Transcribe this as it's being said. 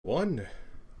everyone.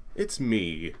 It's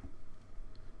me.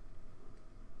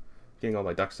 Getting all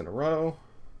my ducks in a row.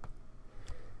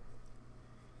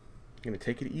 I'm gonna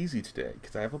take it easy today,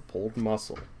 because I have a pulled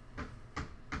muscle.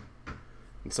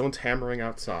 And someone's hammering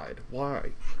outside.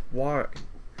 Why? Why?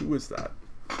 Who is that?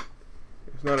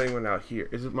 There's not anyone out here.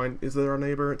 Is it mine? Is it our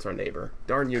neighbor? It's our neighbor.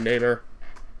 Darn you, neighbor.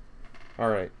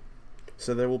 Alright.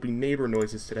 So there will be neighbor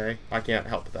noises today. I can't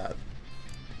help that.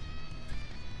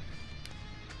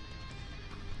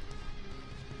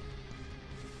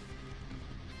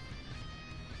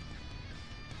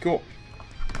 Cool.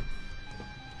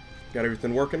 Got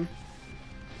everything working?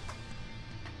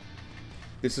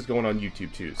 This is going on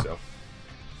YouTube too, so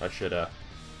I should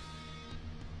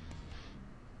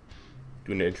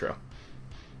do an intro.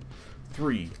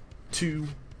 3, 2,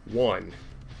 1.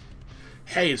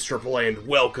 Hey, it's AAA and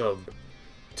welcome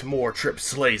to more Trip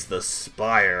Slays the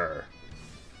Spire.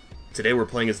 Today we're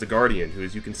playing as the Guardian, who,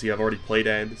 as you can see, I've already played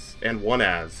as and won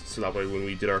as, so that way when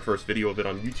we did our first video of it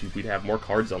on YouTube, we'd have more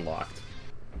cards unlocked.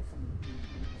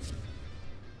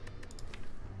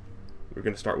 We're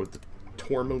going to start with the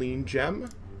Tourmaline Gem.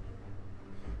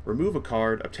 Remove a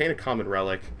card, obtain a common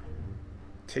relic,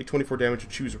 take 24 damage to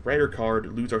choose a rare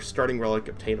card, lose our starting relic,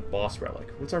 obtain a boss relic.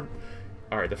 What's our...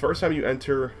 Alright, the first time you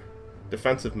enter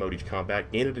defensive mode each combat,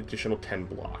 gain an additional 10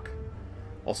 block.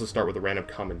 Also start with a random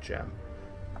common gem.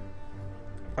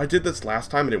 I did this last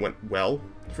time and it went well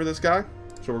for this guy,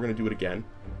 so we're going to do it again.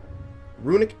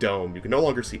 Runic Dome. You can no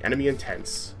longer see enemy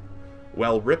intents.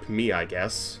 Well, rip me, I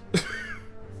guess.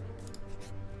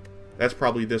 That's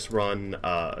probably this run,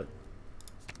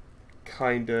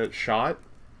 kinda shot.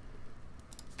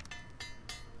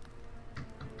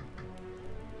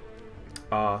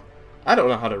 I don't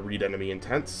know how to read enemy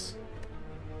intents.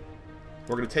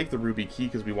 We're gonna take the ruby key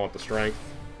because we want the strength.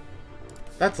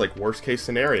 That's like worst case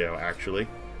scenario, actually.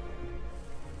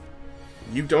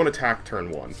 You don't attack turn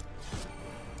 1.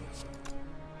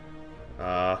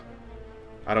 I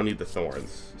don't need the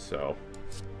thorns, so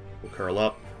we'll curl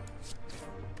up.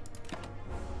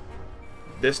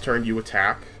 This turn you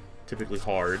attack, typically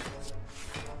hard.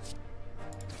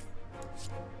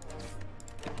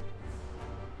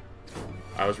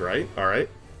 I was right, alright.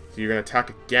 So you're going to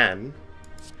attack again.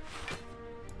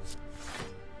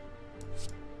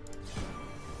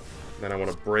 Then I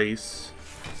want to brace.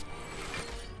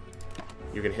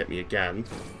 You're going to hit me again.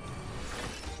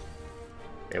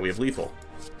 And we have lethal.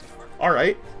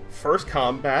 Alright, first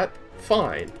combat,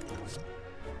 fine.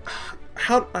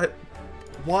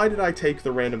 Why did I take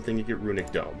the random thing to get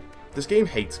Runic Dome? This game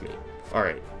hates me.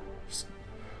 Alright.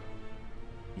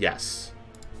 Yes.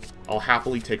 I'll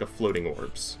happily take a Floating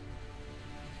Orbs.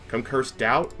 Come Cursed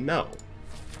Doubt? No.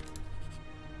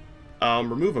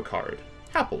 Remove a card.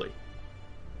 Happily.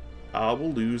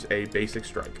 We'll lose a basic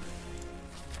strike.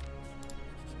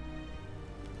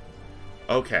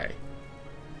 Okay.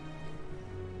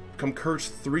 Come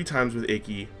Cursed 3 times with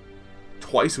Icky,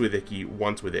 twice with Icky,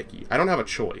 once with Icky. I don't have a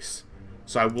choice.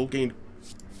 So I will gain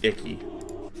Icky.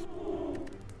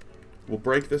 We'll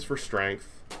break this for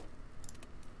strength.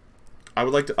 I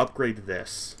would like to upgrade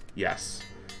this. Yes.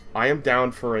 I am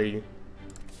down for a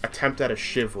attempt at a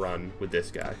Shiv run with this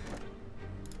guy.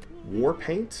 War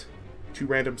Paint? 2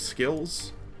 random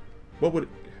skills? What would...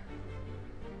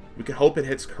 We could hope it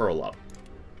hits Curl Up.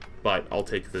 But I'll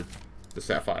take the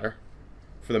Sapphire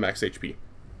for the max HP.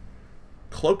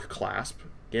 Cloak Clasp.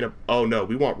 Gain a... Oh no,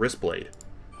 we want Wrist Blade.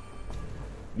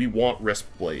 We want Wrist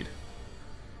Blade.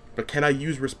 But can I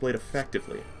use Wrist Blade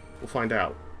effectively? We'll find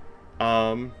out.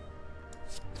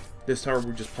 This time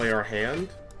we just play our hand.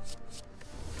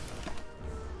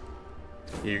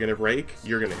 You're gonna rake,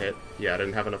 you're gonna hit. Yeah, I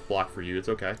didn't have enough block for you, it's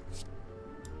okay.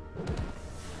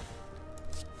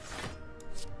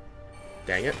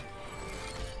 Dang it.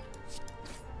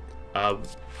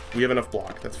 We have enough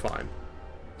block, that's fine.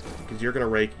 Because you're gonna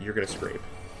rake, you're gonna scrape.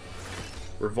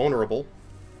 We're vulnerable.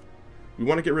 We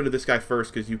want to get rid of this guy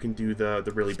first because you can do the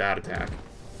really bad attack.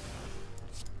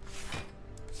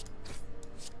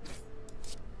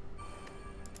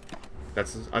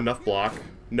 That's enough block.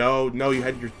 No,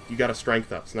 you got a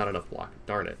strength up. It's not enough block.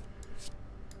 Darn it.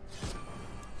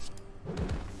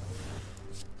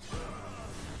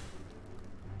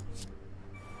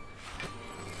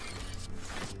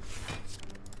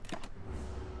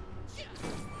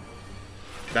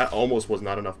 That almost was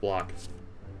not enough block.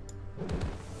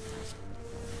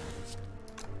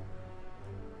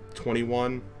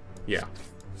 21. Yeah.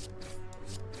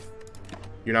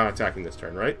 You're not attacking this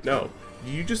turn, right? No.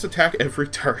 Do you just attack every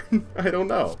turn? I don't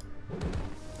know.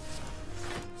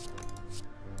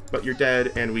 But you're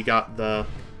dead, and we got the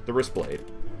Wrist Blade.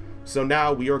 So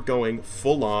now we are going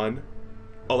full on...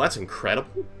 Oh, that's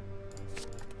incredible.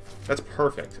 That's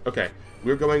perfect. Okay,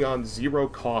 we're going on 0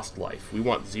 cost life. We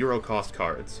want 0 cost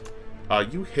cards.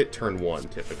 You hit turn 1,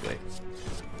 typically.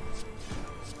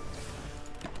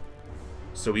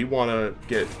 So we want to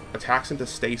get attacks into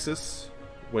stasis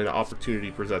when an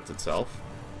opportunity presents itself.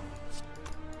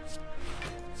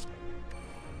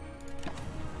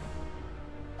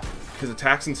 Because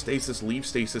attacks in stasis leave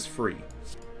stasis free.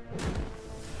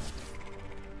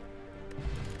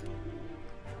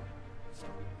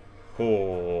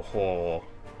 Oh.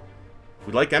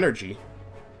 We like energy.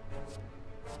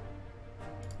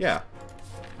 Yeah.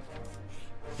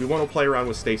 We want to play around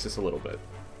with stasis a little bit.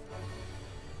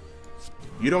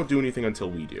 You don't do anything until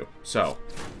we do. So.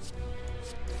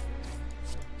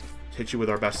 Hit you with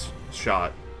our best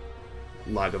shot.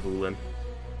 Lagavulin.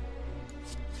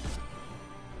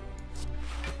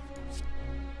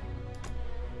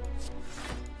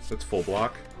 That's full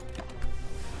block.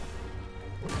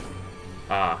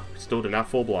 Ah, still did not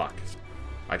full block.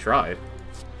 I tried.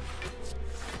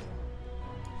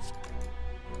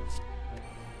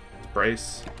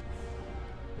 Brace.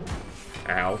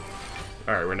 Ow.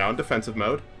 Alright, we're now in defensive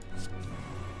mode.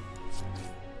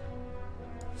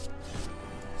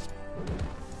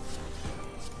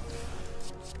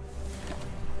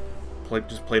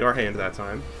 Just played our hand that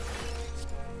time.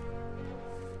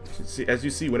 As you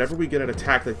see, whenever we get an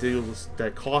attack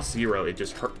that costs 0, it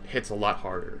just hits a lot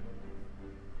harder.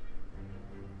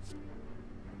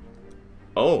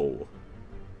 Oh.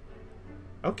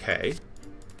 Okay.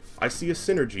 I see a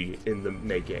synergy in the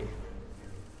making.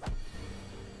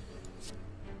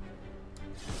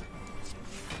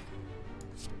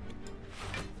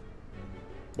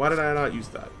 Why did I not use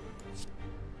that?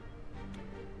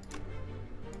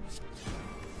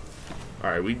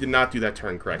 Alright, we did not do that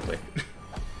turn correctly.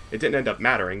 It didn't end up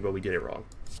mattering, but we did it wrong.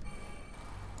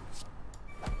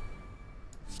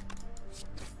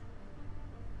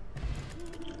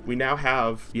 We now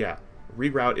have, yeah,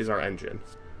 reroute is our engine.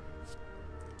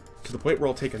 To the point where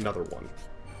I'll take another one.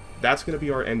 That's going to be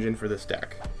our engine for this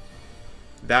deck.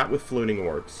 That with floating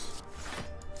orbs.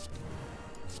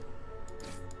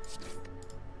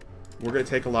 We're going to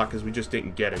take a lot because we just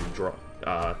didn't get any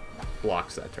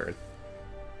blocks that turn.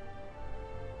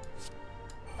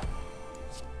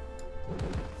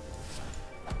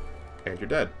 And you're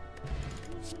dead.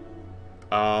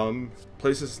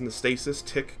 Places in the stasis,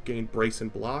 tick, gain brace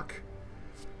and block.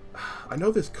 I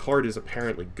know this card is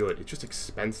apparently good, it's just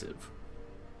expensive.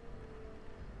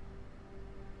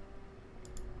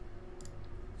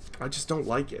 I just don't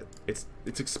like it. It's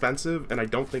expensive, and I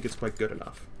don't think it's quite good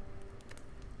enough.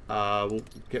 We'll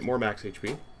get more max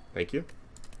HP. Thank you.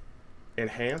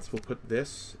 Enhance, we'll put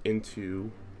this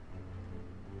into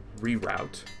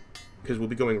reroute. Because we'll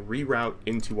be going reroute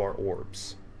into our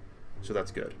orbs. So that's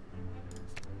good.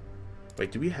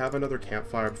 Wait, do we have another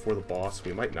campfire before the boss?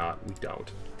 We might not. We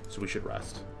don't. So we should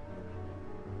rest.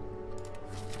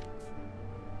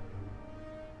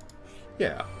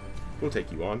 Yeah. We'll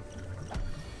take you on.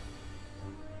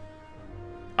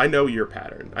 I know your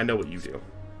pattern. I know what you do.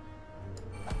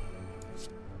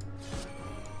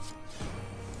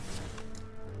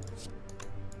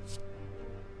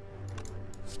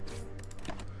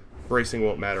 Bracing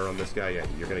won't matter on this guy yet.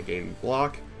 You're going to gain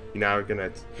block. You now are going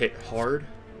to hit hard.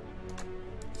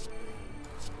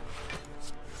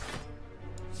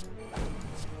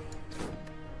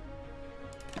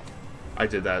 I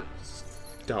did that. It's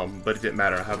dumb, but it didn't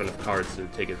matter. I have enough cards to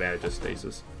take advantage of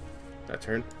stasis. That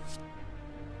turn.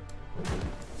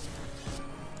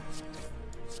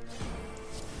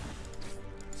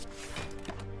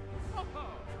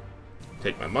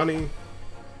 Take my money.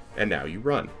 And now you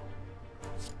run.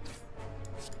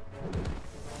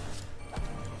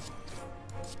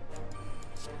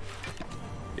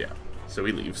 Yeah, so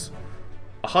he leaves.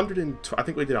 I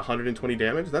think we did 120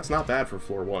 damage. That's not bad for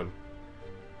floor 1.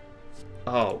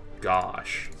 Oh,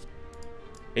 gosh.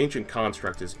 Ancient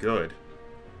Construct is good.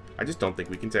 I just don't think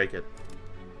we can take it.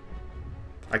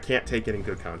 I can't take it in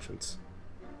good conscience.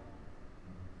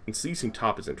 And Ceasing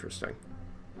Top is interesting.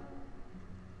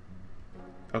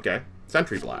 Okay,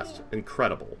 Sentry Blast.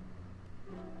 Incredible.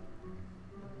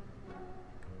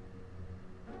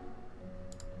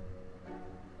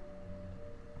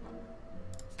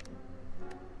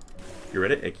 You're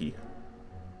at it, Icky.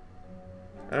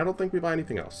 And I don't think we buy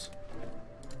anything else.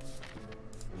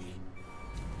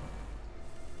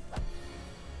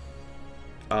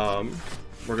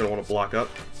 We're gonna want to block up.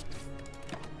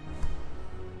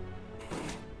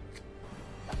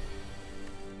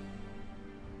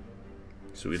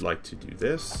 So we'd like to do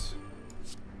this,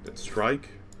 then strike,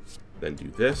 then do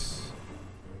this,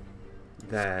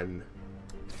 then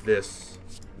this,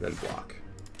 then block.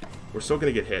 We're still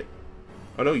gonna get hit.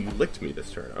 Oh no, you licked me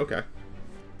this turn. Okay.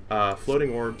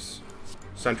 Floating orbs,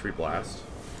 Sentry Blast,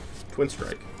 Twin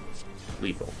Strike,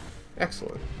 lethal.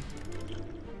 Excellent.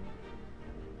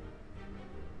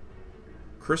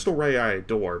 Crystal Ray I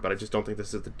adore, but I just don't think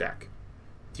this is the deck.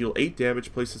 Deal 8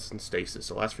 damage, place this in stasis.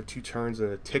 It lasts for 2 turns,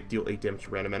 and a tick deal 8 damage to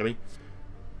random enemy.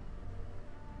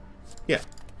 Yeah.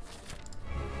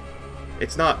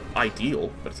 It's not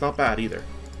ideal, but it's not bad either.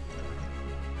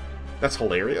 That's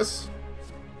hilarious.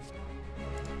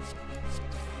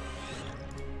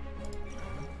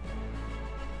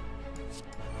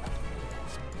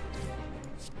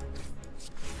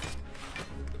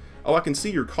 Oh, I can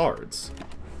see your cards.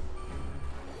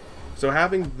 So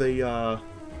having the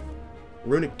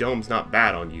Runic Dome's not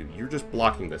bad on you. You're just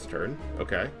blocking this turn.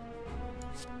 Okay.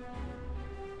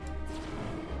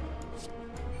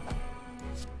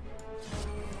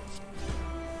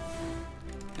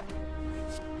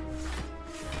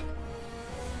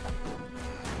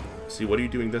 See, what are you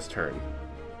doing this turn?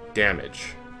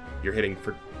 Damage. You're hitting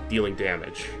for dealing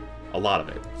damage. A lot of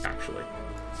it, actually.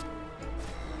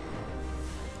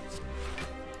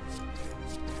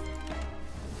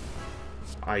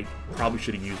 I probably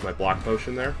should have used my block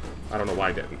potion there. I don't know why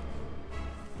I didn't.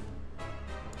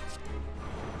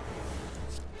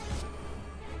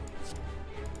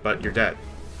 But you're dead.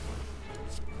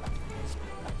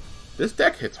 This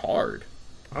deck hits hard.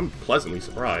 I'm pleasantly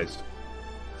surprised.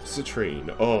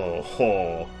 Citrine.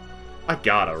 Oh, I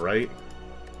gotta, right?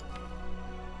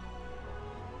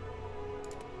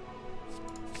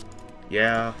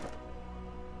 Yeah.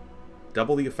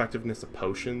 Double the effectiveness of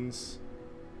potions.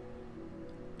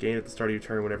 Gain at the start of your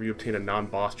turn. Whenever you obtain a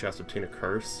non-boss chest, obtain a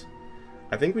curse.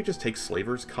 I think we just take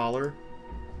Slaver's Collar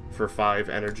for 5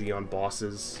 energy on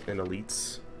bosses and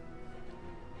elites.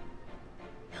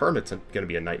 Hermit's gonna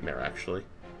be a nightmare, actually.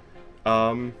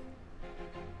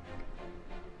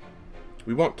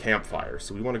 We want Campfire,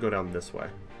 so we want to go down this way.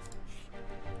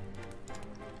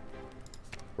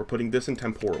 We're putting this in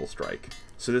Temporal Strike.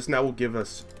 So this now will give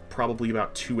us probably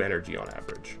about 2 energy on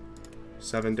average.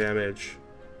 7 damage.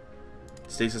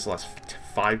 Stasis lasts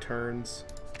 5 turns.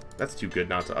 That's too good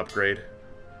not to upgrade.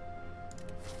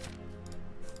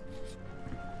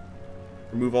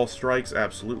 Remove all strikes?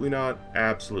 Absolutely not.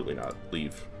 Absolutely not.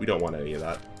 Leave. We don't want any of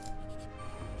that.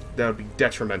 That would be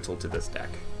detrimental to this deck.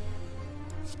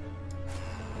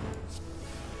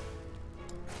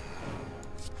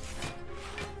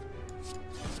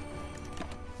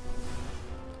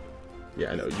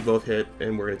 Yeah, I know. You both hit,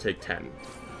 and we're going to take 10.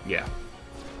 Yeah.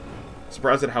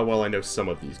 Surprised at how well I know some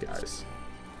of these guys.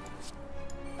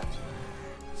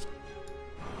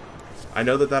 I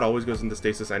know that that always goes into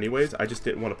stasis anyways. I just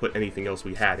didn't want to put anything else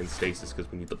we had in stasis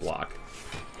because we need the block.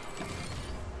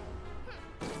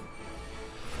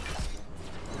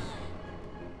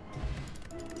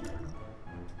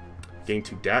 Gain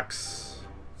 2 decks.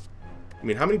 I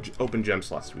mean, how many open gem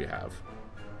slots do we have?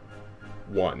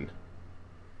 1.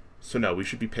 So no, we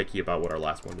should be picky about what our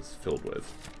last one is filled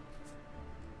with.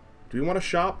 Do we want to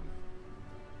shop?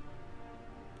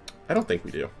 I don't think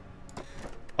we do.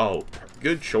 Oh,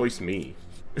 good choice, me.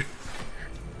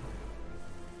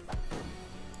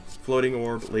 Floating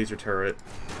orb, laser turret,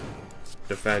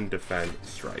 defend, defend,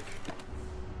 strike.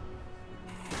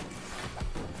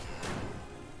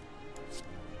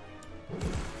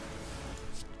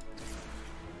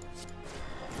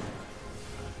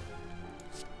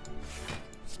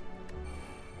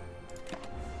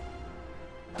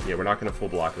 Yeah, we're not going to full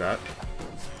block that.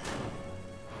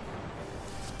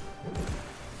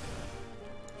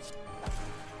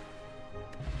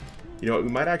 You know what,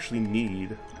 we might actually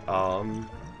need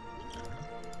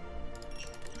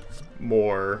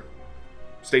more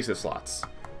stasis slots.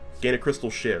 Gain a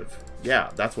crystal shiv. Yeah,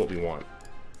 that's what we want.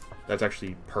 That's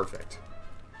actually perfect.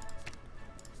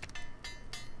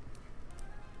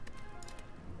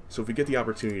 So if we get the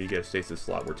opportunity to get a stasis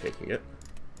slot, we're taking it.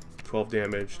 12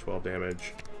 damage, 12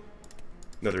 damage.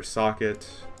 Another socket,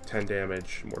 10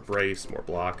 damage, more brace, more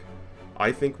block.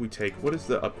 I think we take... What is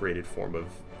the upgraded form of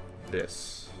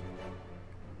this?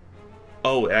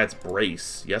 Oh, it adds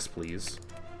brace. Yes, please.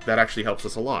 That actually helps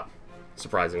us a lot,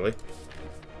 surprisingly.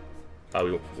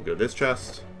 We'll go this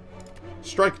chest.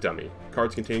 Strike dummy.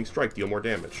 Cards containing strike deal more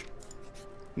damage.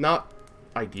 Not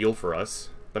ideal for us,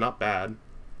 but not bad.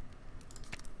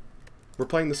 We're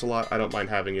playing this a lot. I don't mind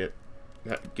having it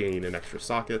gain an extra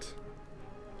socket.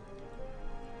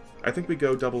 I think we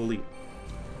go double elite.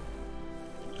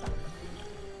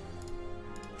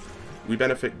 We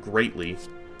benefit greatly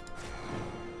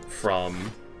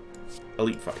from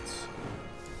elite fights.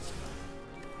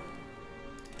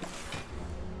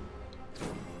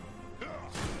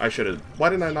 I should have... Why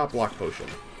didn't I not block potion?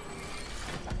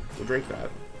 We'll drink that.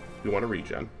 We want to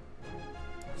regen.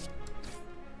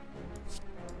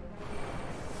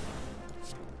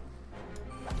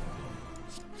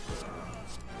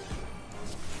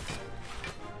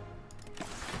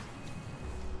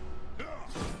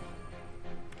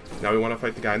 Now we want to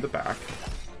fight the guy in the back.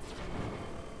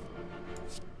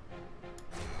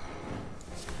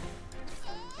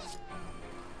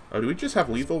 Oh, do we just have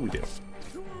lethal? We do.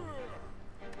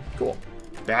 Cool.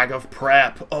 Bag of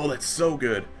prep. Oh, that's so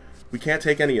good. We can't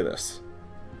take any of this.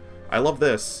 I love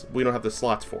this. We don't have the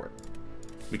slots for it.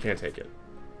 We can't take it.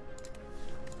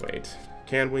 Wait.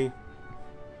 Can we?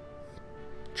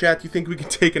 Chat, do you think we can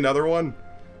take another one?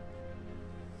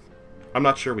 I'm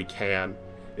not sure we can.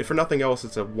 If for nothing else,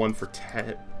 it's a 1 for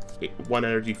 10. 1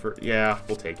 energy for... Yeah,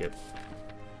 we'll take it.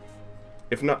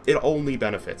 If not, it only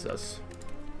benefits us.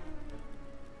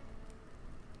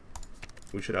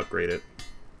 We should upgrade it.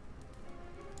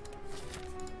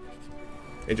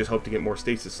 And just hope to get more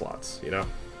stasis slots, you know?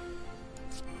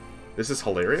 This is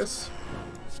hilarious.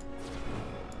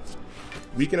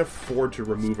 We can afford to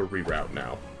remove a reroute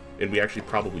now. And we actually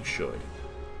probably should.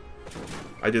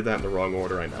 I did that in the wrong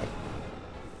order, I know.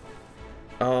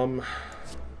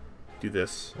 Do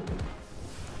this.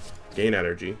 Gain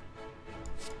energy.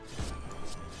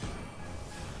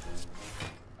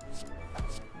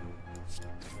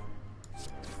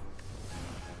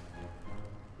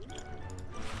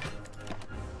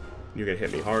 You're gonna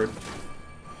hit me hard.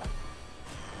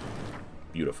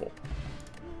 Beautiful.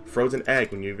 Frozen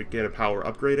egg, when you get a power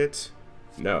upgrade it?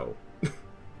 No.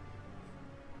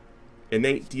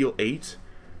 Innate deal 8?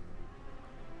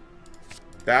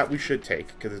 That we should take,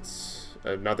 because it's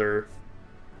another...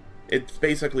 It's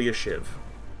basically a shiv.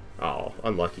 Oh,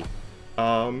 unlucky.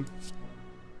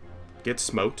 Get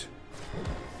smoked.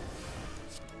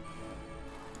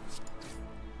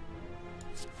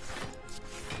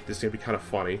 This is going to be kind of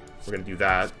funny. We're going to do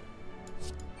that.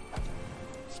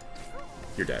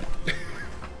 You're dead.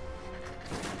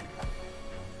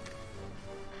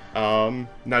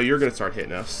 Now you're going to start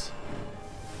hitting us.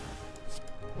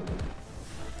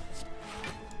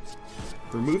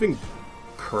 Removing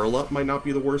curl up might not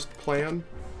be the worst plan.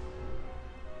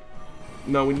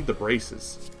 No, we need the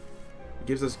braces. It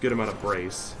gives us a good amount of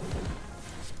brace.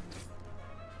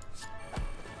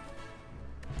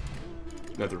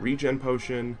 Another regen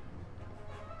potion.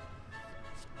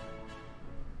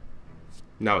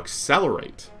 Now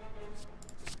accelerate.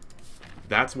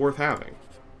 That's worth having.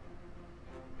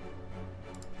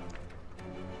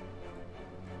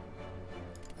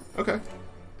 Okay.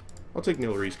 I'll take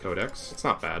Nilari's Codex. It's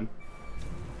not bad.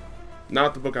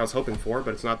 Not the book I was hoping for,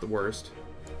 but it's not the worst.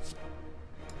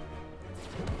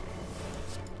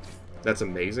 That's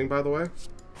amazing, by the way.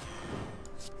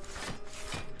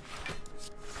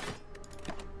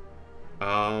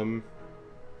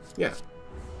 Yeah.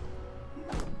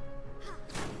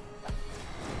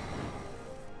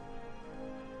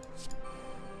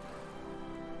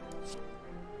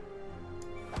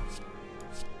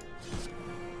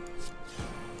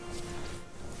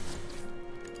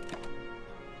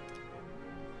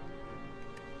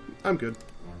 I'm good.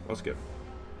 I'll skip.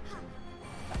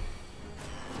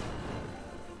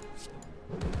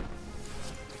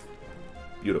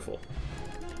 Beautiful.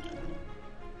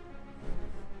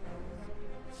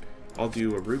 I'll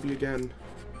do a ruby again.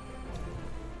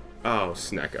 Oh,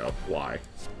 Snecko. Why?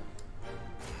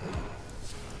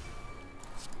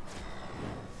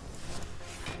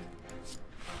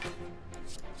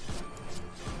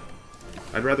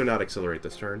 I'd rather not accelerate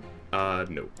this turn.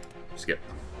 No. Skip.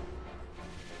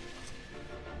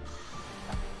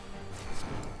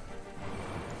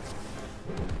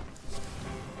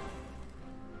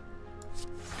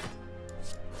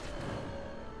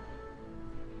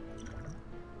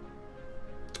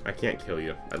 I can't kill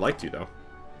you. I'd like to, though.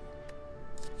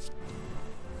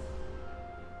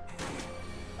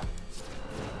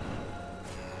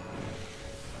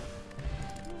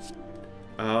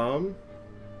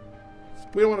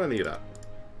 We don't want any of that.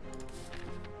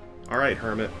 Alright,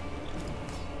 Hermit.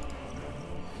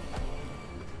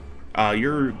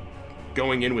 You're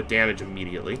going in with damage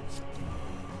immediately.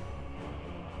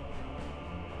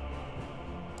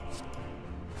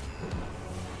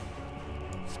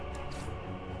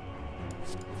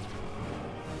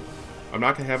 I'm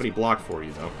not going to have any block for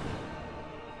you, though.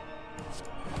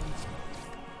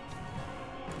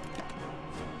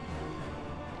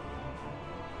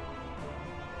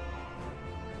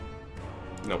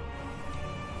 Nope.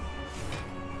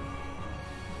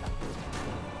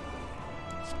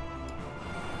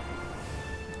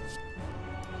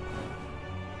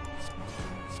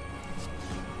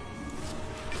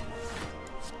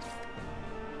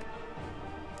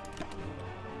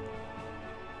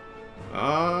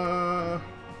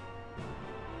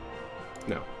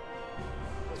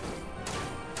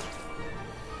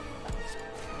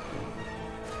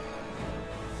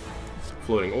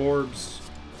 Exploding orbs.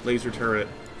 Laser turret.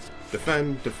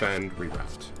 Defend, defend,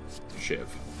 reroute. Shiv.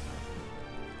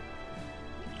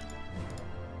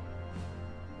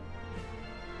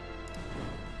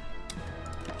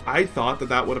 I thought that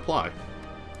that would apply.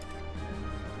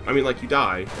 I mean, like, you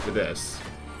die to this.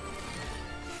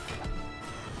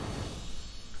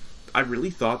 I really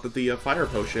thought that the fire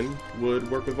potion would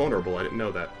work with vulnerable. I didn't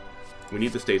know that. We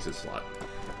need the stasis slot.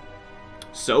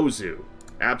 Sozu.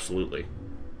 Absolutely.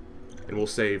 And we'll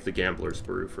save the Gambler's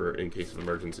Brew for in case of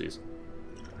emergencies.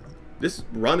 This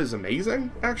run is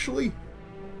amazing, actually.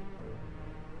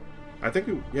 I think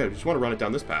we just want to run it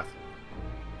down this path.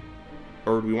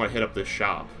 Or do we want to hit up this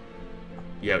shop?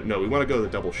 Yeah, no, we want to go the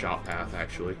double shop path,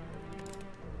 actually.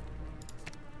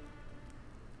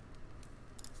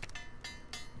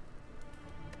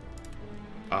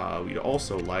 We'd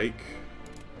also like...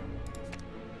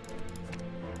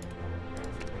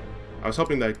 I was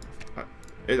hoping that...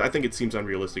 I think it seems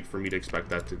unrealistic for me to expect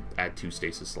that to add 2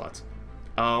 stasis slots.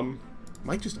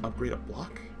 Might just upgrade a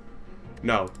block?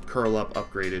 No, curl up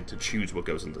upgraded to choose what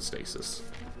goes into stasis.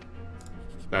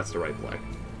 That's the right play.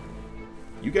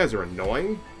 You guys are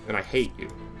annoying, and I hate you.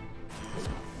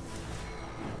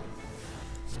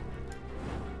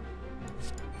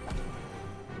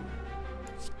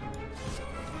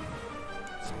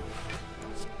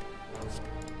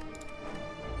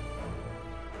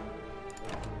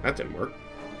 That didn't work.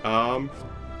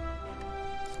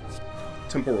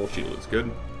 Temporal shield is good.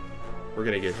 We're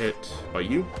gonna get hit by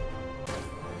you.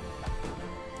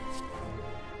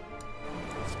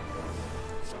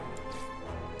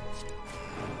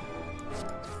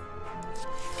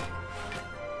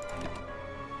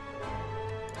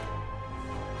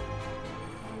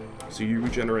 So you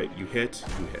regenerate, you hit.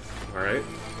 Alright,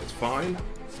 that's fine.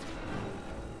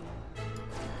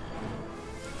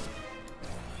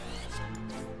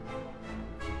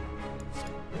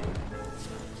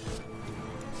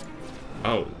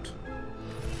 Owned.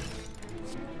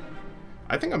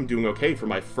 I think I'm doing okay for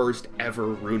my first ever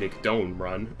Runic Dome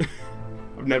run.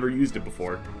 I've never used it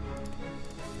before.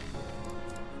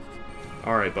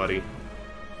 Alright, buddy.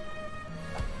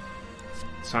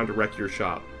 It's time to wreck your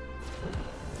shop.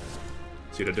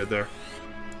 See what I did there?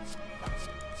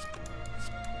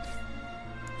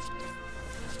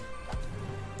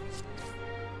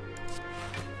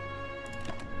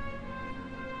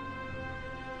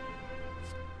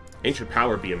 Ancient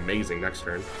Power would be amazing next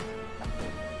turn.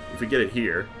 If we get it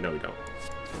here... No, we don't.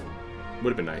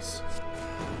 Would have been nice.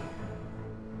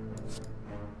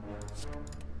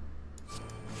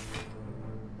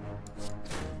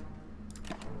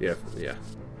 Yeah.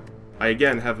 I,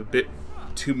 again, have a bit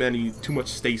too much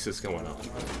stasis going on.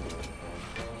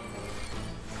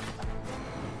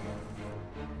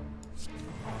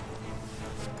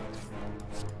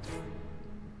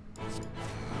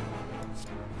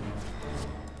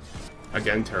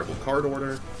 Again, terrible card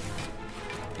order.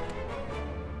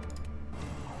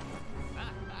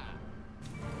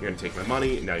 You're gonna take my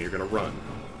money, and now you're gonna run.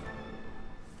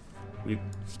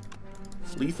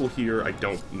 Lethal here, I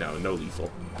don't... No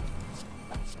lethal.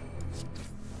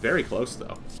 Very close,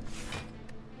 though.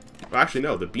 Well, actually,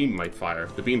 no, the beam might fire.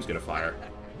 The beam's gonna fire.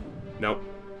 Nope.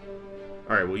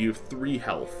 Alright, well, you have 3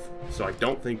 health, so I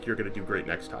don't think you're gonna do great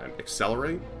next time.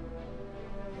 Accelerate?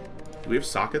 Do we have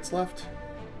sockets left?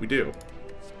 We do.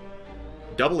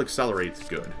 Double accelerate's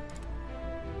good.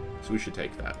 So we should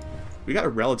take that. We got a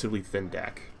relatively thin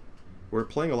deck. We're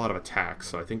playing a lot of attacks,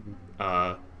 so I think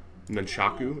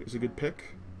Nunchaku is a good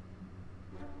pick.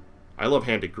 I love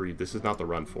Handed Greed. This is not the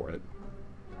run for it.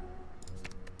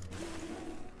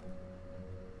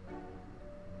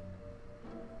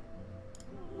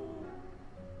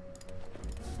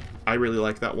 I really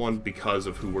like that one because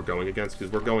of who we're going against,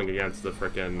 because we're going against the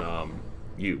frickin'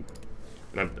 you.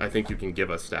 And I think you can give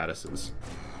us statuses.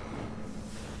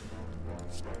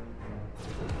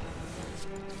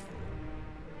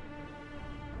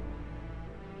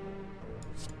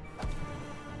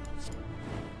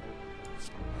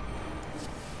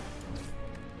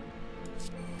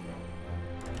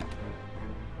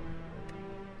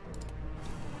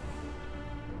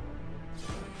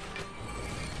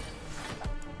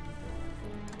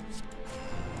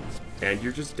 And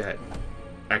you're just dead.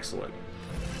 Excellent.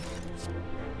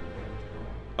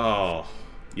 Oh,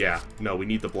 yeah. No, we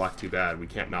need the block too bad. We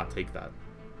can't not take that.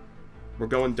 We're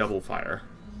going double fire.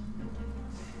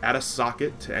 Add a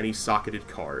socket to any socketed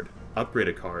card. Upgrade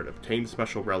a card. Obtain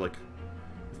special relic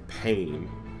with pain.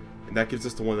 And that gives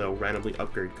us the one that will randomly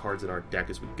upgrade cards in our deck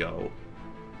as we go.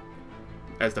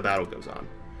 As the battle goes on.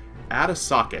 Add a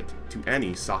socket to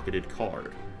any socketed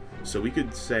card. So we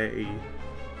could say...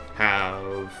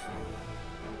 have...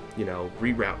 you know,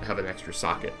 reroute, have an extra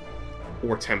socket.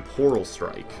 Or Temporal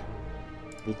Strike.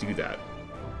 We'll do that.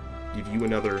 Give you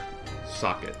another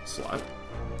socket slot.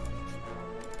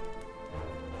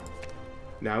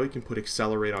 Now we can put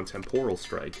Accelerate on Temporal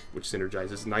Strike, which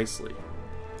synergizes nicely.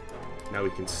 Now we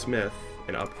can smith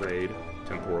and upgrade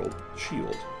Temporal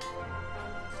Shield.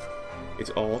 It's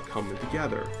all coming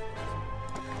together.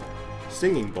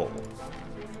 Singing Bowl.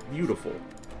 Beautiful.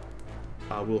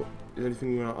 Is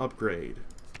anything we want to upgrade?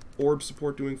 Orb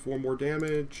Support doing 4 more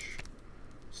damage.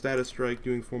 Status Strike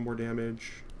doing 4 more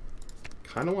damage.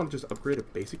 Kind of want to just upgrade a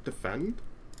Basic Defend.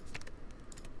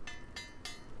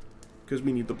 Because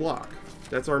we need the block.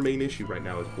 That's our main issue right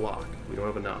now is block. We don't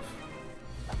have enough.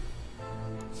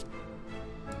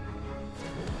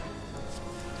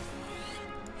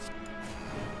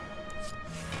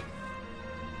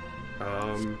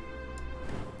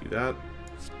 Do that.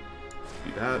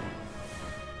 Do that.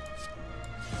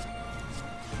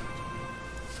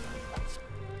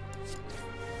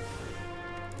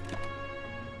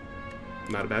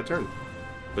 Not a bad turn.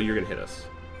 But you're gonna hit us.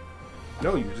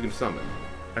 No, you're just gonna summon.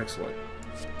 Excellent.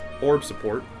 Orb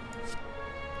Support.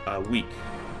 Weak.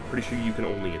 Pretty sure you can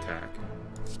only attack.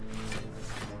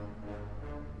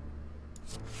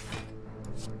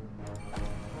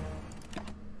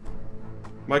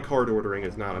 My card ordering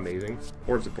is not amazing.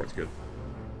 Orb Support's good.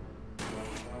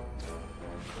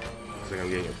 Looks like I'm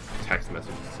getting a text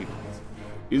message to see.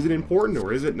 Is it important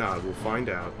or is it not? We'll find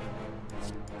out.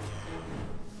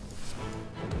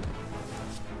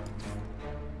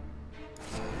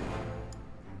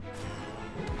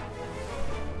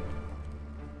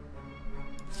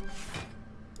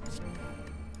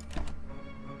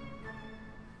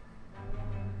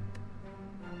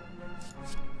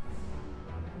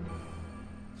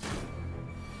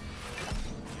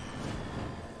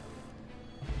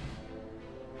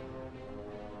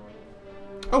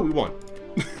 Oh, we won.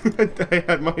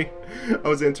 I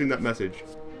was answering that message.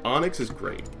 Onyx is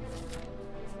great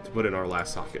to put in our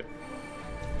last socket.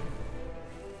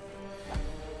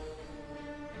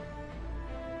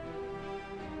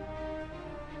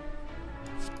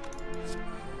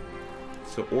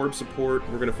 So Orb Support,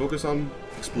 we're gonna focus on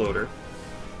Exploder.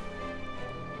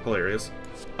 Hilarious.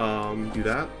 Do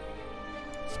that.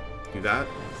 Do that.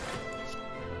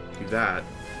 Do that.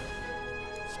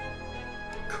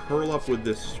 Curl up with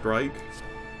this strike,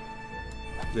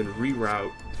 then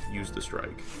reroute, use the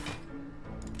strike.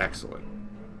 Excellent.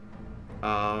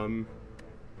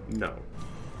 No.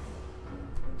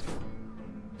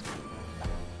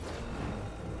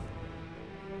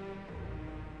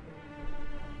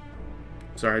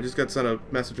 Sorry, I just got sent a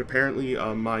message. Apparently,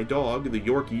 my dog, the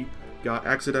Yorkie, got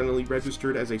accidentally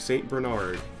registered as a Saint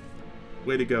Bernard.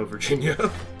 Way to go,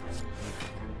 Virginia.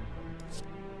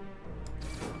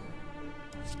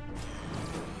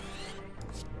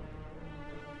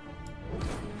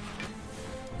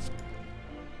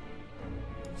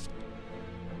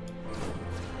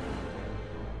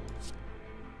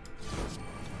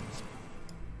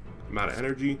 I'm out of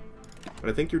energy, but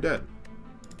I think you're dead.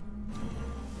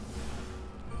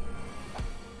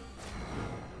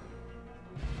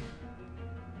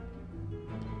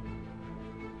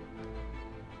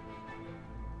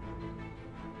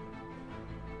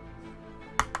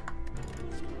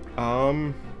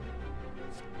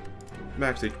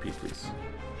 Max HP, please.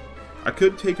 I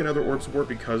could take another Orb Support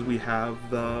because we have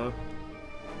the...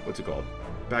 what's it called?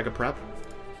 Bag of Prep.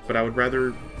 But I would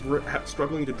rather...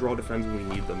 struggling to draw defense when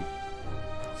we need them.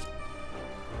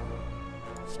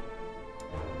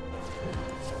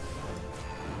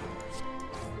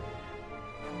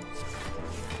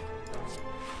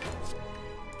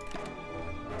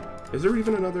 Is there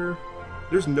even another...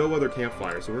 There's no other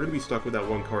campfire, so we're going to be stuck with that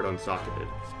one card unsocketed.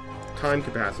 Time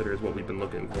Capacitor is what we've been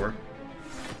looking for.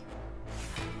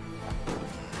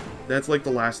 That's like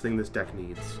the last thing this deck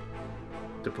needs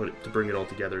to bring it all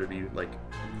together to be like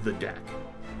the deck,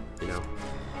 you know.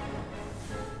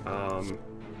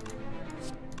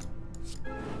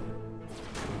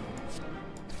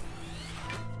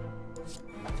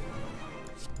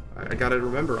 I gotta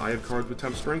remember I have cards with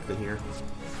Temp Strength in here.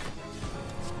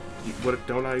 What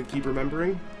don't I keep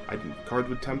remembering? I do cards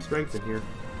with Temp Strength in here.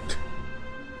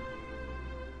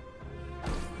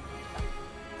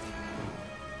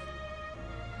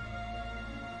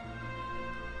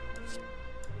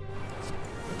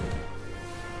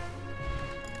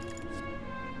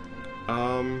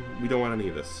 We don't want any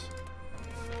of this.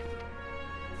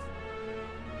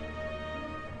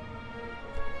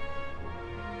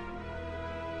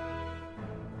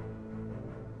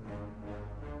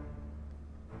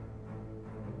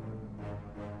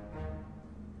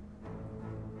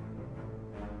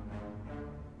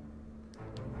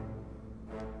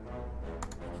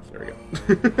 There we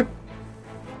go.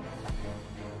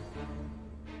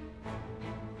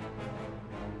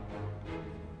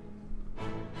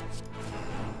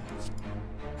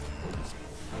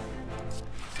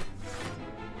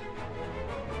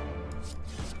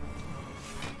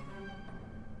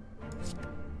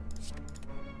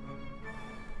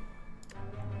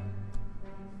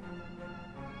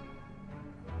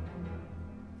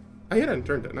 I hit end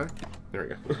turn, didn't I? There we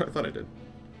go. I thought I did.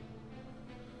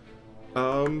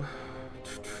 I'll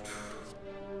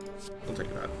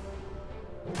take that.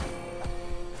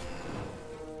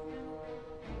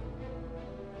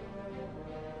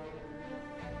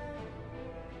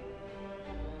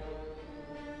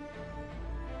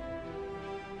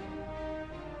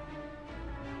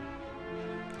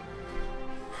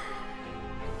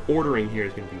 Ordering here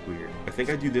is going to be weird. I think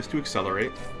I do this to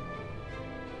accelerate.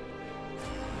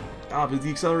 Ah, but the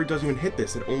accelerator doesn't even hit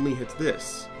this. It only hits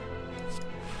this.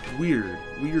 Weird.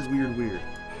 Weird, weird, weird.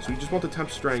 So we just want to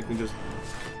temp strength and just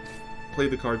play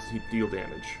the cards to deal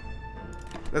damage.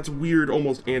 That's weird,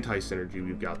 almost anti-synergy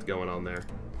we've got going on there.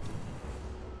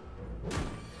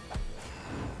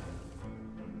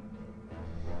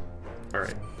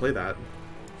 Alright, play that.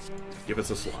 Give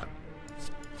us a slot.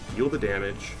 Deal the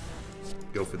damage.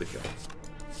 Go for the kill.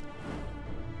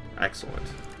 Excellent.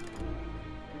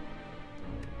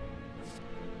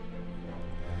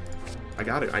 I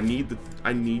got it. I need the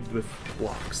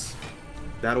blocks.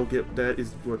 That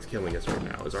is what's killing us right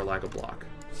now, is our lack of block.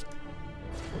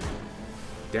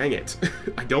 Dang it.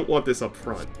 I don't want this up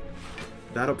front.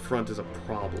 That up front is a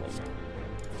problem.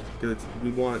 Because we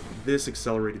want this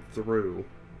accelerated through.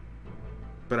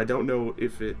 But I don't know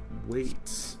if it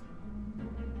waits.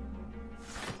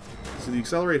 So the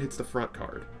accelerate hits the front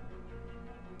card.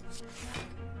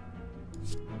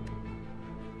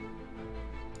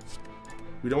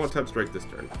 We don't want temp strike this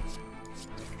turn.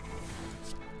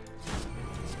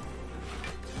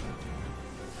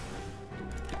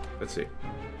 Let's see.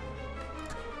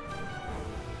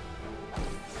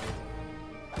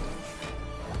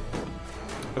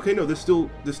 Okay, no, this still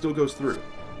goes through.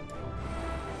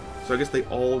 So I guess they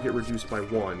all get reduced by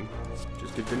 1. Which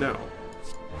is good to know.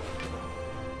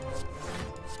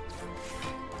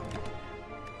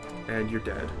 And you're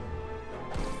dead.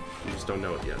 You just don't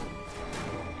know it yet.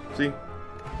 See?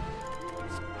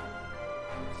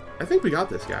 I think we got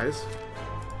this, guys.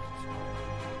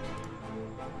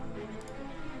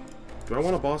 Do I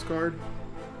want a boss card?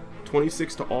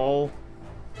 26 to all.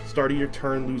 Start of your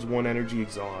turn, lose 1 energy,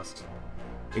 exhaust.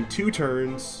 In 2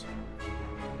 turns,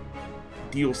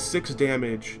 deal 6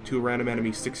 damage to a random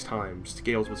enemy 6 times.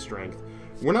 Scales with strength.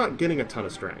 We're not getting a ton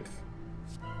of strength.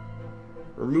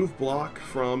 Remove block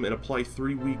from and apply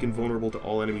 3 weak and vulnerable to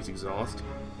all enemies, exhaust.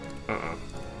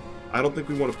 I don't think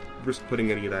we want to risk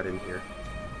putting any of that in here.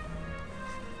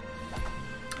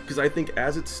 Because I think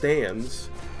as it stands,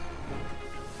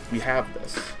 we have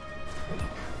this.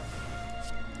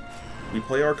 We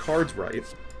play our cards right.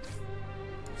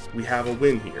 We have a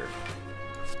win here.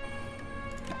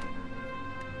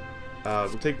 We'll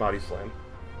take Body Slam.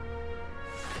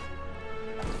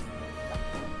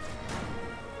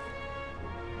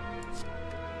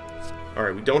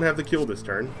 Alright, we don't have the kill this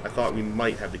turn. I thought we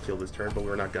might have the kill this turn, but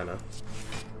we're not gonna.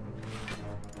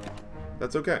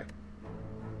 That's okay.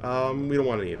 We don't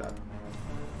want any of that.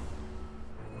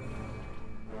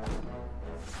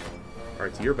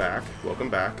 Alright, so you're back. Welcome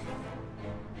back.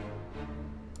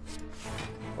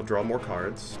 I'll draw more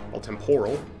cards. I'll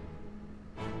temporal.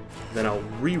 Then I'll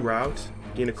reroute,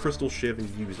 gain a crystal shiv, and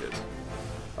use it.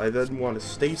 I then want a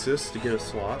stasis to get a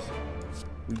slot.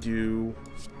 We do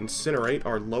incinerate,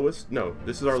 our lowest. No,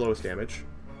 this is our lowest damage.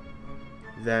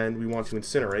 Then we want to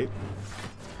incinerate.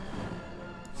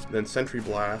 Then sentry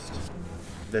blast.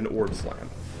 Then orb slam.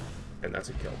 And that's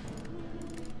a kill.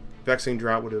 Vexing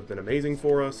Drought would have been amazing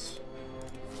for us.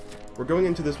 We're going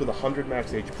into this with 100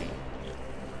 max HP.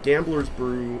 Gambler's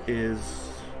Brew is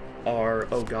our,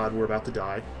 oh god, we're about to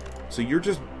die. So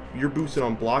you're boosted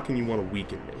on block and you want to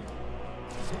weaken me.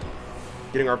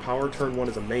 Getting our power turn 1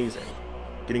 is amazing.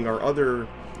 Getting our other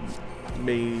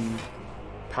main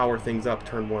power things up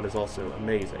turn 1 is also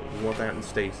amazing. We want that in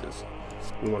stasis.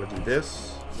 We want to do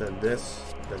this, then this,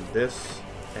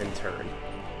 and turn.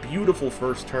 Beautiful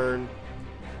first turn.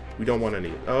 We don't want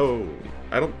any. Oh,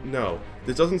 I don't know.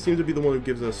 This doesn't seem to be the one who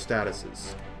gives us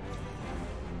statuses.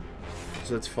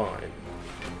 So that's fine.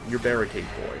 You're Barricade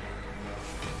Boy.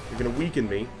 You're gonna weaken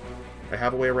me. I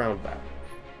have a way around that.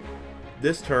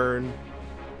 This turn,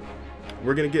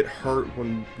 we're gonna get hurt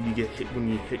when you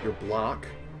hit your block.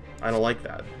 I don't like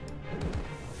that.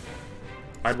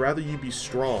 I'd rather you be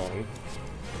strong.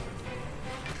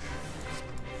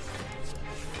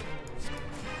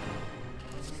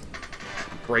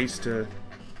 trace to...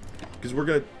 Because we're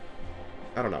gonna...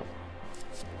 I don't know.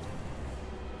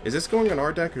 Is this going on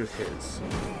our deck or his?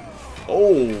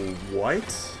 Oh,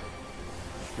 what?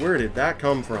 Where did that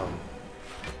come from?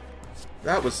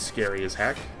 That was scary as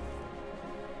heck.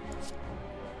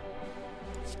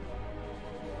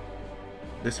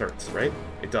 This hurts, right?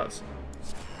 It does.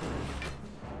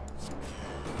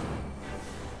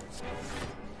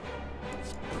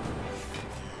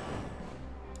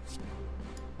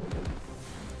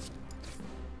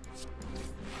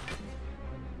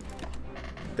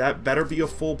 That better be a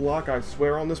full block, I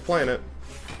swear, on this planet.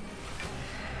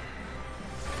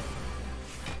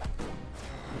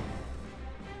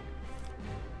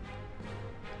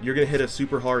 You're gonna hit us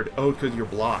super hard. Oh, because you're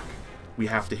block. We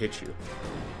have to hit you.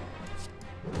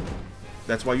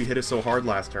 That's why you hit us so hard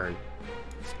last turn.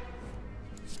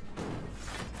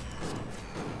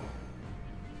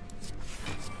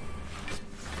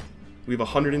 We have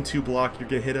 102 block. You're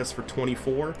gonna hit us for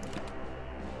 24.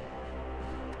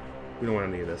 We don't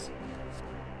want any of this.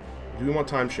 Do we want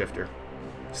time shifter?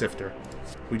 Sifter.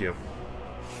 We do.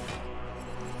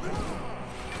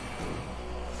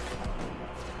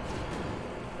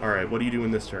 Alright, what are you doing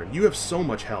this turn? You have so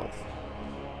much health.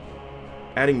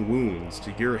 Adding wounds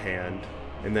to your hand,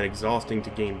 and then exhausting to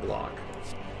gain block.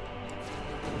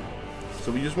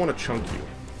 So we just want to chunk you.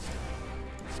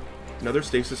 Another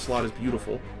stasis slot is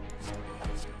beautiful.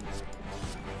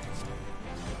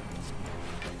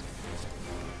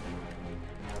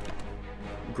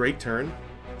 Great turn.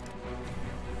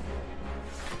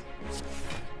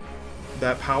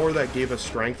 That power that gave us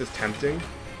strength is tempting.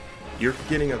 You're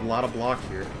getting a lot of block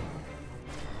here.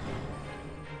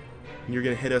 And you're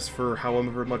going to hit us for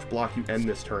however much block you end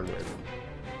this turn with.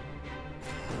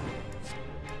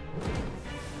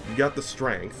 You got the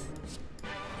strength.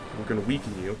 We're going to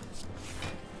weaken you.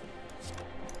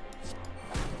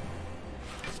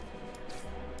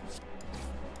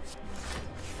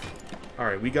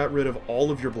 Alright, we got rid of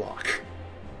all of your block.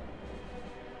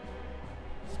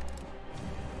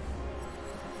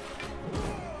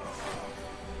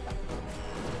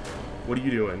 What are you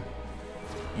doing?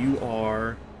 You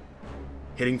are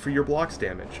hitting for your blocks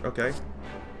damage. Okay.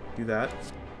 Do that.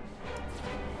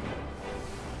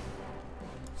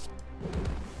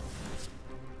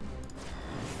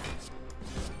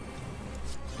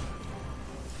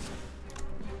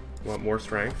 Want more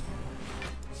strength?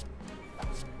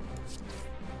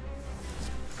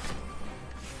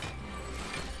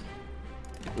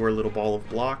 We're a little ball of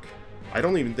block. I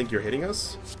don't even think you're hitting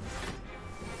us.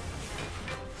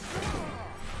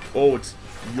 Oh,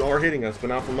 you are hitting us, but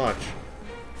not for much.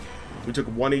 We took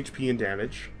 1 HP in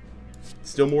damage.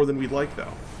 Still more than we'd like,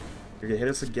 though. You're gonna hit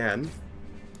us again.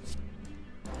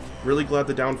 Really glad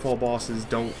the downfall bosses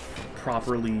don't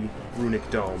properly runic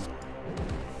dome.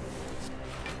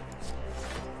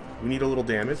 We need a little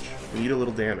damage. We need a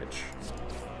little damage.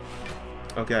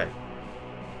 Okay.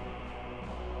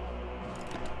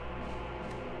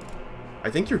 I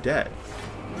think you're dead.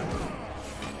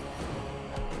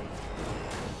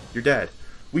 You're dead.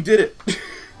 We did it!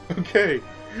 Okay.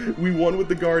 We won with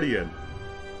the Guardian.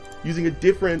 Using a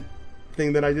different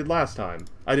thing than I did last time.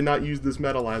 I did not use this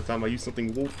meta last time. I used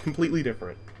something completely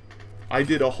different. I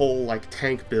did a whole, like,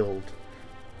 tank build.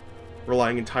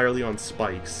 Relying entirely on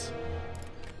spikes.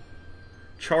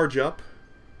 Charge up.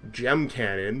 Gem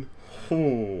cannon.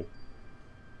 Oh.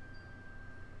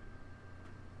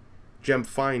 Gem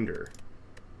finder.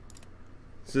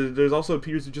 So there's also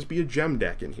appears to just be a gem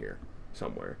deck in here.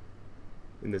 Somewhere.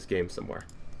 In this game somewhere.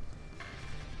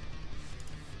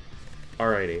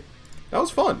 Alrighty. That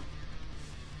was fun.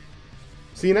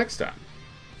 See you next time.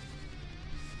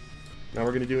 Now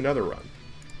we're going to do another run.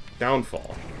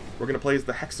 Downfall. We're going to play as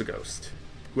the Hexaghost,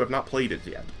 who have not played it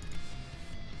yet.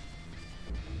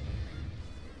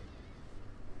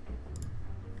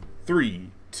 Three,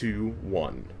 two,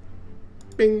 one.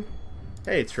 Bing.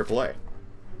 Hey, it's AAA.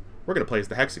 We're going to play as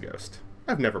the Hexaghost.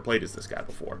 I've never played as this guy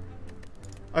before.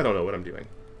 I don't know what I'm doing.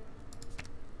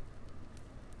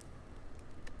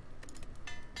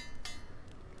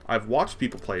 I've watched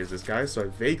people play as this guy, so I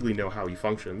vaguely know how he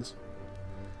functions.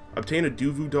 Obtain a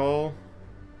Duvu doll.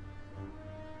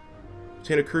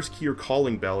 Obtain a curse key or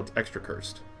calling bell. It's extra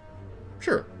cursed.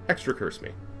 Sure, extra curse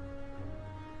me.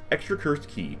 Extra cursed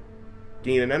key.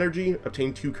 Gain an energy,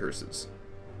 obtain 2 curses.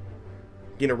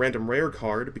 Gain a random rare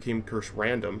card, became curse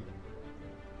random.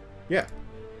 Yeah.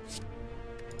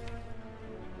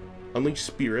 Unleash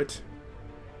Spirit.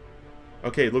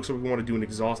 Okay, it looks like we want to do an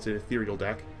exhausted ethereal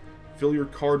deck. Fill your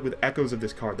card with echoes of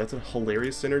this card. That's a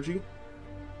hilarious synergy.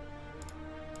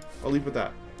 I'll leave with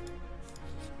that.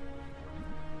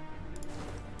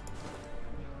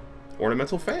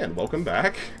 Ornamental Fan, welcome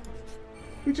back.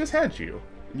 We just had you,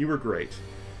 and you were great.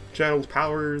 Channels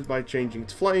powers by changing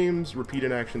its flames, repeat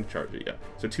an action to charge it, yeah.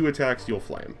 So 2 attacks, you'll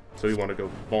flame. So we want to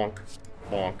go bonk,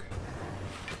 bonk.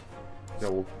 Now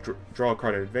we'll draw a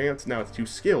card in advance. Now it's 2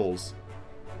 skills.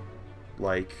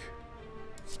 Like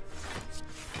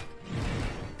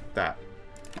that.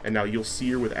 And now you'll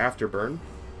sear with Afterburn.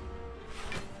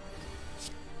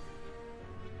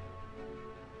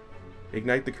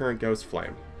 Ignite the current Ghost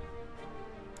Flame.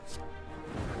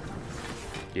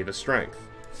 Give us strength.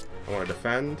 I want to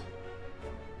defend.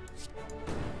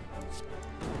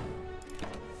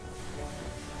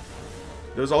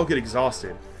 Those all get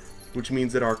exhausted, which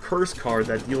means that our curse card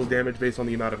that deals damage based on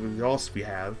the amount of exhaust we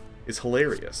have is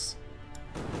hilarious.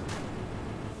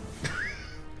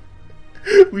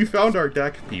 We found our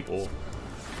deck, people.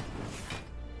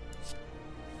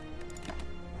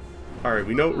 Alright,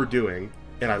 we know what we're doing,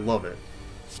 and I love it.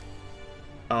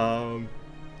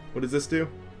 What does this do?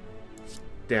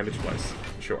 Damage twice.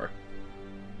 Sure.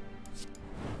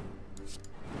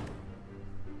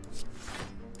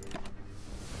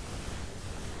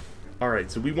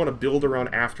 Alright, so we want to build around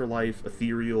Afterlife,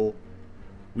 Ethereal.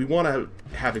 We want to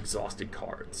have exhausted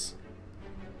cards.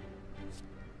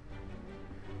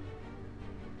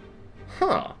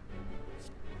 Huh.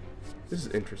 This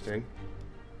is interesting.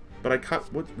 But I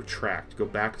can't... What? Retract. Go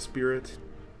back, Spirit.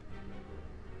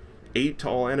 8 to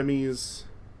all enemies.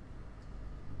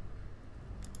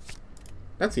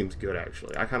 That seems good,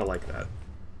 actually. I kind of like that.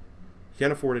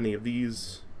 Can't afford any of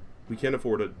these. We can't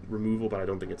afford a removal, but I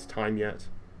don't think it's time yet.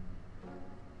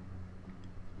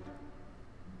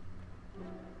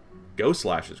 Ghost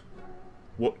Slash is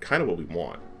kind of what we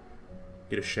want.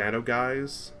 Get a Shadow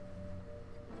Guys.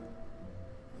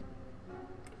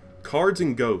 Cards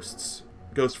and Ghosts.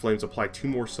 Ghost Flames apply 2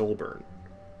 more Soul Burn.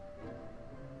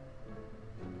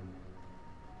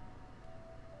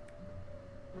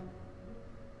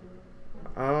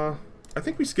 I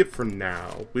think we skip for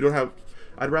now. We don't have...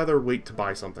 I'd rather wait to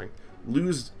buy something.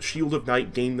 Lose Shield of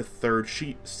Night, gain the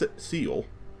 3rd seal.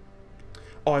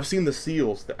 Oh, I've seen the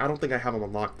seals. I don't think I have them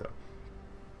unlocked, though.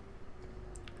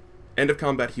 End of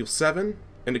combat, heal 7.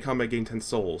 End of combat, gain 10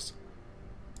 souls.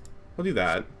 I'll do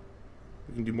that.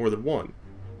 We can do more than 1.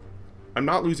 I'm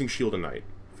not losing Shield of Night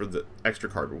for the extra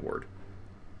card reward.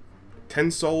 10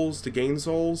 souls to gain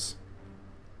souls?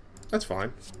 That's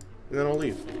fine. And then I'll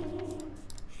leave.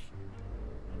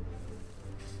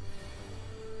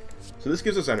 So this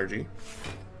gives us energy.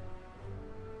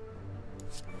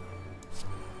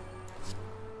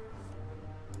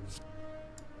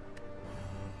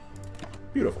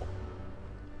 Beautiful.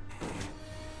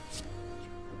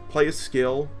 Play a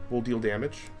skill, will deal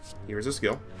damage. Here's a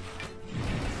skill.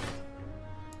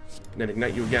 And then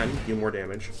ignite you again, deal more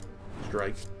damage.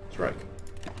 Strike, strike.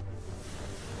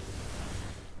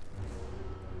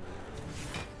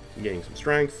 Gaining some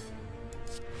strength.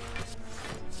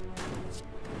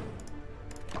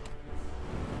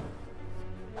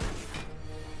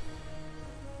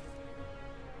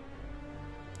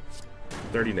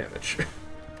 $30 damage.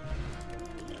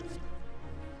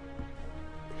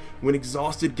 When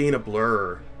exhausted, gain a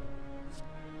blur.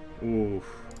 Ooh,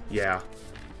 yeah.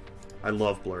 I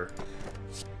love blur.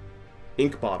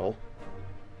 Ink bottle.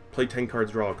 Play 10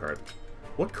 cards, draw a card.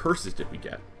 What curses did we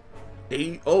get?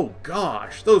 8? Oh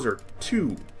gosh, those are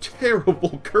 2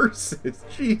 terrible curses.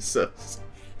 Jesus.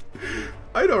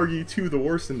 I'd argue 2 the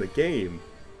worst in the game.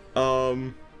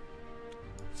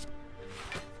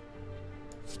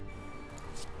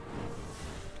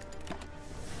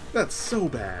 That's so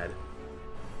bad.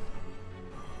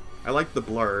 I like the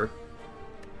blur.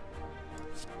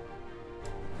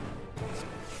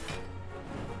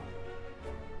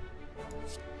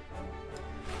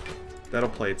 That'll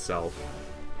play itself.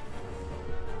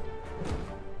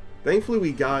 Thankfully,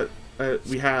 we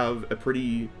have a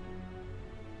pretty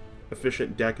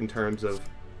efficient deck in terms of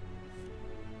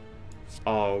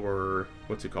our,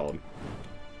 what's it called?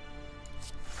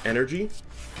 Energy.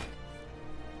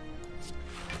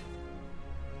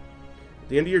 At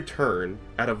the end of your turn,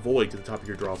 add a void to the top of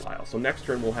your draw pile. So next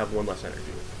turn we'll have 1 less energy.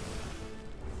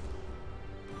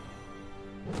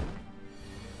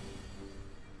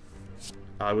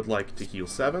 I would like to heal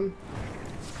 7.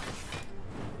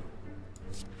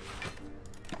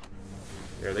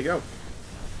 There they go.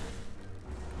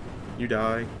 You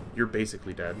die. You're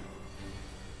basically dead.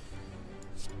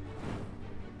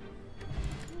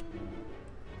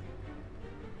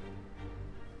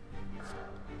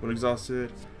 When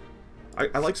exhausted...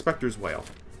 I like Spectre's Wail.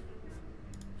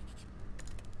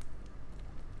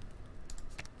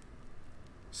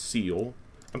 Seal.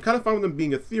 I'm kind of fine with them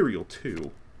being ethereal,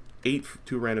 too. 8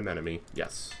 to a random enemy.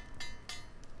 Yes.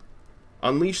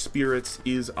 Unleash Spirits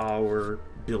is our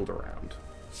build-around.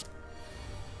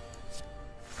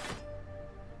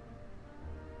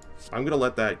 I'm going to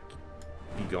let that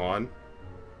be gone.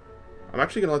 I'm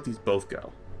actually going to let these both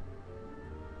go.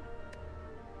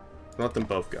 Let them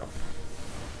both go.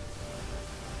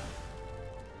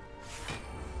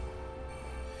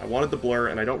 I wanted the blur,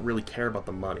 and I don't really care about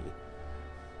the money.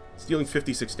 It's dealing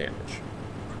 56 damage.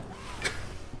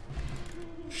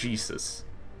 Jesus.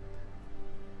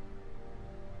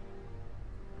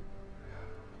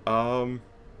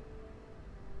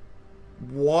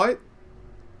 What?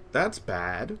 That's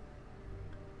bad.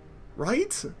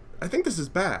 Right? I think this is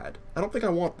bad. I don't think I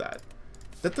want that.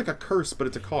 That's like a curse, but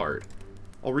it's a card.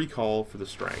 I'll recall for the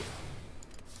strength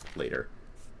later.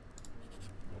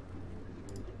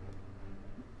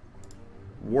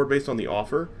 War based on the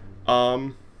offer.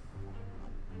 I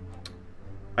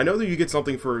know that you get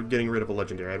something for getting rid of a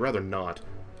legendary. I'd rather not.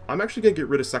 I'm actually going to get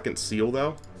rid of second seal,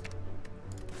 though.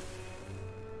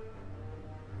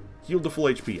 Healed to full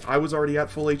HP. I was already at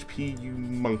full HP, you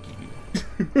monkey.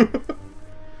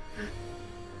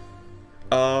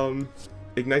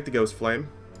 Ignite the Ghost Flame.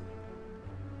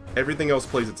 Everything else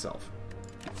plays itself.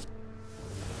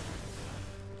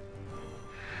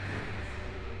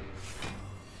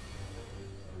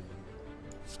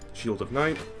 Shield of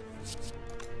Night.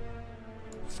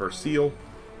 First seal.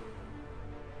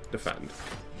 Defend.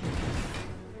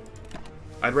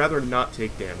 I'd rather not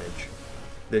take damage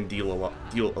than deal a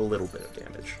little bit of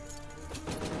damage.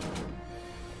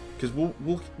 Because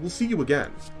we'll see you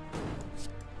again.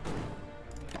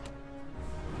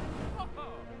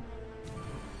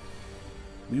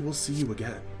 We will see you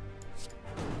again.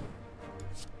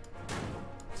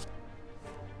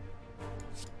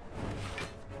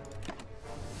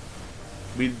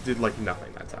 We did like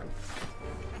nothing that time.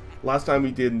 Last time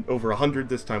we did over 100,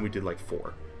 this time we did like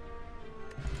 4.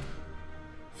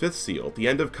 Fifth seal. At the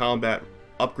end of combat,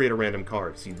 upgrade a random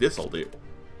card. See, this I'll do.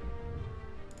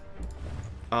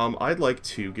 I'd like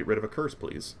to get rid of a curse,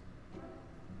 please.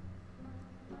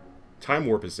 Time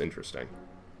Warp is interesting.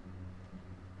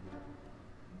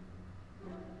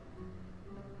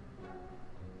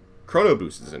 Chrono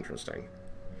Boost is interesting.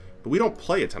 But we don't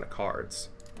play a ton of cards.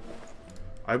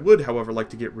 I would, however, like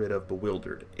to get rid of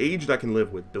Bewildered. Aged I can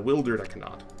live with. Bewildered I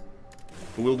cannot.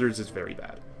 Bewildered is very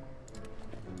bad.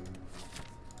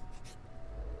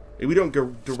 And we don't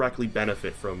directly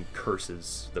benefit from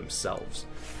curses themselves.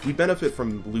 We benefit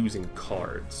from losing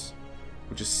cards,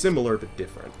 which is similar but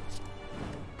different.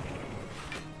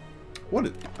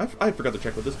 I forgot to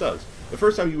check what this does. The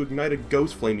first time you ignite a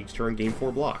Ghost Flame each turn, gain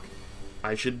 4 block.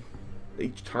 I should...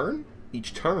 Each turn?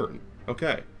 Each turn.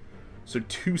 Okay. So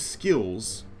 2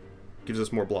 skills gives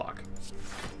us more block.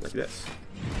 Like this.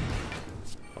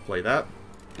 I'll play that.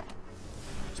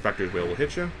 Spectre's Wail will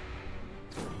hit you.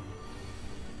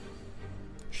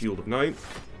 Shield of Night.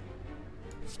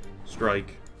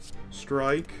 Strike.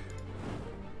 Strike.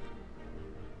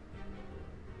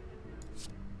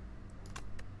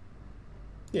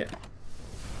 Yeah.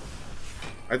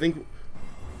 I think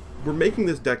we're making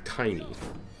this deck tiny,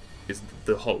 is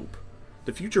the hope.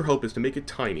 The future hope is to make it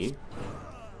tiny,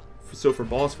 so for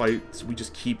boss fights, we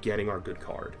just keep getting our good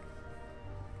card.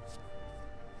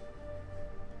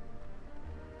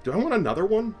 Do I want another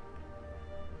one?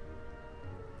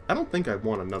 I don't think I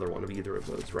want another one of either of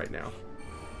those right now.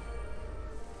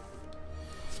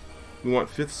 We want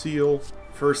 5th seal,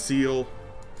 1st seal,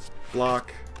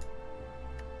 block.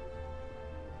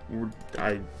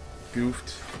 I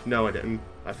goofed. No, I didn't.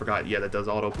 I forgot. Yeah, that does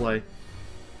autoplay.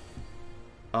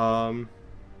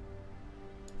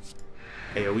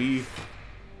 AoE.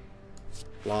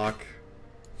 Block.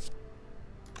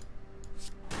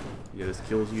 Yeah, this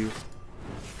kills you.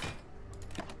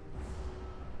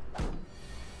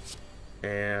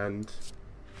 And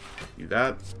do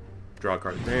that. Draw a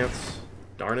card advance.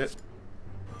 Darn it.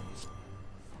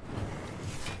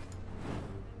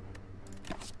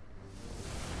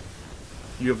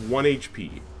 You have 1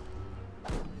 HP.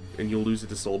 And you'll lose it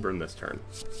to Soulburn this turn.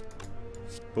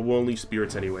 But we'll unleash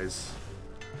spirits anyways.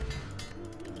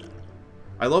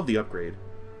 I love the upgrade.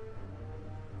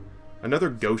 Another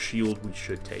Ghost Shield we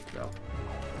should take, though.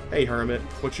 Hey, Hermit.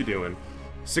 What you doing?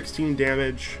 16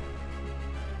 damage.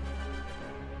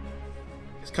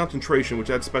 His concentration, which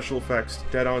adds special effects,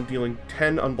 dead on, dealing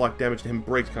 10 unblocked damage to him,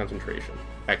 breaks concentration.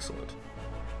 Excellent.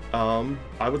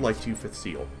 I would like to 5th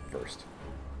seal first.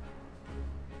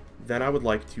 Then I would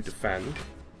like to defend.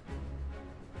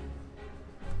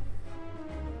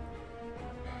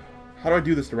 How do I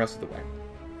do this the rest of the way?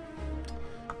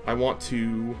 I want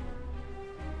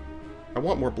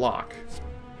more block.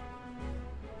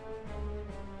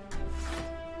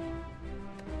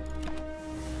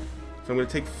 So I'm going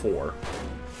to take 4.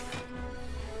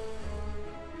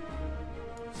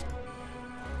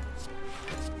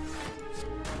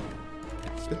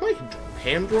 Is my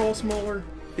hand draw smaller?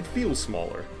 It feels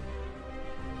smaller.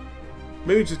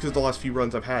 Maybe just because the last few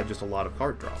runs I've had just a lot of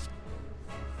card draw.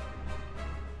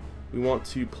 We want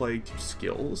to play 2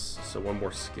 skills, so 1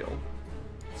 more skill.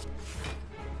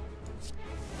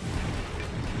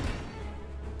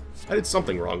 I did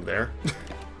something wrong there.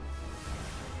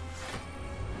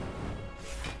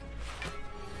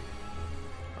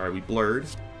 Alright, we blurred.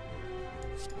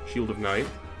 Shield of Night.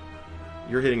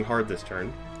 You're hitting hard this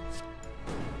turn.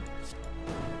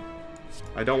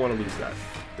 I don't want to lose that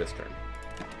this turn.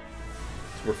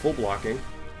 So we're full blocking.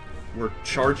 We're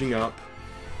charging up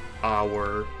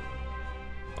our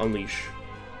Unleash.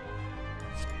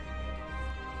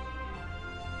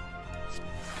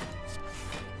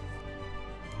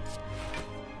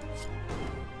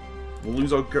 We'll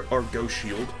lose our Ghost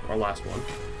Shield, our last one.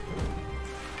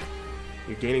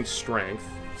 You're gaining strength.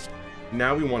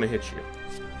 Now we want to hit you.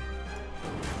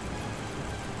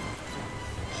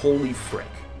 Holy frick.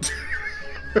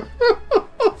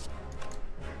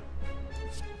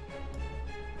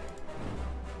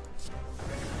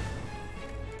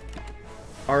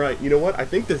 Alright, you know what? I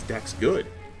think this deck's good.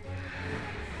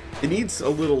 It needs a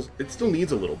little... It still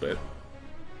needs a little bit.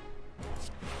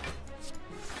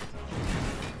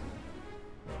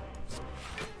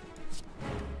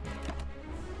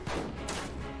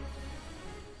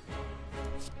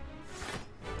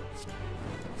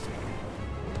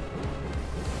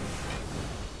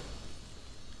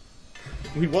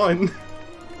 We won!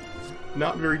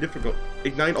 Not very difficult.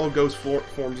 Ignite all ghost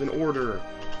forms in order.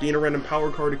 Gain a random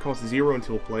power card, it costs 0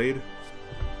 until played.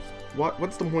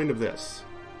 What's the point of this?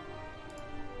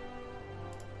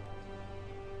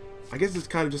 I guess it's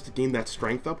kind of just to gain that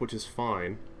strength up, which is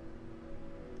fine.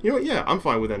 You know what, yeah, I'm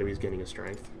fine with enemies gaining a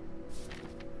strength.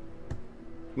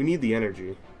 We need the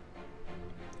energy.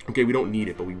 Okay, we don't need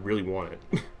it, but we really want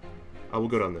it. I will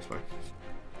go down this way.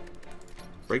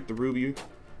 Break the ruby.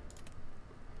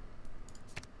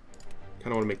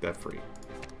 Kinda want to make that free.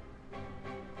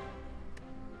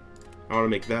 I want to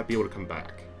make that be able to come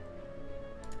back.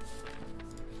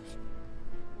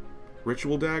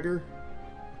 Ritual Dagger,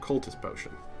 Cultist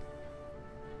Potion.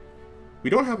 We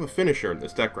don't have a finisher in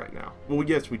this deck right now. Well,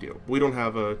 yes, we do. We don't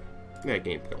have a... Yeah,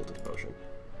 game Cultist Potion.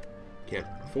 Can't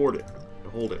afford it to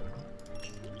hold it.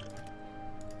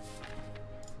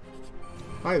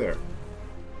 Hi there.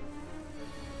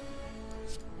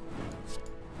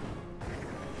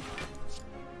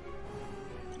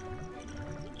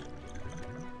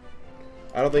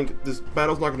 I don't think this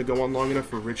battle's not going to go on long enough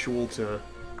for Ritual to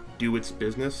do its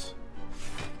business.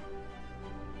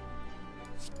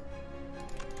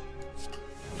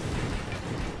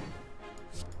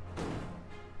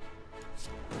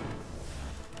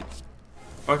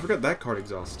 Oh, I forgot that card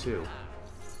exhausts too.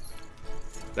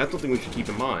 That's something we should keep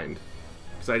in mind,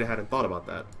 because I hadn't thought about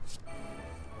that.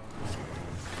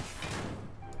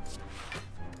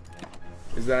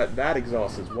 Is that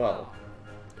exhausts as well.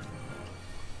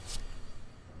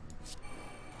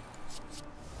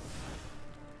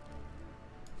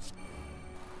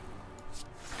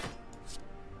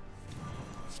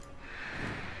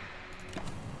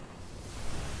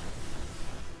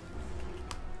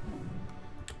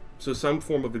 So some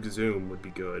form of Exhume would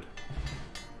be good.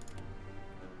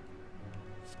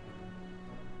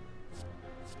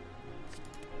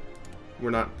 We're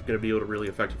not going to be able to really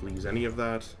effectively use any of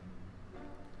that.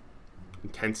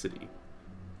 Intensity.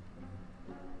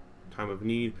 Time of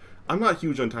Need. I'm not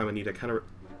huge on Time of Need. I kind of...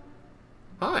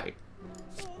 Hi!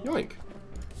 Yoink!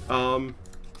 I'm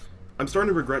starting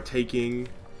to regret taking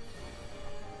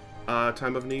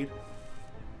Time of Need.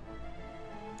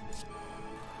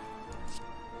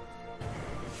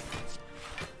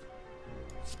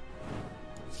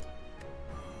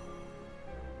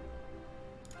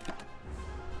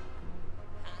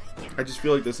 I just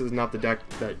feel like this is not the deck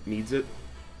that needs it.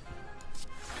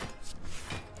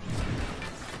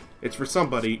 It's for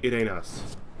somebody, it ain't us.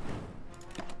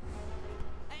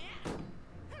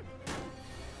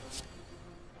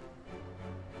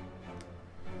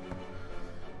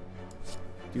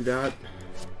 Do that.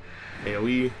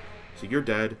 AoE. So you're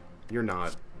dead. You're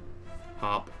not.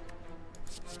 Hop.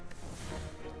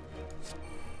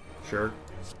 Sure.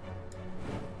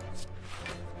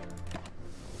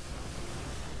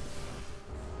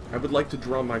 I would like to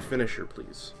draw my finisher,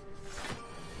 please.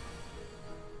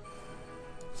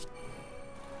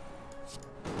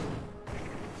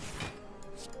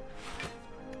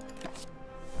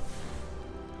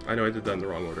 I know I did that in the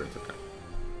wrong order, it's okay.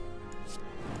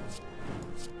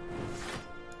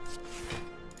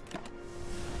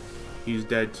 He's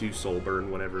dead to soul burn,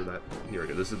 whatever that... Here we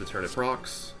go. This is the turn it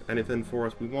procs. Anything for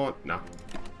us we want? Nah.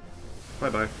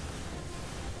 Bye-bye.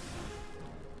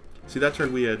 See, that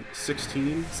turn we had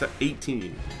 16,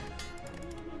 18.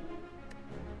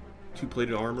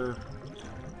 2-plated armor.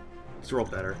 These are all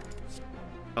better.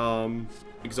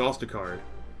 Exhaust a card.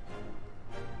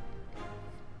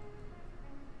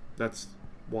 That's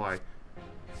why.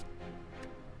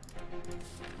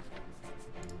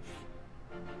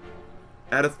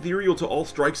 Add Ethereal to all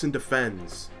strikes and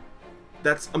defends.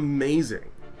 That's amazing,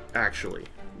 actually.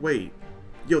 Wait.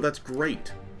 Yo, that's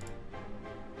great.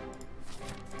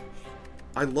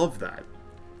 I love that.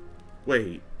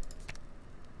 Wait.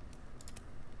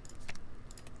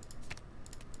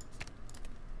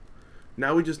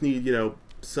 Now we just need, you know,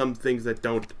 some things that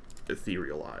don't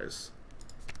etherealize.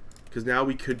 Because now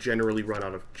we could genuinely run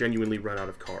out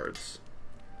of cards.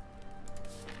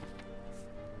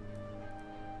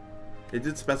 It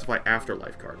did specify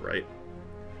Afterlife card, right?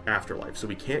 Afterlife. So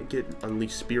we can't get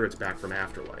Unleashed Spirits back from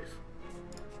Afterlife.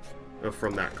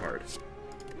 From that card.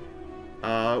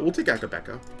 We'll take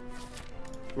Akabeka.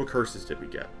 What curses did we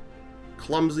get?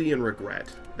 Clumsy and Regret.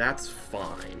 That's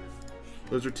fine.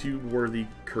 Those are 2 worthy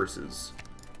curses.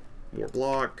 More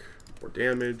block, more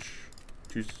damage.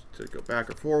 Choose to go back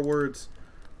or forwards.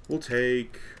 We'll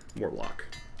take more block.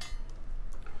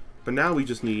 But now we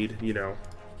just need, you know,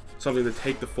 something to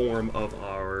take the form of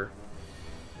our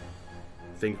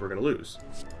things we're going to lose.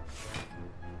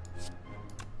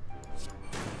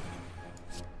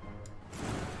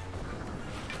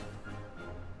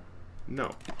 No.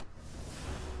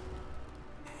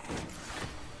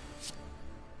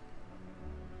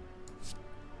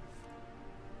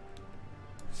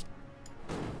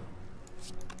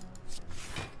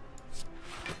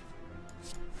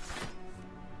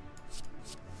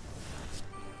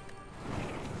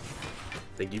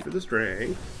 Thank you for the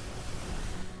strength.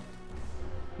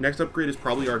 Next upgrade is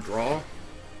probably our draw.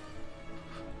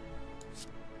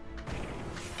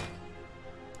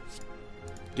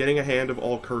 Getting a hand of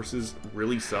all curses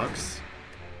really sucks.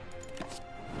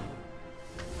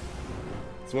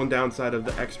 It's one downside of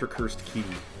the extra cursed key.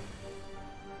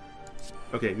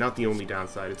 Okay, not the only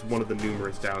downside. It's one of the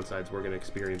numerous downsides we're going to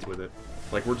experience with it.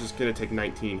 Like, we're just going to take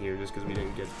 19 here just because we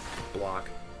didn't get block.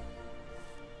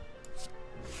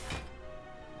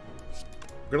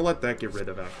 We're going to let that get rid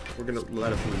of it. We're going to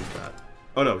let us lose that.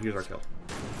 Oh no, here's our kill.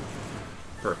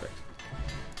 Perfect.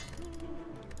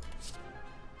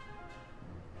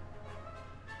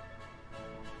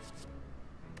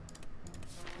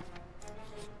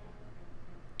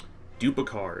 Dupe a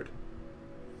card.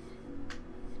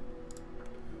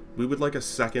 We would like a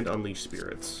second Unleashed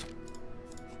Spirits.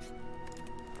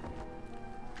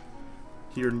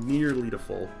 Here, nearly to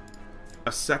full.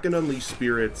 A second Unleashed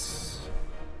Spirits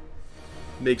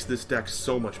makes this deck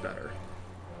so much better.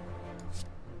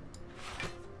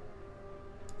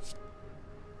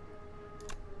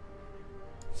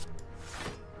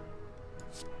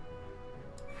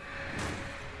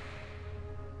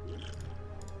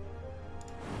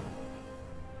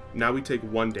 Now we take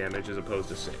 1 damage as opposed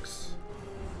to 6.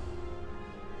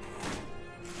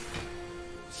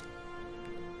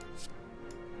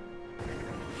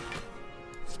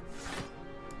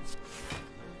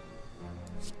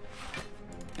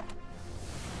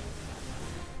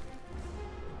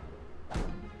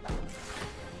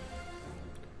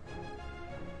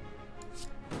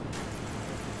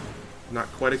 Not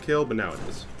quite a kill, but now it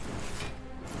is.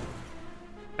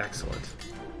 Excellent.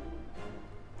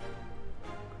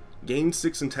 Gain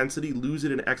 6 intensity, lose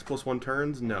it in X+1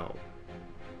 turns? No.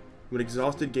 When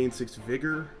exhausted, gain 6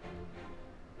 vigor.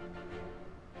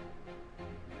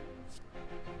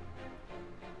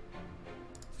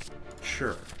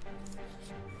 Sure.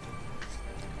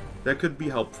 That could be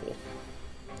helpful.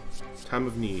 Time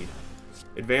of need.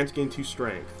 Advance, gain 2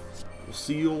 strength. We'll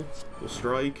seal, we'll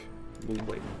strike, we'll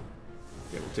wait.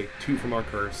 Yeah, we'll take 2 from our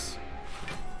curse.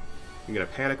 We get a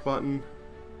panic button.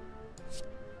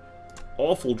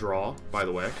 Awful draw, by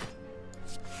the way.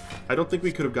 I don't think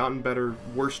we could have gotten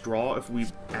worse draw if we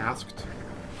asked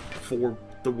for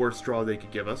the worst draw they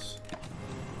could give us.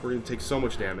 We're going to take so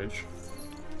much damage.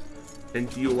 And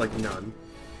deal like none.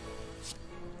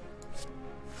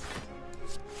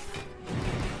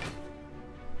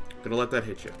 Gonna let that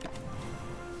hit you.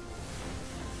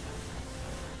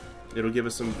 It'll give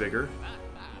us some vigor.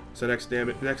 So next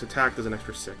attack does an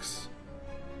extra 6.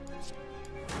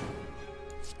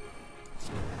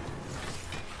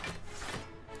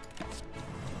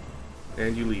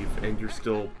 And you leave, and you're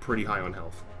still pretty high on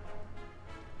health.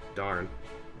 Darn.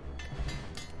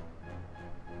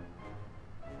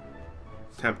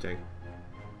 Tempting.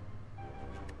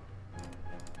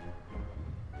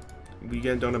 We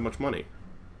again don't have much money.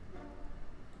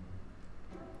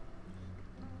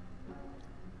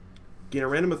 Gain a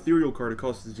random ethereal card. It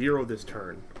costs 0 this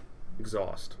turn.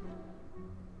 Exhaust.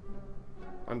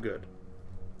 I'm good.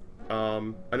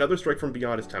 Another strike from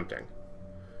beyond is tempting.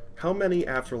 How many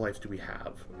afterlives do we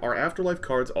have? Our afterlife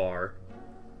cards are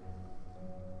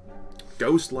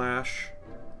Ghost Lash,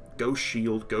 Ghost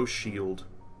Shield,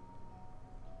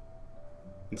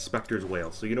 Inspector's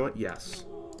Wail. So you know what? Yes.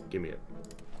 Give me it.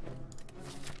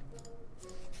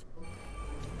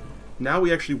 Now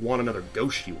we actually want another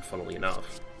Ghost Shield, funnily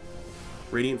enough.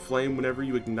 Radiant Flame, whenever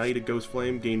you ignite a Ghost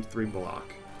Flame, gains 3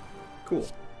 block. Cool.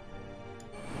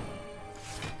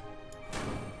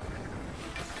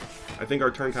 I think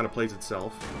our turn kind of plays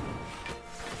itself.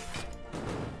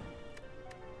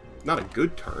 Not a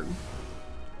good turn.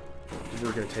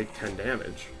 We're going to take 10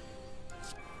 damage.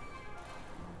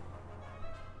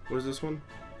 What is this one?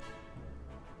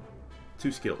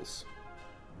 2 skills.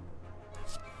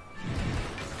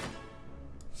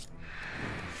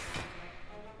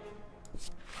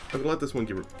 I'm going to let this one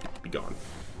be gone.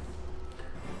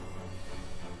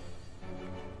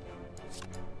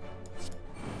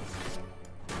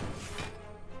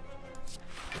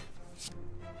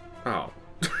 Oh.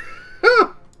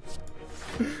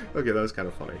 Okay, that was kind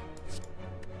of funny.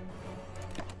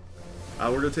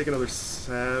 We're going to take another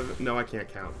 7... No, I can't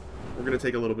count. We're going to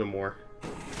take a little bit more.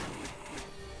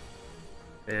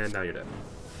 And now you're dead.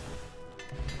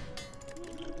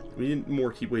 We need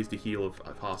more ways to heal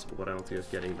if possible, but I don't see us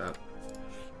getting that.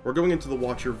 We're going into the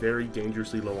Watcher very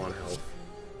dangerously low on health.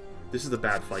 This is a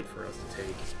bad fight for us to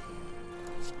take.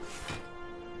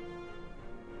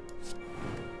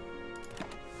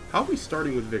 How are we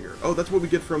starting with Vigor? Oh, that's what we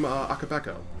get from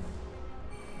Akabeko.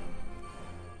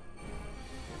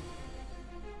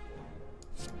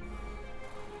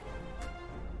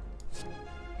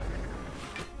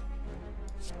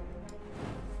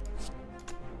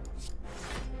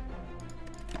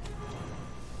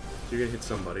 So you're gonna hit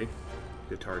somebody.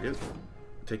 Good target.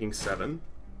 Taking 7.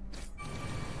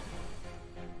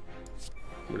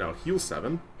 We're now heal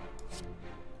 7.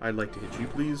 I'd like to hit you,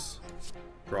 please.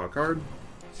 Draw a card.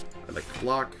 I'd like to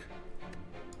block.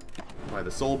 Apply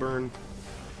the Soul Burn.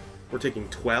 We're taking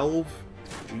 12.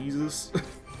 Jesus.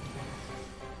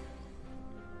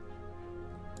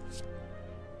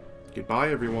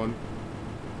 Goodbye, everyone.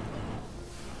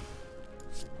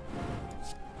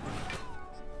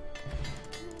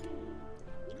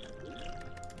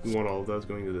 We want all of those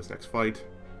going to this next fight.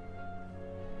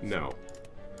 No.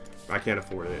 I can't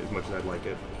afford it as much as I'd like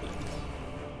it.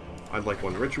 I'd like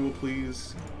 1 ritual,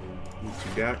 please. Need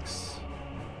 2 decks.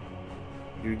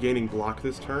 You're gaining block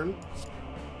this turn.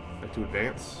 I have to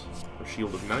advance. Or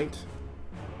Shield of Night.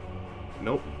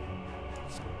 Nope.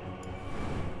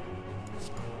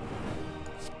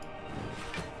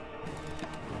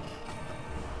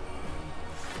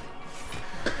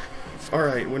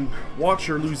 Alright, when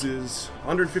Watcher loses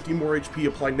 150 more HP,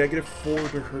 apply -4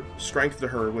 to her strength to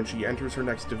her when she enters her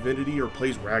next divinity or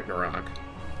plays Ragnarok.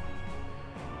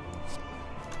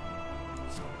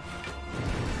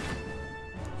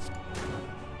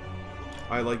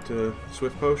 I like to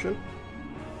Swift Potion.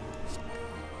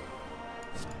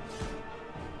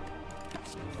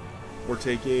 We're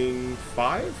taking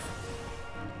 5?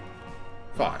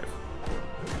 5.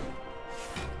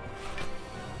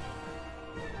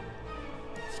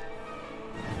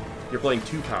 You're playing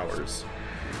 2 powers.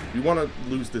 We want to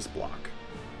lose this block.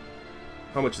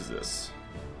 How much is this?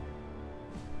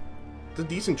 It's a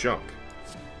decent chunk.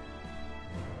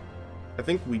 I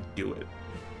think we do it.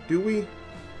 Do we?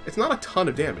 It's not a ton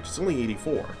of damage. It's only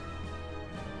 84.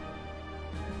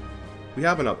 We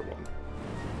have another one.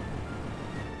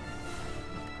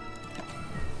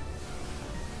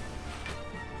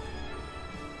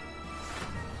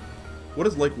 What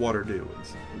does Like Water do?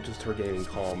 It's just her gaining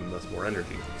calm and thus more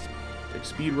energy. Take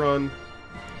Speed Run.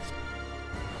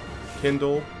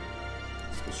 Kindle.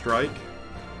 We'll Strike.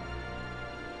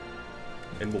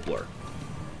 And we'll Blur.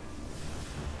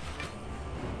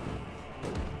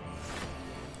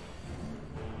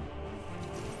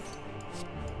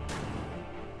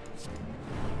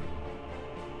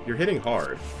 You're hitting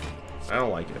hard. I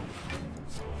don't like it.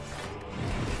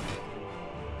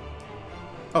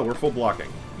 Oh, we're full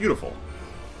blocking. Beautiful.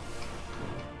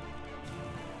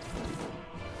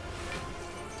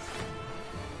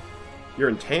 You're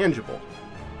intangible.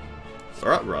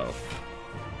 Ruh-roh.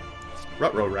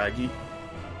 Ruh-roh, Raggy.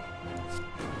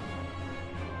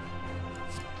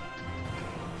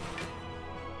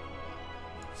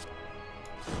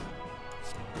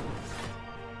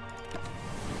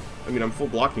 I mean, I'm full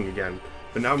blocking again,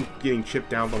 but now I'm getting chipped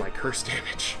down by my curse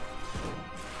damage.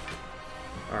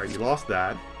 Alright, you lost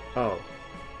that. Oh.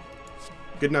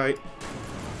 Good night.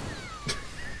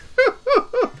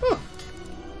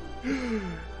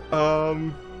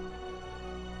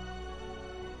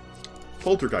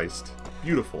 Poltergeist.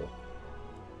 Beautiful.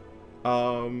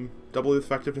 Double the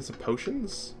effectiveness of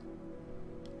potions?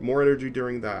 More energy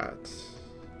during that.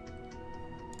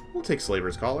 We'll take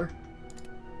Slaver's Collar.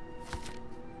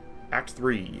 Act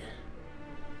 3.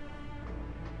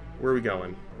 Where are we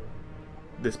going?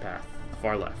 This path.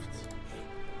 Far left.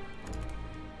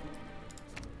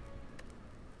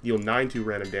 Deal 9/2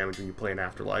 random damage when you play an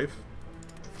Afterlife.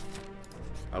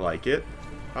 I like it.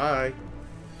 Hi.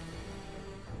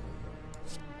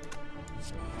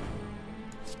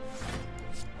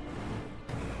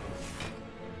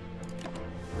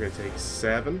 We're gonna take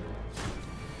 7.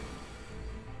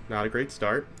 Not a great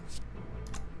start.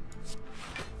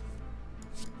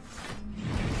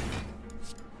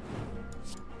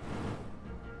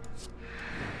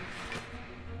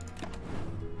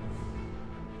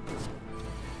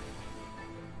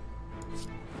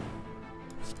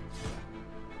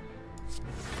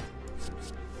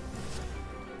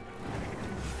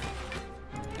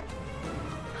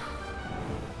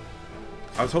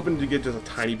 I was hoping to get just a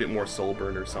tiny bit more soul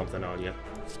burn or something on you.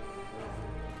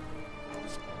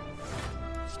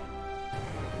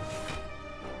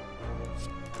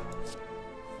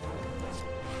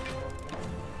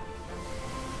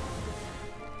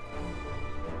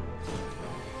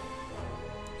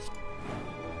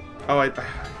 Oh, I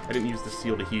didn't use the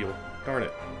seal to heal. Darn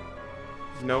it.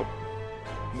 Nope.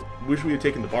 Wish we had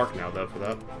taken the bark now, though, for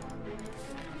that.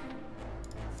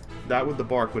 That with the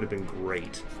bark would have been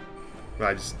great. But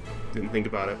I just didn't think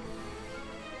about it.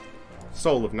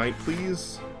 Soul of Night,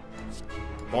 please.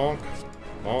 Bonk,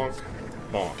 bonk,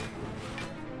 bonk.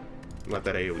 Let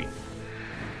that AoE.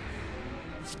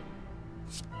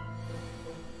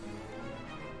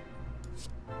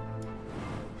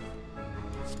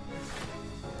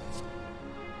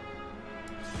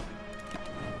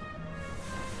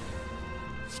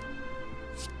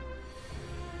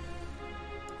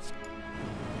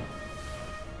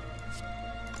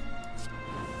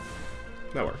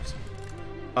 That works.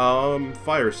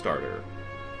 Firestarter.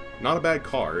 Not a bad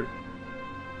card.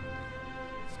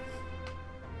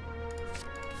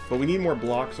 But we need more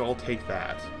blocks, so I'll take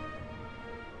that.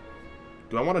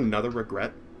 Do I want another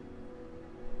regret?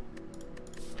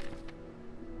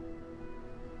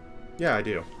 Yeah, I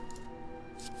do.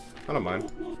 I don't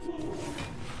mind.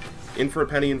 In for a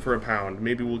penny, in for a pound.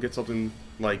 Maybe we'll get something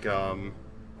like, Duvu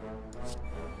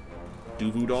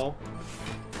Doll.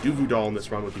 Duvu Doll in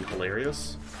this run would be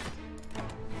hilarious.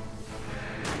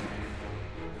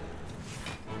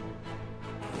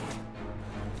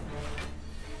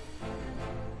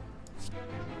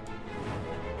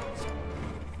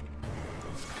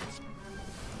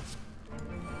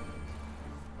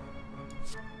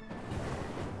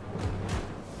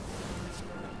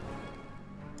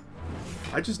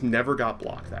 I just never got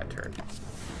blocked that turn.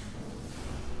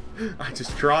 I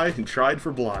just tried and tried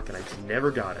for block, and I just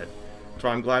never got it. So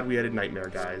I'm glad we added Nightmare,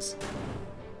 guys.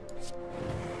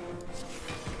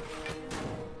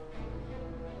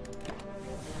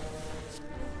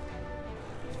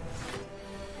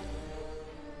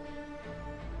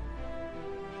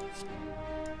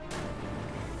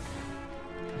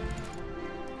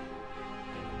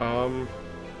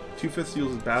 Two-fifth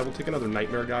seals is bad. We'll take another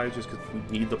Nightmare, guys, just because we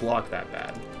need the block that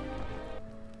bad.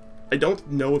 I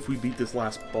don't know if we beat this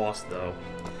last boss, though.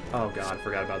 Oh god,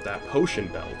 forgot about that. Potion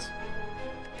Belt.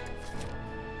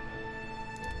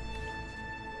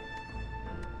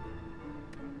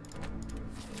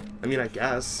 I mean, I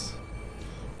guess.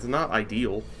 It's not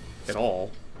ideal at all.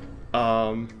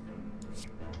 That's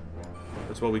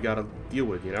what we gotta deal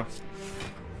with, you know?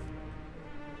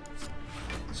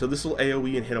 So this will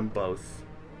AoE and hit them both.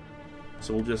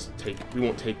 So we'll just take... we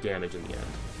won't take damage in the end.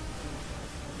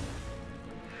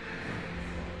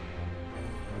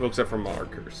 Well, except for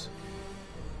markers.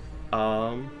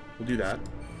 We'll do that.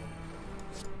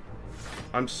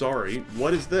 I'm sorry.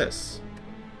 What is this?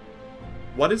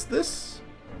 What is this?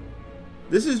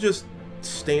 This is just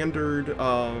standard,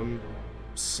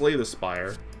 Slay the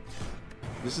Spire.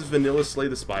 This is vanilla Slay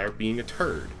the Spire being a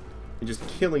turd. And just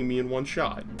killing me in one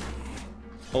shot.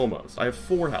 Almost. I have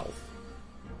 4 health.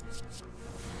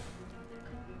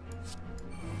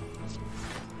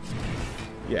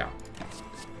 Yeah.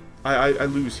 I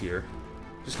lose here.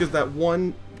 Just because that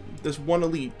this one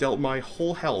elite dealt my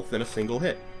whole health in a single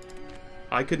hit.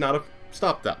 I could not have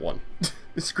stopped that one.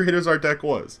 As great as our deck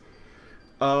was.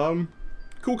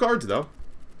 Cool cards, though.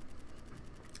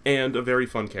 And a very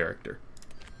fun character.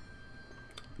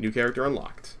 New character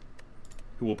unlocked.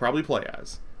 Who we'll probably play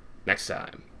as. next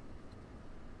time.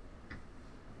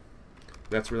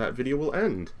 That's where that video will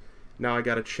end. Now I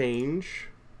gotta change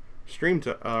stream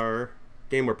to our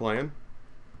game we're playing.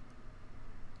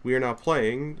 We are now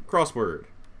playing Crossword.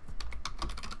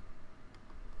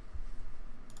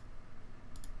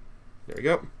 There we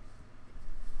go.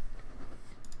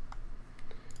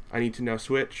 I need to now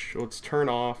switch. Let's turn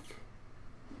off.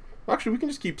 Actually, we can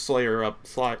just keep Spire up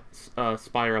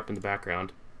in the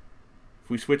background. If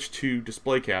we switch to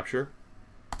display capture.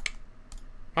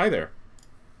 Hi there.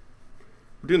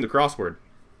 We're doing the crossword.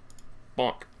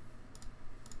 Bonk.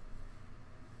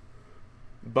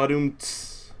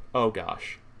 Badum-ts. Oh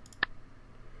gosh.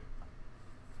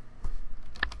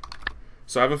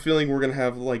 So I have a feeling we're gonna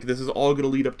have, like, this is all gonna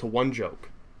lead up to one joke.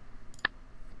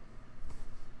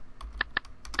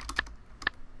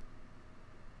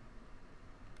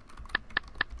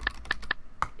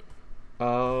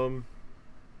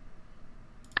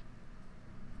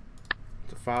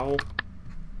 It's a foul.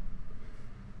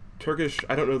 Turkish,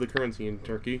 I don't know the currency in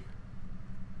Turkey.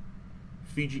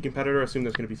 Fiji competitor, I assume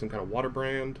that's going to be some kind of water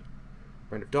brand.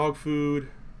 Brand of dog food.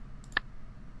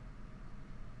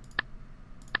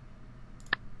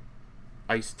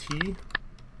 Iced tea.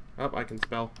 Oh, I can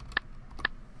spell.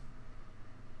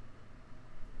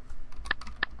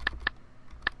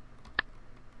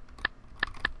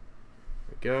 There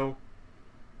we go.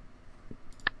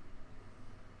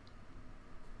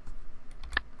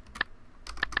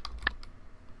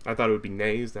 I thought it would be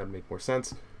nays, that would make more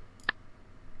sense.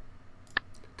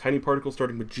 Tiny particle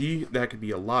starting with G, that could be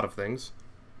a lot of things.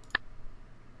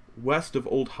 West of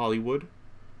Old Hollywood.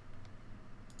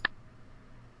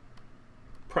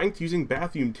 Pranked using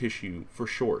bathroom tissue for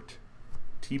short.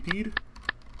 TP'd?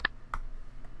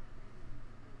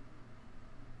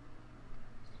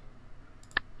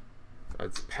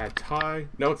 It's pad thai.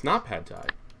 No, it's not pad thai.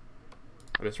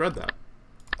 I misread that.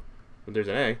 But there's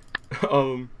an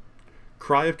A.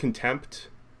 Cry of contempt.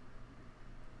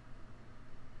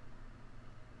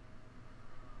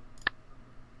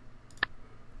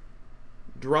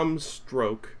 Drum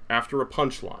stroke after a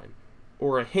punchline,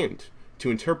 or a hint to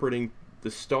interpreting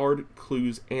the starred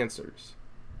clue's answers.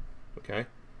 Okay?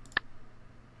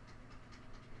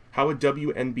 How a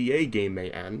WNBA game may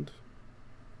end.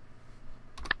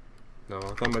 No, I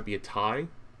thought it might be a tie.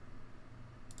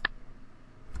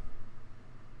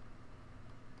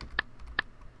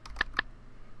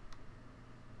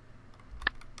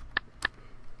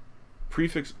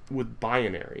 Prefix with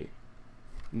binary.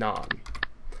 Non.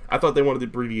 I thought they wanted the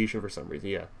abbreviation for some reason.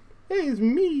 Yeah. Hey, it's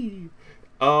me.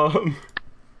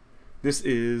 This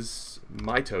is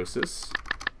mitosis.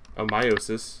 Oh,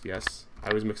 meiosis. Yes. I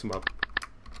always mix them up.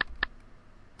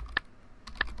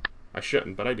 I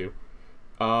shouldn't, but I do.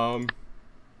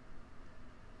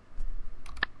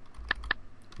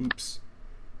 Oops.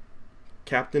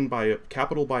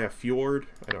 Capital by a fjord.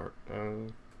 I don't.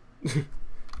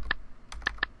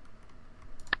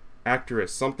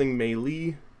 Actress, something Mei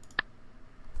Lee.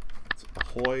 It's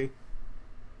ahoy.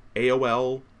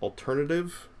 AOL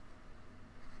alternative.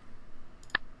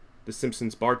 The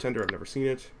Simpsons bartender, I've never seen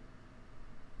it.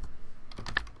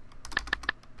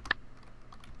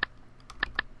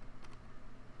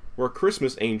 Where a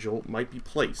Christmas angel might be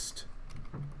placed.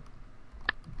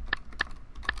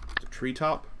 It's a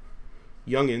treetop.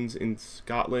 Youngins in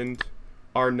Scotland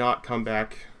are not come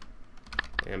back.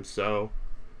 Am so.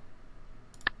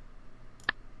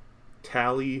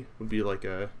 Tally would be like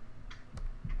a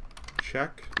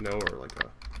check, no, or like a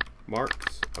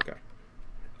marks. Okay.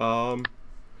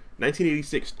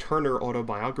 1986 Turner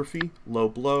autobiography. Low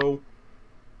blow.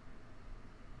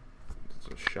 It's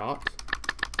a shot.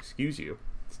 Excuse you.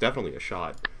 It's definitely a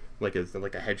shot, like a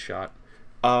headshot.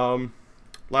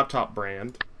 Laptop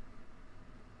brand.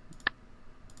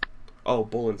 Oh,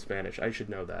 bull in Spanish. I should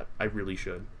know that. I really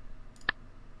should.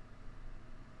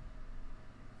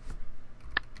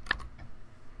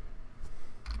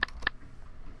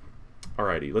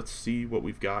 Alrighty, let's see what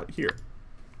we've got here.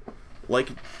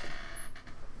 Like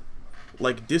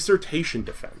dissertation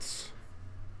defense.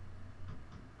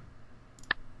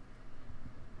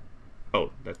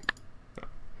 Oh, that. No.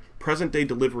 Present day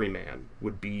delivery man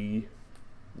would be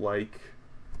like.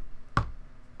 I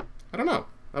don't know.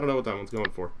 I don't know what that one's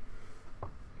going for.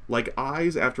 Like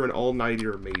eyes after an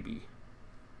all-nighter, maybe.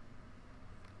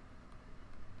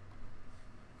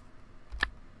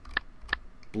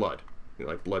 Blood. You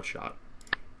know, like bloodshot.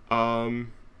 Honey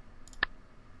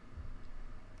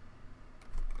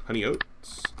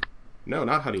oats? No,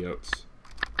 not honey oats.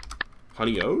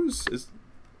 Honey O's is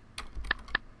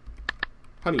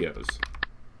honey O's.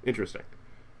 Interesting.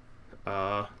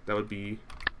 That would be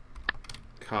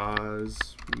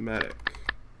cosmetic.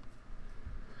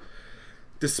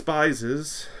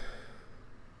 Despises.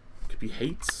 Could be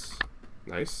hates.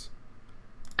 Nice.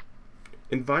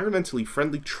 Environmentally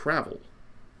friendly travel.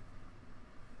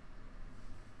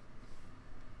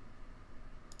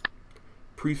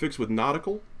 Prefix with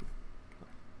nautical.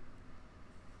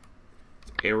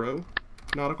 Arrow.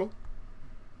 Nautical.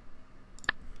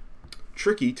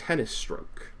 Tricky tennis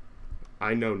stroke.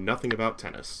 I know nothing about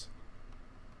tennis.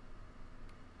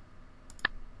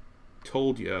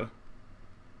 Told ya.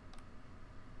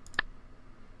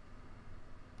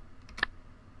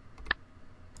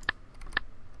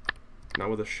 Not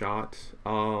with a shot.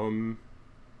 Riot?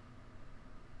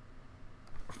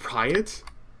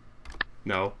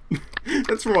 No.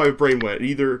 That's where my brain went.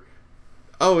 Either,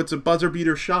 oh, it's a buzzer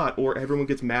beater shot, or everyone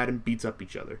gets mad and beats up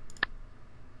each other.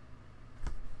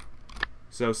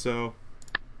 So,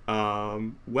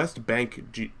 West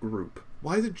Bank group.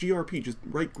 Why is it GRP? Just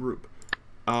write group.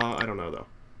 I don't know, though.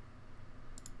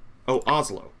 Oh,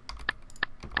 Oslo.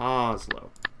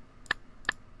 Oslo.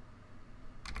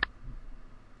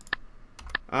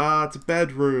 Ah, it's a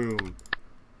bedroom.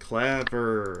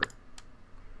 Clever.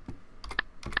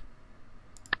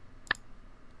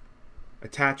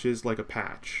 Attaches like a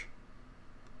patch.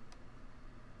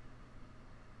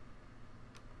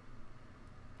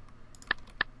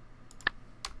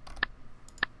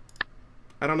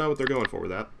 I don't know what they're going for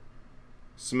with that.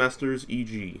 Semesters,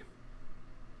 e.g.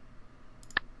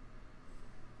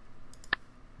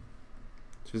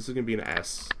 So this is going to be an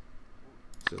S.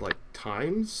 Is it like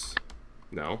times?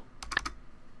 No.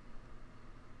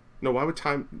 No, why would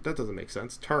time... That doesn't make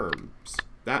sense. Terms.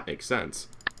 That makes sense.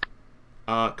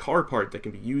 Car part that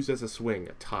can be used as a swing.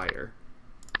 A tire.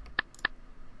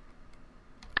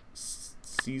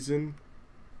 Season.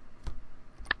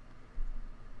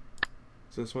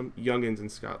 Is this one? Youngins in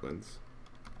Scotland.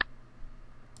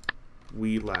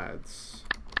 Wee lads.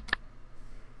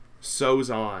 So's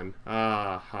on.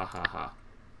 Ah, ha ha ha.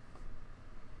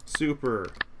 Super.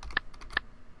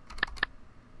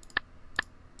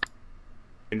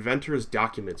 Inventor's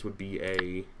documents would be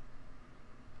a...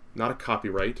 Not a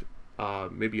copyright.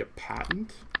 Maybe a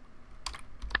patent?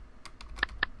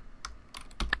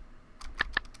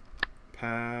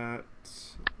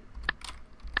 Patents.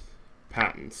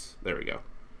 There we go.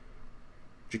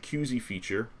 Jacuzzi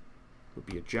feature would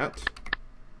be a jet.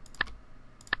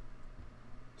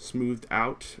 Smoothed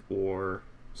out or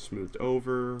smoothed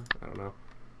over. I don't know.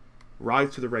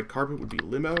 Ride to the red carpet would be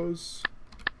limos.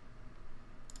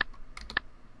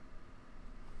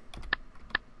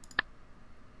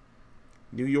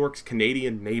 New York's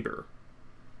Canadian neighbor.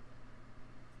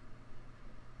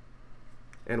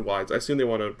 And wides. I assume they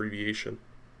want an abbreviation.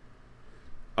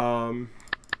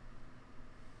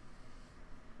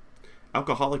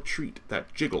 Alcoholic treat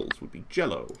that jiggles would be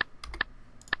Jello.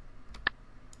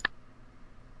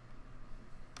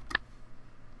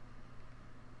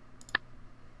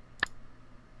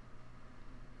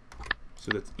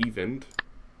 So that's evened.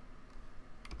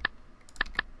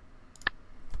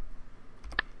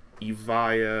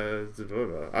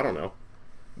 Evia, I don't know.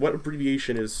 What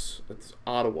abbreviation is... It's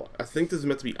Ottawa. I think this is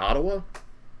meant to be Ottawa?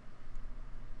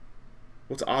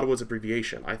 What's Ottawa's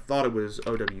abbreviation? I thought it was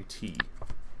OWT.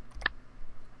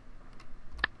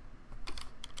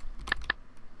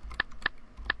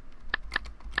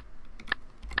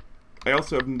 I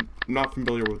also am not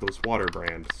familiar with those water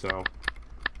brands, so...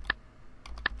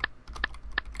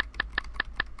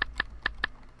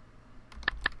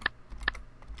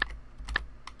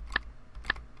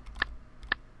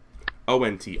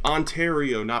 ONT.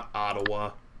 Ontario, not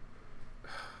Ottawa.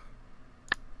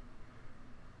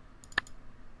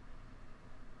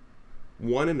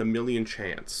 One in a million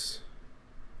chance.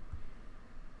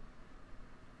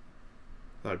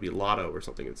 Thought it'd be lotto or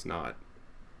something. It's not.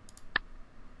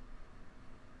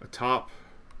 A top.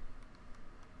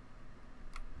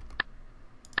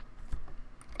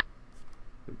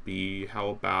 Would be, how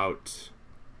about...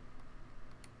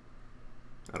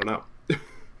 I don't know.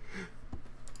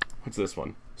 What's this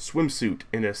one? Swimsuit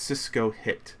in a Cisco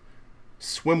hit.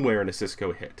 Swimwear in a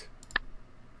Cisco hit.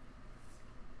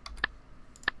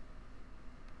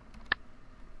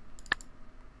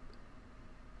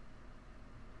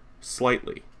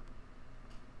 Slightly.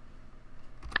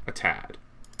 A tad.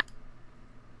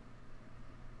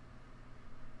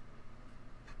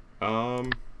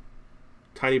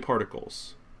 Tiny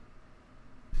particles.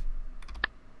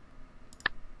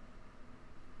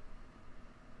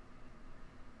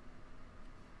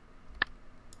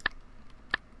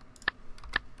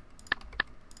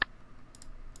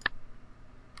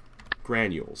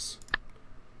 Granules.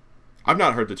 I've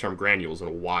not heard the term granules in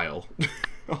a while.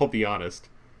 I'll be honest.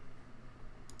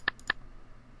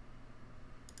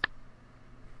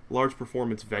 large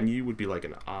performance venue would be like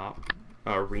an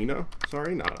arena.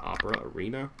 Sorry, not an opera,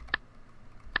 arena.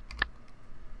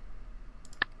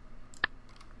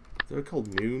 Is that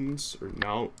called noons? Or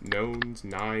no, nones,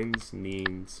 nines,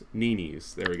 neens,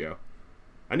 neenies. There we go.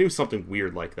 I knew something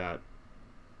weird like that.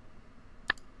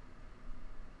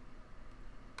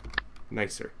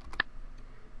 Nicer.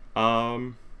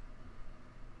 Let's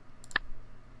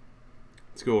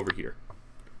go over here.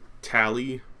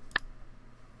 Tally.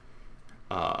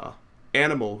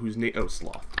 Animal whose name... Oh,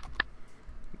 sloth.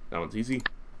 That one's easy.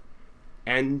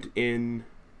 End in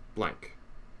blank.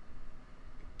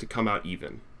 To come out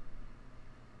even.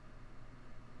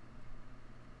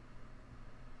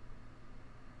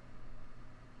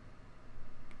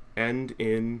 End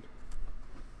in...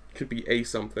 Could be a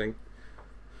something.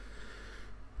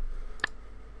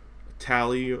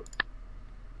 Tally.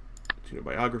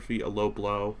 Biography. A low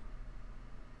blow.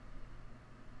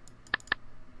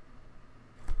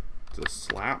 It's a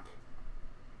slap.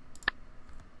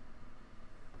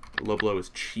 A low blow is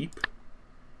cheap.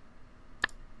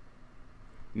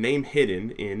 Name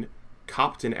hidden in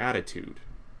Copton attitude.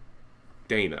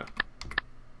 Dana.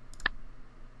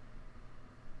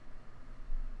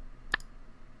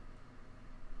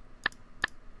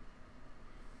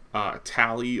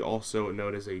 Tally, also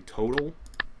known as a total.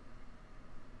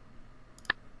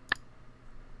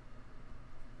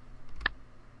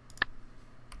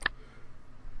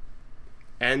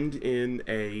 End in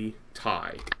a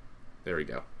tie. There we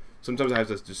go. Sometimes I have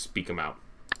to just speak them out.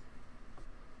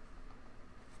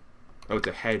 Oh, it's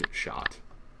a head shot.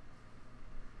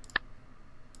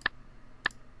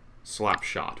 Slap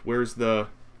shot. Where's the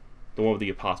one with the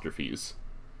apostrophes?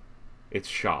 It's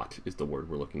shot is the word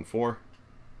we're looking for.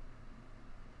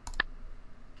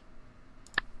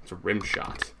 It's a rim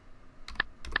shot.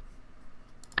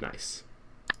 Nice.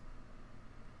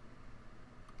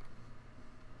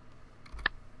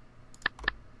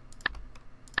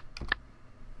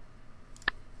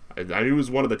 I knew it was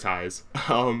one of the ties.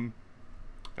 I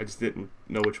just didn't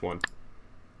know which one.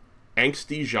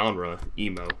 Angsty genre,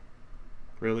 emo.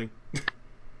 Really?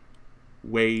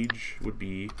 Wage would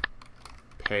be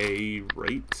pay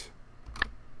rate.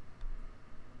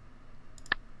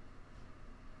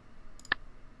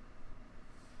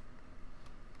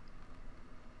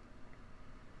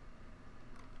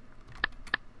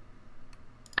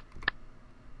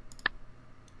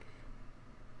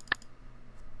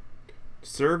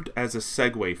 Served as a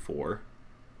segue for,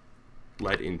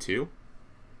 led into.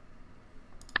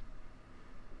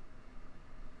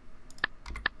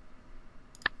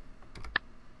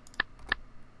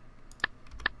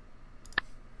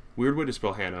 Weird way to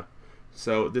spell Hannah.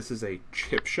 So this is a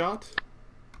chip shot.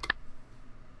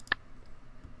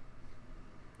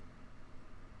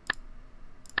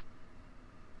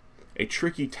 A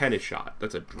tricky tennis shot.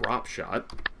 That's a drop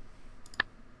shot.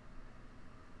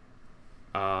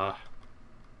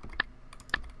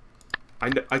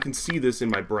 I can see this in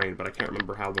my brain, but I can't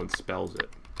remember how one spells it.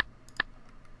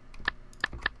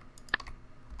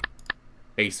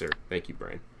 Acer. Thank you,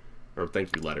 brain. Or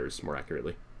thank you, letters, more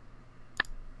accurately.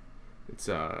 It's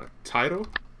Tiro,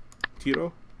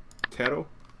 Tiro, Tero,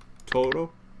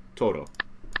 Toro, Toro.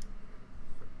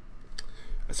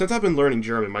 Since I've been learning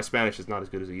German, my Spanish is not as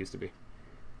good as it used to be.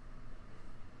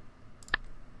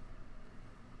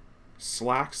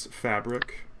 Slacks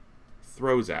fabric,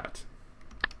 throws at.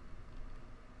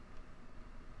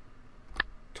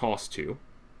 Toss to.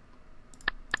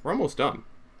 We're almost done.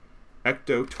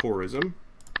 Ectotourism.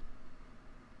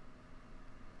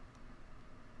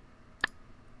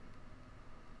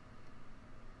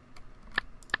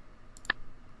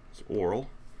 It's oral.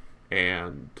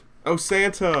 And... oh,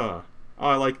 Santa! Oh,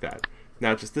 I like that.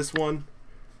 Now just this one.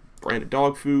 Branded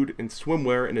dog food and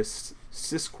swimwear and a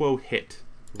Cisco hit.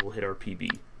 We'll hit our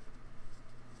PB.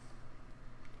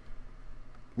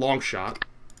 Long shot.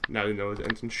 Now you know it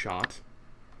ends in shot.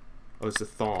 Oh, it's a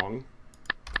thong.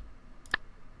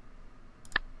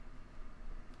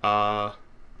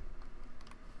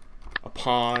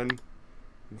 Upon.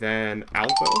 Then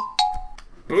Alpha.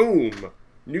 Boom!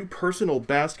 New personal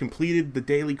best. Completed the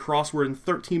daily crossword in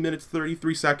 13 minutes,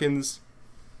 33 seconds.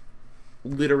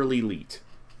 Literally leet.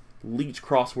 Leet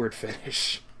crossword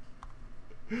finish.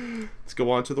 Let's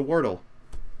go on to the Wordle.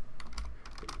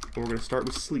 We're going to start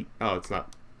with sleek. Oh, it's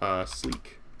not.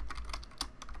 Sleek.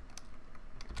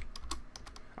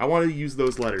 I want to use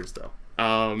those letters, though.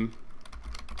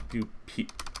 Do P...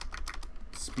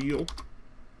 Spiel.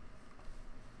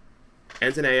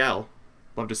 Ends in AL.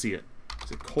 Love to see it. It's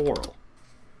a coral.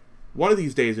 One of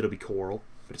these days it'll be coral,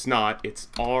 but it's not. It's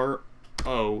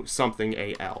RO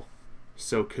something AL.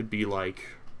 So it could be like...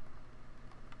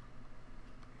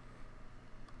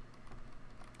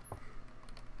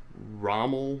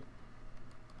 Rommel,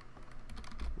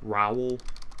 Rowell,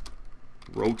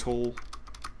 Rotel,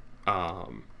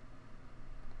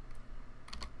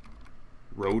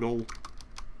 Rodel,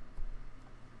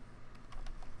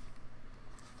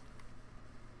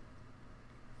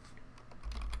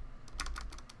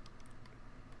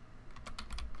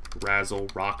 Razzle,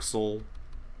 Roxel,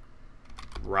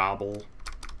 Robble,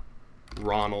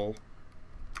 Ronald,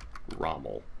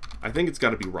 Rommel. I think it's got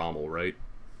to be Rommel, right?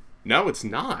 No, it's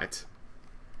not.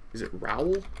 Is it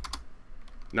Rowell?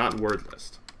 Not in word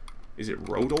list. Is it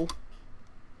Rodel?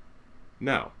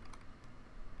 No.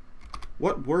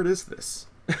 What word is this?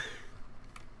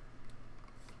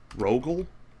 Rogel?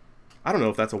 I don't know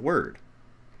if that's a word.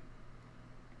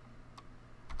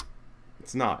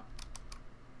 It's not.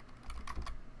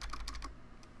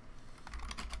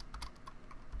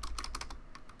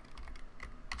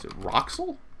 Is it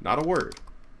Roxel? Not a word.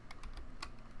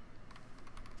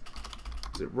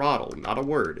 Is it Roddle? Not a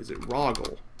word. Is it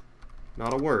Roggle?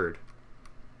 Not a word.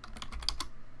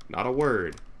 Not a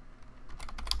word.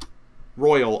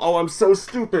 Royal. Oh, I'm so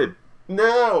stupid.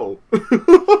 No.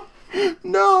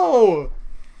 No.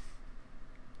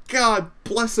 God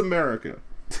bless America.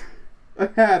 I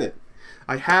had it.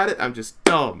 I had it. I'm just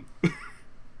dumb.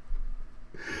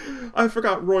 I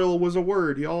forgot royal was a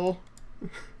word, y'all.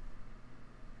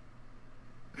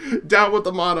 Down with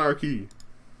the monarchy.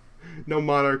 No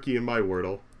monarchy in my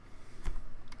Wordle.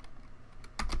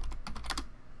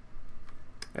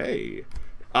 Hey.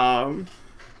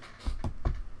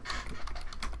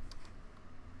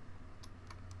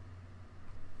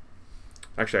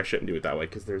 Actually, I shouldn't do it that way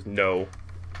because there's no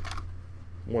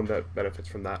one that benefits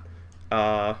from that.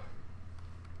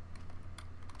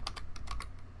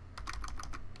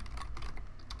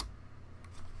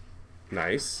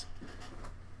 Nice.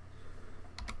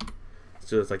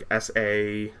 So it's like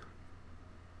S-A.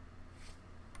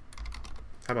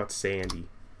 How about Sandy?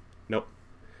 Nope.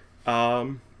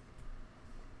 So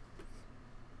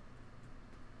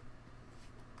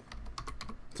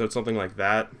it's something like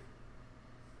that.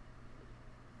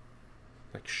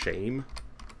 Like shame.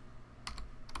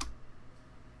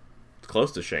 It's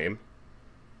close to shame.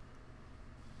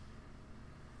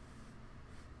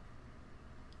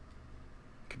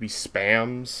 Could be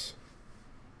spams.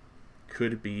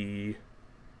 Could be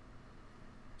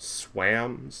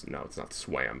swams. No, it's not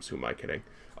swams. Who am I kidding?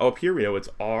 Oh, up here we know it's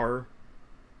R-E-O-D.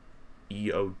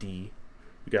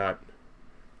 We got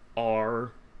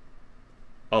R.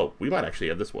 Oh, we might actually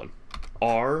have this one.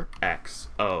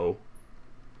 R-X-O.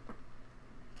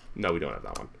 No, we don't have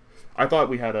that one. I thought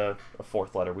we had a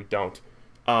fourth letter. We don't.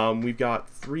 We've got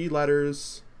 3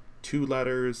 letters, 2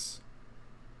 letters,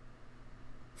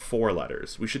 4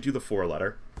 letters. We should do the 4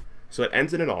 letter. So it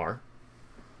ends in an R.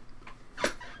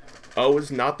 O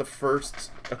is not the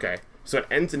first. Okay, so it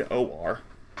ends in O-R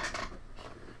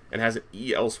and has an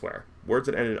E elsewhere. Words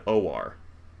that end in O-R.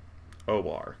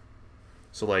 O-R.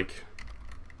 So, like,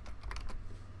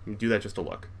 let me do that just to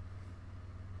look.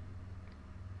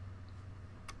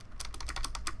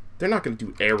 They're not going to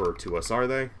do error to us, are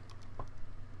they?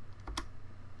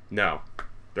 No.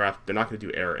 They're not going to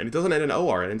do error. And it doesn't end in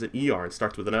O-R. It ends in E-R and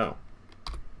starts with an O.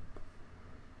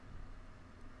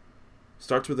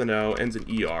 Starts with an O, ends in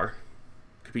E-R.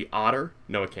 Could be otter.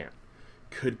 No, it can't.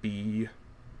 Could be...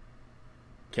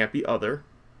 Can't be other.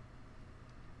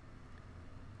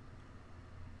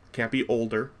 Can't be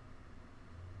older.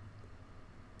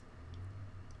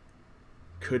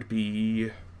 Could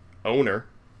be owner.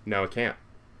 No, it can't.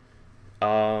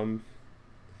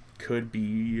 Could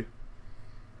be...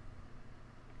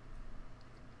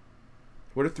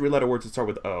 What are 3-letter words that start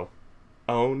with O?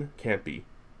 Own, can't be.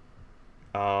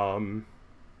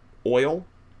 Oil,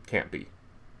 can't be.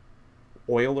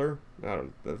 Oiler, I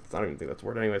don't even think that's a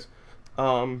word anyways.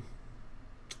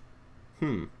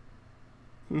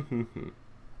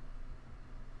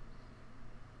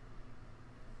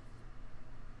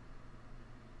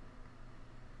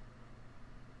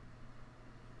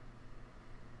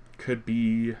 Could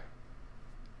be...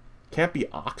 Can't be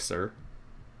oxer.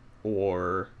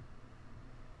 Or...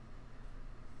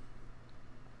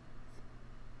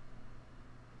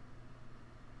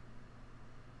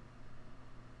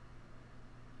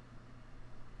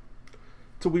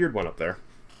 It's a weird one up there.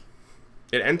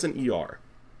 It ends in ER.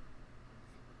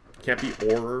 Can't be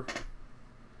or.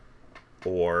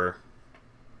 Or...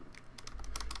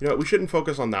 You know what, we shouldn't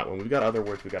focus on that one. We've got other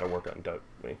words we gotta work on, don't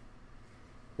we?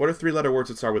 What are 3-letter words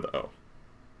that start with O?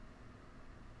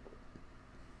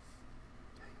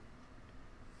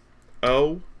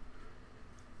 O.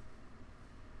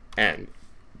 N.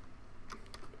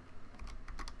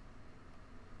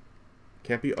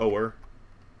 Can't be ower.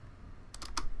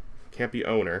 Can't be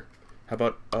owner. How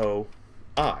about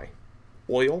O-I?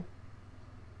 Oil?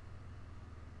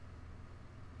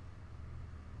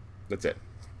 That's it.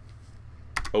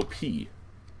 O-P?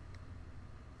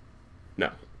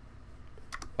 No.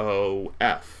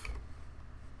 O-F?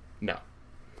 No.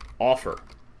 Offer?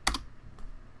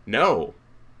 No.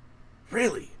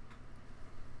 Really?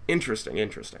 Interesting,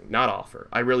 interesting. Not offer.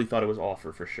 I really thought it was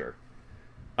offer for sure.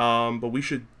 But we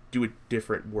should do a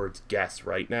different words guess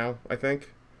right now, I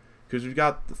think. Because we've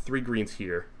got the 3 greens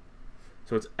here.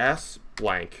 So it's S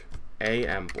blank,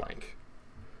 A-M blank.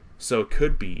 So it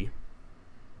could be...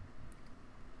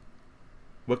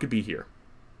 What could be here?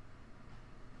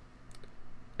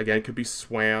 Again, it could be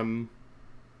swam...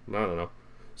 I don't know.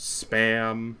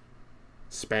 Spam...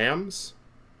 Spams?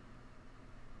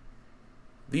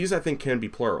 These, I think, can be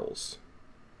plurals.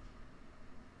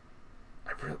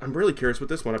 I'm really curious what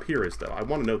this one up here is, though. I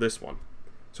want to know this one.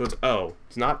 So it's O.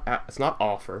 It's not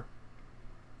offer.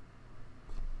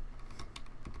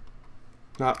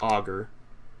 It's not auger.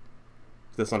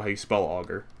 That's not how you spell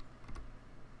auger.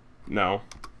 No.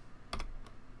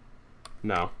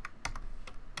 No.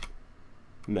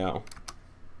 No.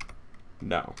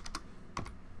 No.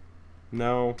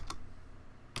 No.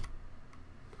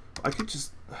 I could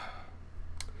just...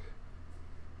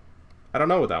 I don't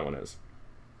know what that one is.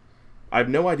 I have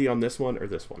no idea on this one or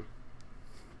this one.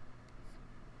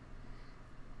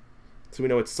 So we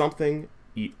know it's something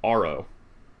E-R-O.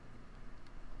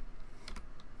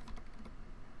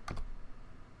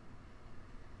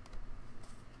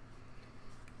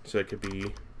 So it could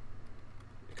be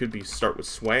start with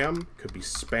swam, could be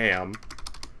spam,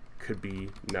 could be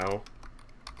no,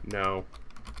 no,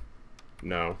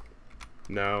 no,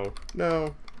 no,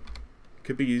 no.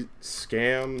 Could be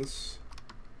scams.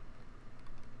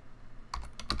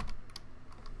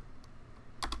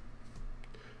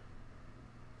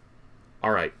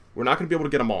 Alright, we're not going to be able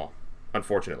to get them all,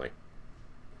 unfortunately.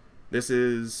 This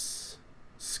is...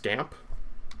 Scamp?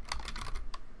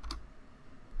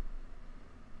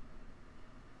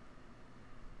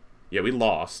 Yeah, we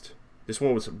lost. This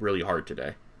one was really hard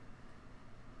today.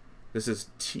 This is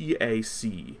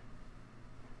T-A-C.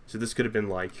 So this could have been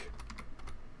like...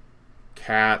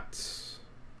 Cat...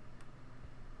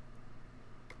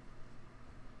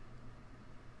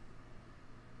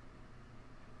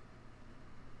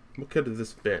 What could have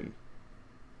this been?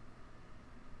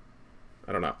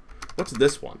 I don't know. What's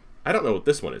this one? I don't know what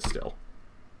this one is still.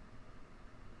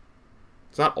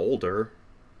 It's not older.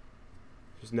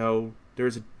 There's no...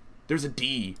 There's a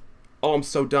D. Oh, I'm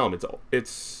so dumb. It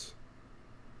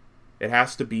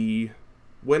has to be...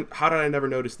 How did I never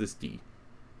notice this D?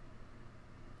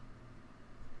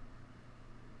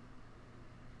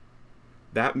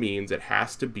 That means it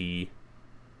has to be...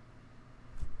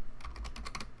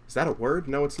 Is that a word?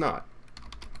 No, it's not.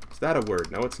 Is that a word?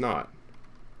 No, it's not.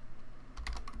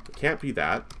 It can't be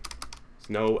that. There's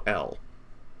no L.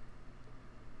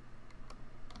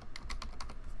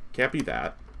 Can't be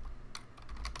that.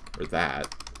 Or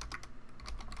that.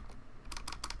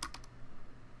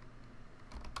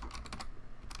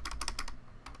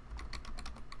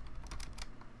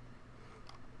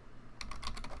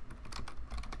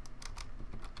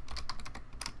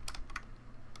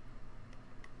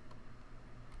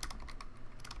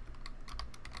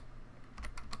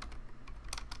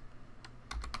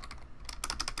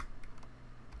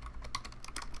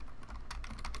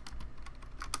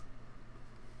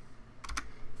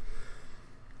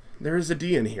 There is a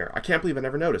D in here. I can't believe I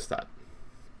never noticed that.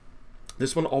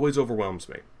 This one always overwhelms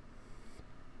me.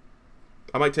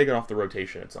 I might take it off the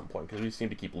rotation at some point, because we seem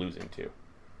to keep losing, too.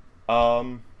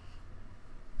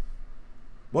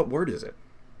 What word is it?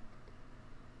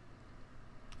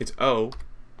 It's O,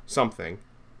 something.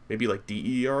 Maybe like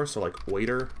D-E-R, so like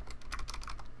waiter.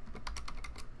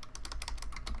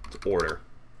 It's order.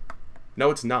 No,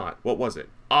 it's not. What was it?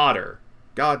 Otter.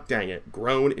 God dang it.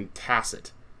 Grown and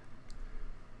tacit.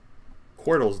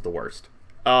 Quirtle's the worst.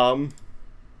 Otter.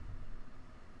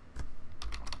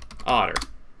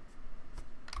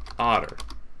 Otter.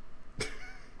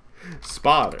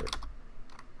 Spotter.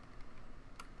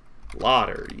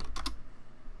 Lottery.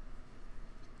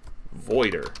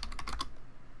 Voider.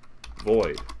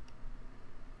 Void.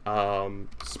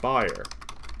 Spire.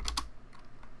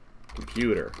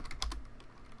 Computer.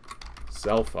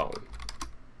 Cell phone.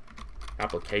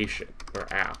 Application. Or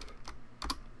app.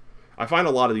 I find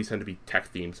a lot of these tend to be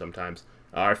tech themed sometimes.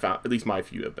 I found, at least my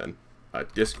few have been.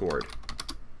 Discord.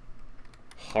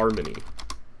 Harmony.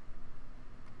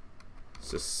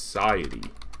 Society.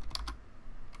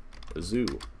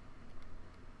 Zoo.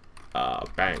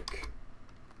 Bank.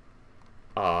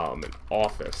 An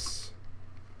office.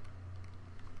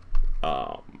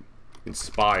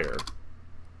 Inspire.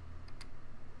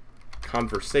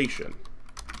 Conversation.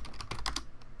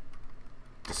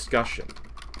 Discussion.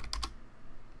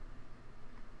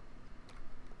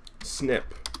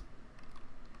 Snip.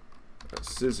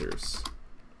 Scissors.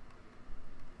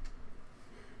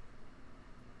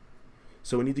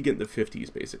 So we need to get in the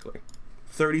 50s, basically.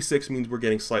 36 means we're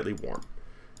getting slightly warm.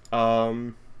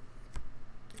 How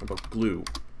about glue?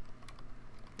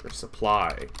 Or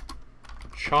supply.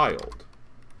 Child.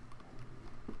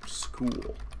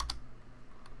 School.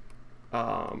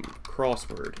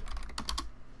 Crossword.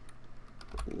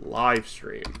 Live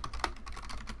stream.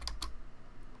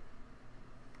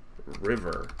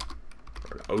 River.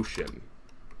 Or an ocean.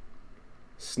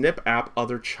 Snip app,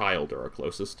 other child are our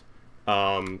closest.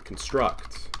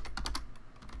 Construct.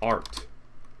 Art.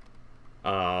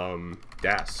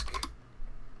 Desk.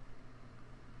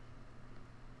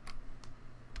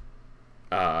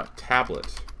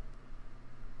 Tablet.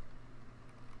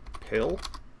 Pill.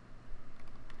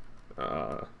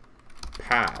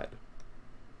 Pad.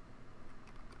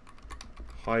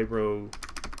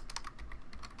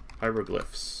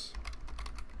 Hieroglyphs.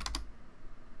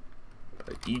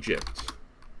 Egypt.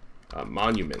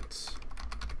 Monument.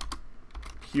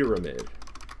 Pyramid.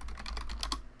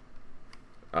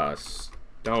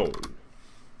 Stone.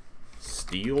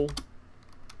 Steel.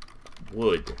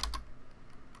 Wood.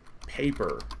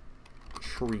 Paper.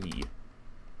 Tree.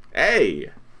 Hey!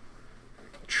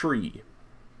 Tree.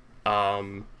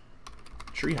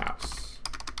 Treehouse.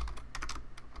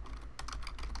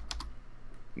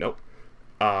 Nope.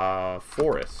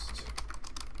 Forest.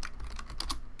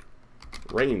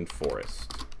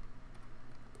 Rainforest.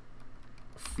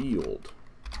 Field.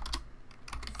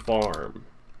 Farm.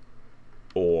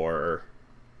 Or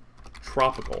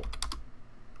tropical.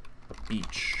 A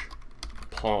beach.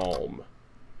 Palm.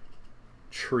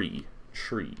 Tree.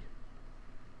 Tree.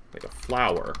 Like a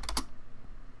flower.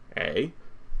 A.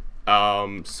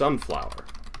 Sunflower.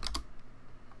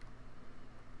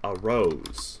 A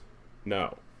rose.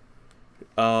 No.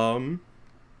 A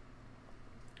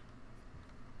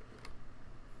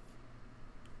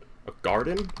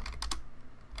garden.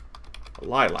 A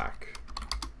lilac.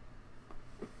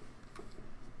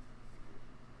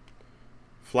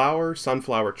 Flower,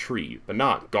 sunflower, tree, but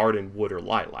not garden, wood, or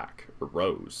lilac, or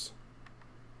rose.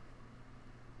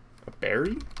 A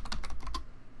berry?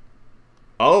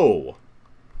 Oh!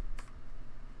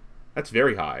 That's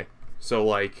very high. So,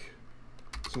 like,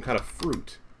 some kind of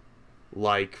fruit.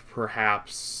 Like,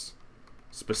 perhaps,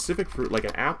 specific fruit, like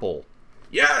an apple.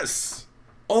 Yes!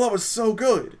 Oh, that was so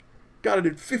good! Got it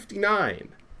at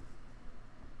 59.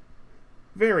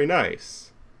 Very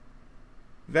nice.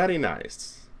 Very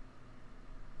nice.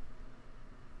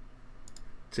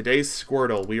 Today's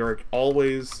Squirtle, we are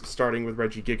always starting with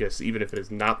Regigigas, even if it is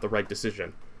not the right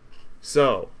decision.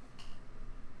 So,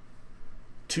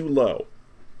 too low.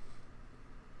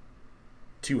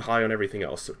 Too high on everything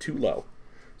else, so too low.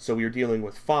 So we are dealing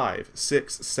with 5,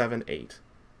 6, 7, 8.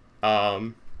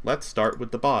 Let's start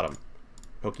with the bottom.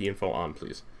 Poke info on,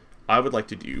 please. I would like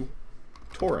to do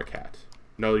Toracat.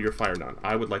 No, you're fire none.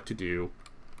 I would like to do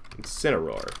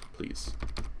Incineroar, please,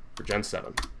 for Gen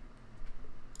 7.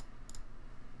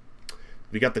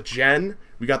 We got the Gen,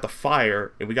 we got the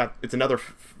Fire, and we got, it's another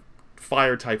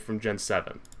Fire type from Gen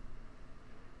 7.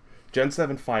 Gen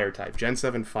 7 Fire type, Gen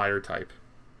 7 Fire type.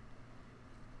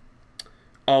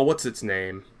 Oh, what's its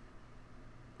name?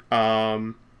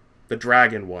 The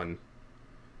dragon one.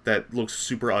 That looks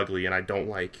super ugly and I don't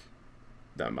like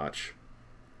that much.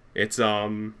 It's,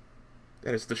 and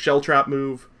it's the Shell Trap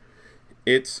move.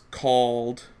 It's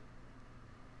called,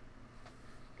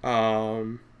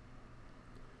 I'm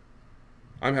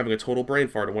having a total brain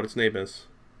fart on what its name is.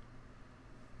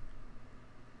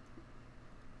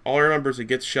 All I remember is it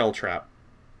gets Shell Trap.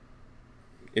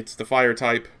 It's the fire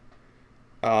type.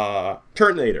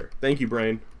 Turtonator. Thank you,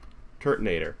 brain.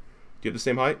 Turtonator. Do you have the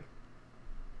same height?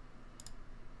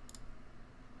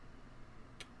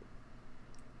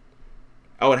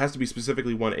 Oh, it has to be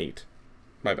specifically 1/8.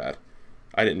 My bad.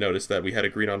 I didn't notice that we had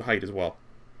agreed on height as well.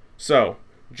 So,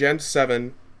 Gen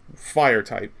 7 fire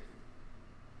type.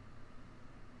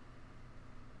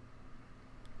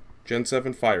 Gen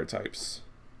 7 fire types.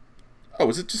 Oh,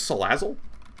 is it just Salazzle?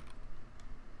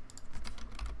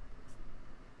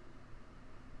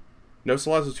 No,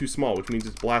 Salazzle's too small, which means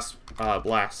it's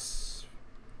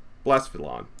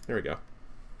Blastphylon. There we go.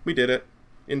 We did it.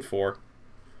 In 4.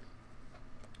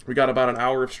 We got about an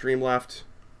hour of stream left.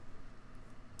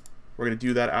 We're going to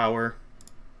do that hour.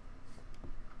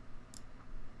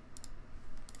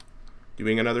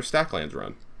 Doing another Stacklands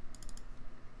run.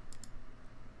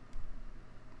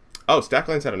 Oh,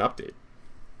 Stacklands had an update.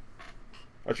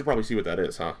 I should probably see what that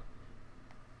is, huh?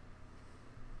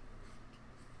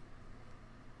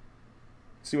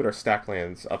 See what our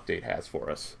Stacklands update has for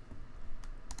us.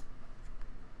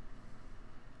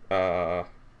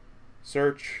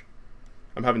 Search.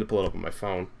 I'm having to pull it up on my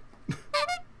phone.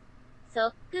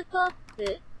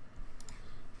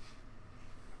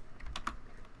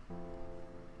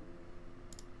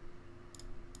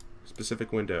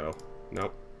 Specific window.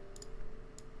 Nope.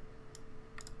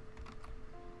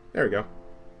 There we go.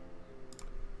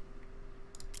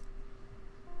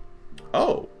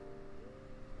 Oh.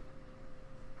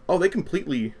 Oh, they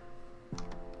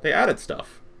added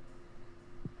stuff.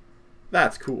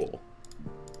 That's cool.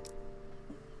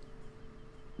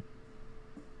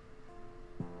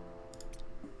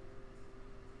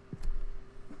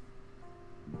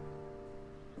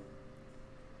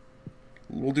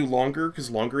 We'll do longer, because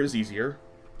longer is easier.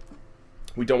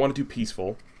 We don't want to do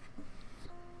peaceful.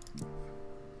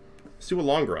 Let's do a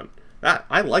long run.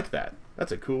 I like that.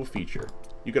 That's a cool feature.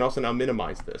 You can also now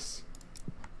minimize this.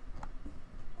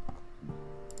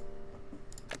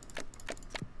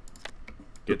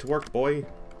 Get to work, boy.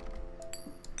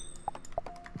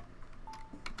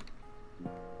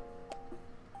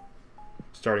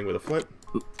 Starting with a flint.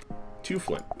 2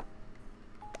 flint.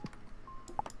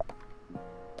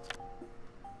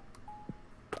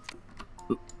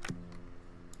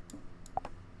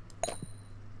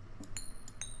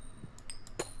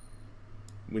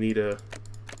 We need a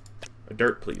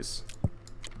dirt, please.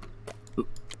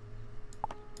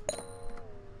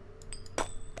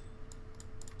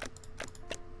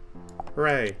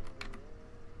 Hooray.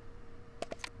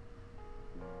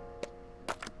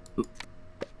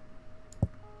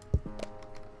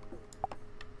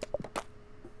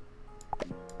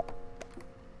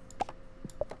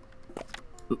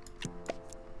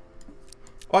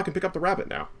 Oh, I can pick up the rabbit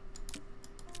now.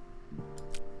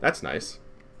 That's nice.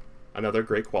 Another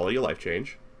great quality of life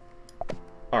change.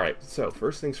 Alright, so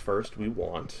first things first, we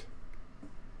want...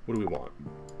 What do we want?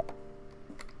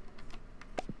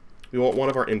 We want one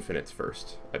of our infinites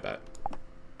first, I bet.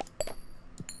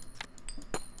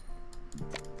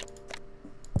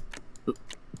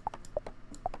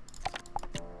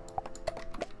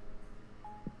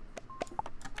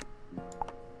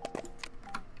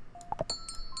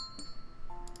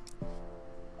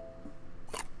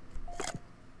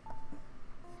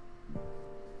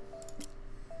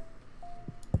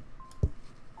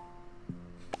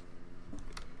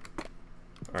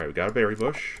 Alright, we got a berry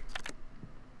bush.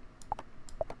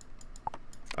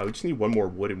 We just need one more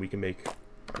wood and we can make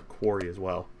our quarry as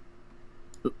well.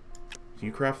 So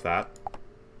you craft that.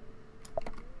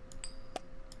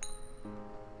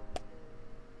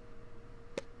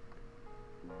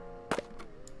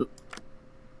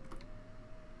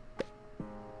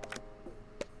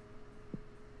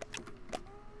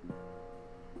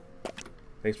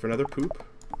 Thanks for another poop.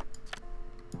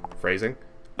 Phrasing.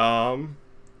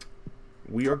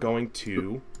 We are going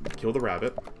to kill the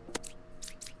rabbit.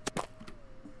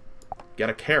 Get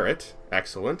a carrot.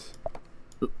 Excellent.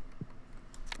 And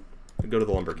go to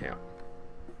the lumber camp.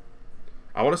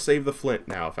 I want to save the flint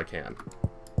now if I can.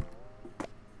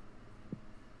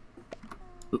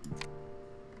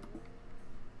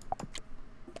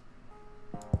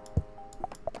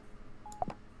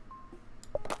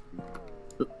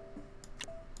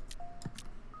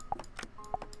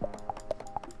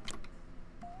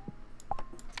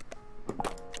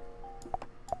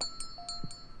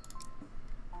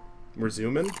 We're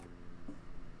zooming.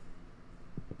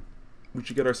 We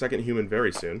should get our second human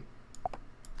very soon.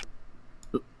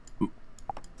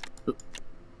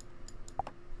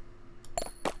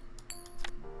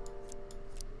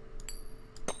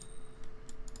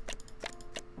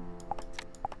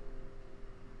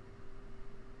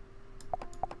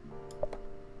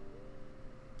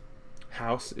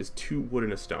 House is 2 wood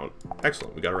and a stone.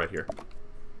 Excellent, we got it right here.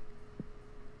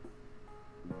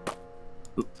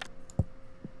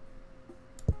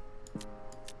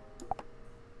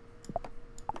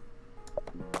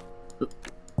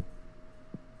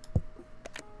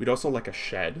 We'd also like a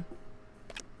shed,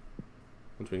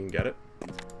 once we can get it.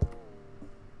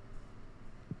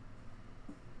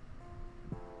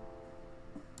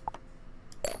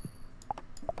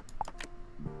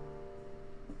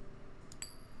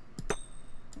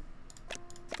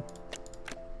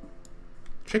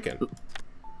 Chicken.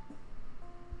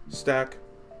 Stack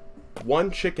 1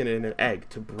 chicken and an egg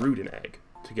to brood an egg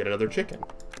to get another chicken.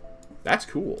 That's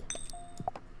cool.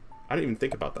 I didn't even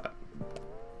think about that.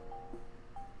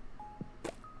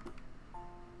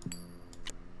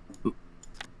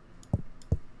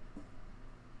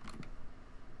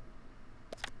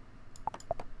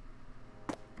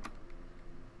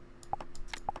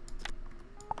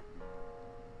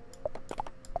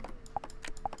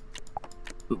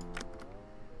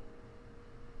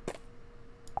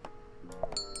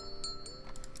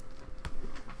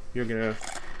 You're gonna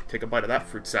take a bite of that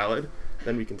fruit salad.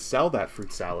 Then we can sell that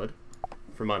fruit salad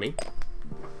for money.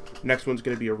 Next one's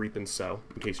gonna be a reap and sow,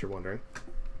 in case you're wondering.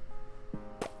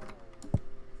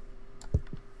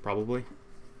 Probably.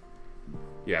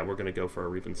 Yeah, we're gonna go for a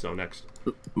reap and sow next.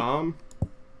 Go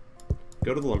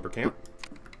to the lumber camp.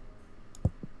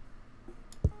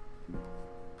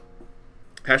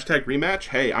 Hashtag rematch?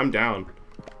 Hey, I'm down.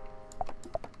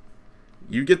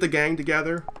 You get the gang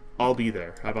together, I'll be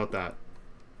there. How about that?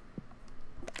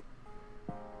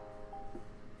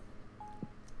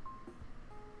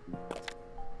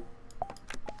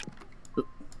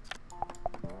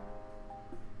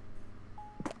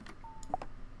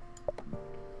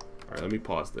 Alright, let me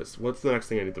pause this. What's the next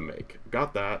thing I need to make?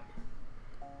 Got that.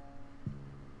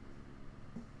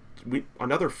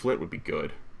 Another flint would be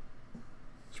good.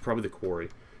 It's probably the quarry.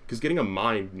 Because getting a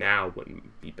mine now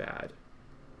wouldn't be bad.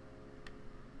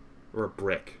 Or a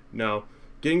brick. No.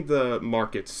 Getting the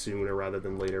market sooner rather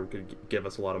than later could give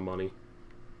us a lot of money.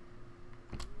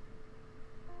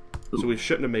 So we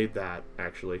shouldn't have made that,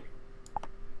 actually.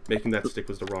 Making that stick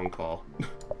was the wrong call.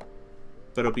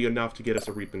 But it'll be enough to get us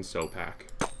a reap and sow pack.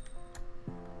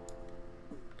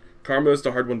 Karma is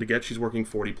the hard one to get. She's working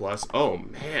 40 plus. Oh,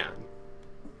 man.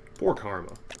 Poor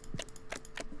Karma.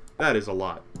 That is a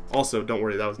lot. Also, don't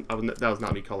worry, that was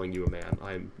not me calling you a man.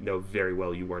 I know very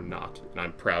well you are not, and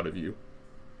I'm proud of you.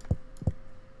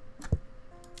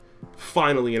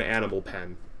 Finally, an animal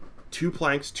pen. 2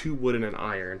 planks, 2 wood, and an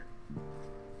iron.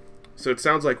 So it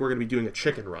sounds like we're going to be doing a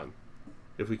chicken run.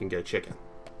 If we can get a chicken.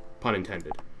 Pun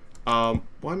intended. Why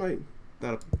might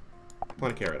that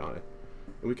plant a carrot on it?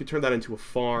 And we could turn that into a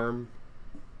farm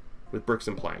with bricks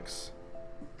and planks.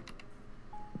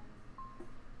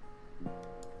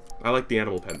 I like the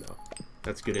animal pen, though.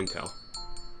 That's good intel.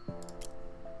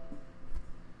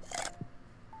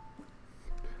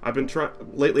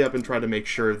 Lately I've been trying to make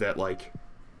sure that, like,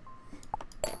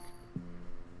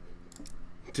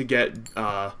 to get,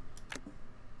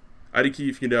 IDK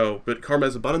if you know, but Karma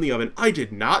has a bun in the oven. I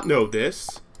did not know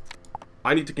this!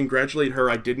 I need to congratulate her.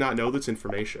 I did not know this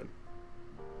information.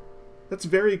 That's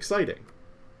very exciting.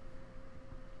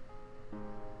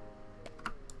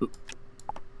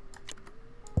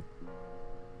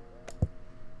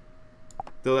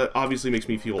 Though that obviously makes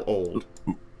me feel old.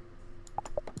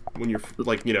 When you're,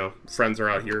 like, you know, friends are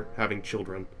out here having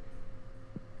children.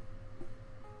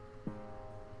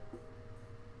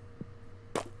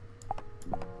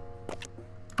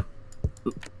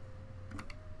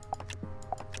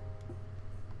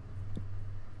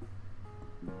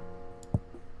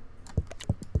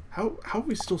 How have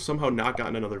we still somehow not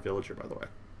gotten another villager, by the way?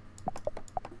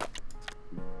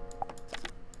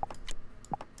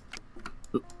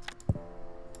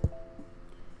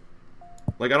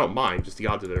 Like, I don't mind, just the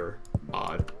odds of it are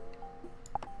odd.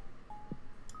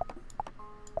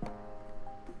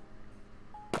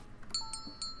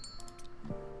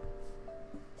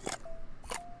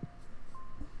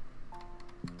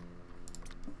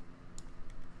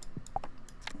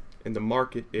 And the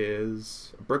market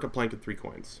is a brick, a plank, and 3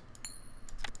 coins.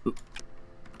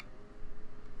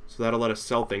 So that'll let us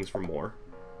sell things for more.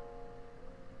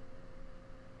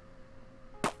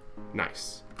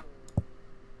 Nice.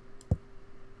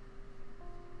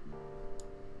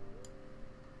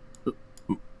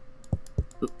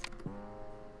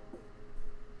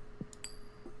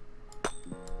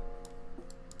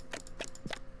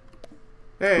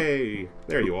 Hey,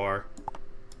 there you are.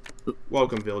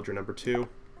 Welcome, villager number 2.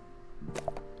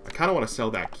 I kind of want to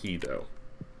sell that key, though.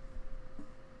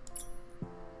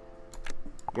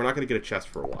 We're not going to get a chest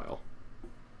for a while.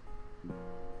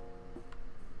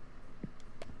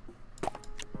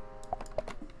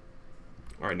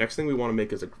 Alright, next thing we want to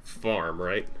make is a farm,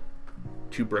 right?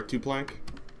 2 brick, 2 plank.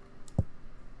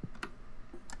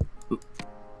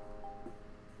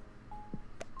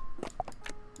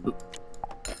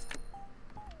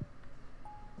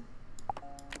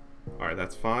 Alright,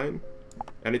 that's fine.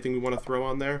 Anything we want to throw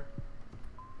on there?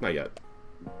 Not yet.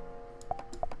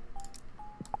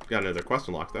 Got another quest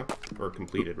unlocked, though. Or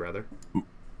completed, rather.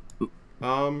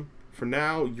 For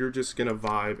now, you're just gonna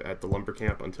vibe at the lumber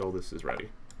camp until this is ready.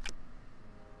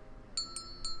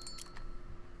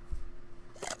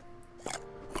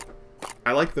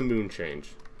 I like the moon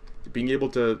change. Being able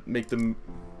to make the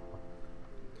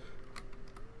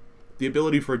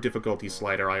ability for a difficulty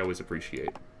slider, I always appreciate.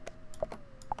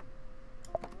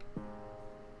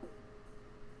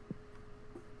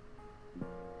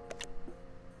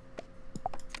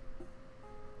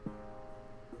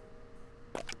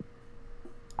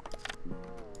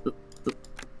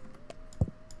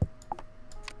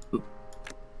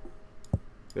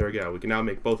 There we go. We can now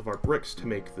make both of our bricks to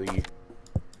make the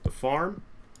farm,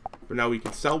 but now we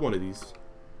can sell one of these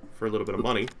for a little bit of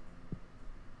money.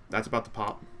 That's about to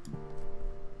pop.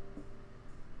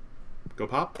 Go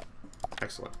pop.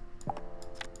 Excellent.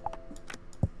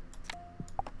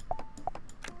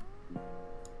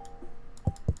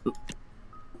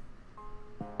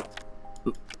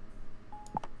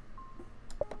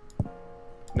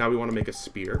 Now we want to make a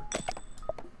spear. How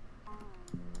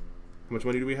much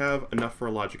money do we have? Enough for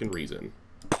a logic and reason.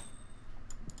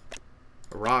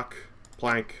 A rock,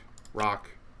 plank,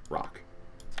 rock, rock.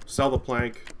 Sell the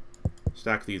plank.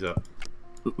 Stack these up.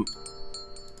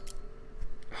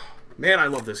 Man, I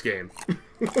love this game.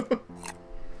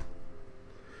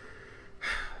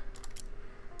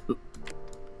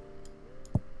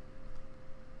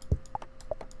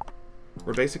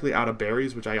 We're basically out of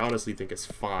berries, which I honestly think is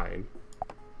fine.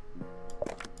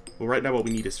 Well, right now what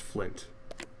we need is flint.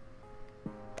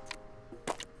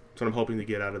 That's what I'm hoping to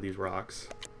get out of these rocks.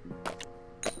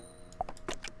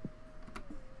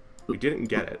 We didn't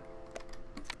get it.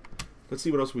 Let's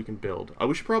see what else we can build.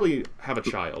 We should probably have a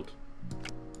child.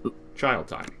 Child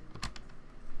time.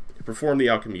 Perform the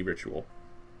alchemy ritual.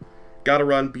 Gotta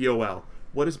run, BOL.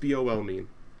 What does BOL mean?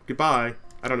 Goodbye.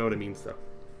 I don't know what it means, though.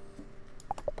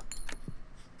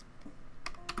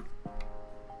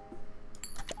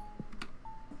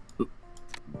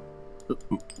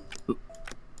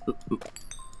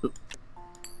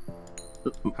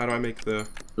 How do I make the...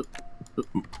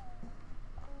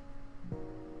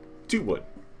 2 wood.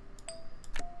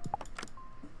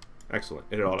 Excellent.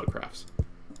 And it auto crafts.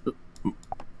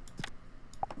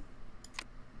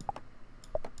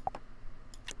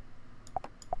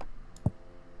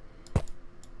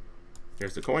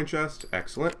 Here's the coin chest.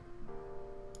 Excellent.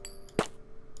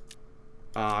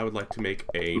 I would like to make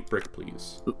a brick,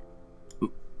 please.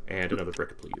 And another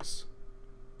brick, please.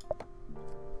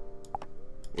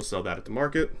 We'll sell that at the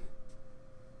market.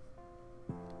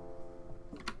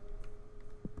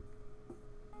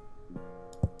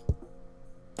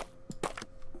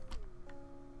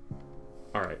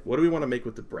 Alright, what do we want to make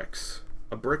with the bricks?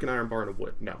 A brick, an iron bar, and a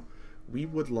wood. No. We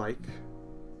would like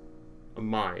a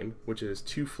mine, which is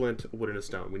 2 flint, a wood, and a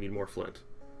stone. We need more flint.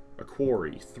 A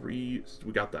quarry, 3...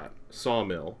 We got that.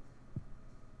 Sawmill.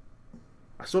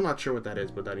 I'm still not sure what that is,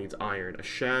 but that needs iron. A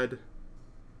shed.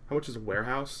 How much is a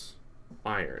warehouse?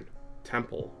 Iron.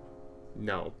 Temple.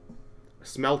 No. A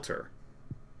smelter.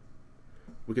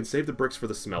 We can save the bricks for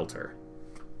the smelter.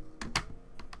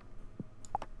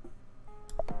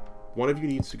 One of you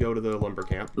needs to go to the lumber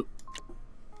camp.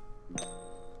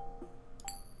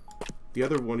 The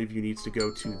other one of you needs to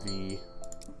go to the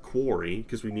quarry,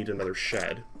 because we need another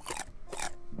shed.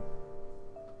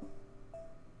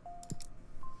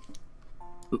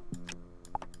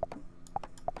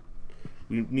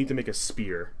 We need to make a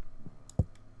spear.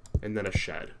 And then a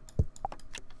shed.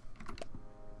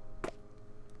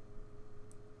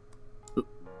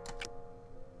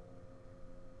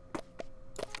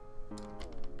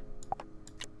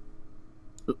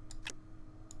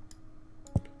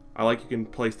 I like you can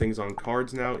place things on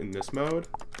cards now in this mode.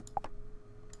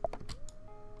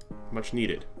 Much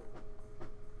needed.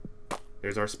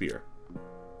 There's our spear.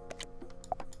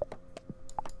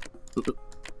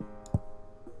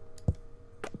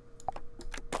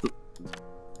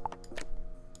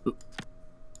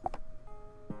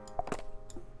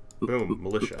 Boom,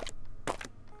 militia.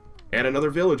 And another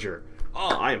villager.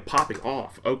 Oh, I am popping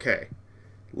off. Okay.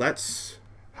 Let's...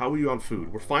 How are you on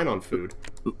food? We're fine on food.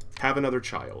 Have another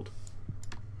child.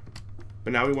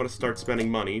 But now we want to start spending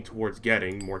money towards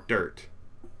getting more dirt.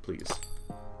 Please.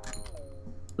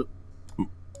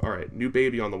 Alright, new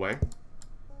baby on the way.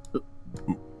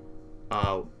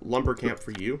 Lumber camp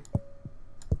for you.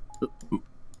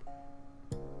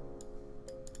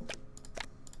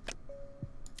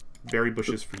 Berry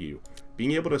bushes for you.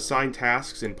 Being able to assign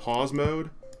tasks in pause mode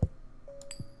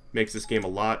makes this game a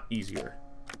lot easier.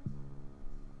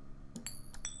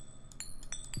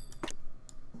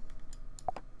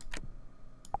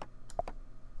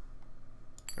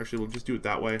 Actually, we'll just do it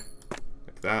that way.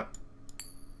 Like that.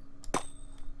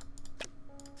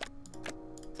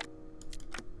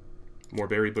 More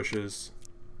berry bushes.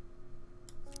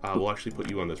 We'll actually put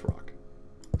you on this rock.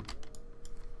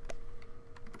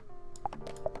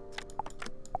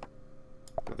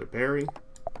 Another berry.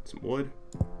 Some wood.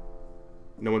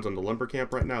 No one's on the lumber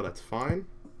camp right now. That's fine.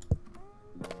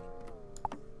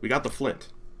 We got the flint.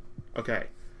 Okay.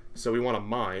 So we want to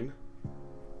mine.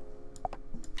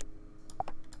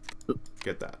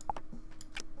 Get that.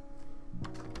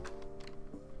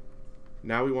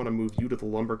 Now we want to move you to the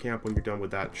lumber camp when you're done with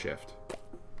that shift.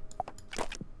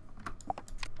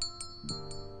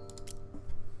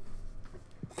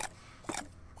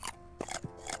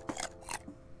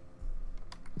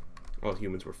 All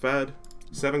humans were fed.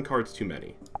 7 cards too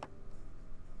many.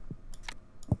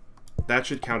 That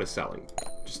should count as selling.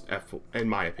 Just in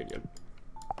my opinion.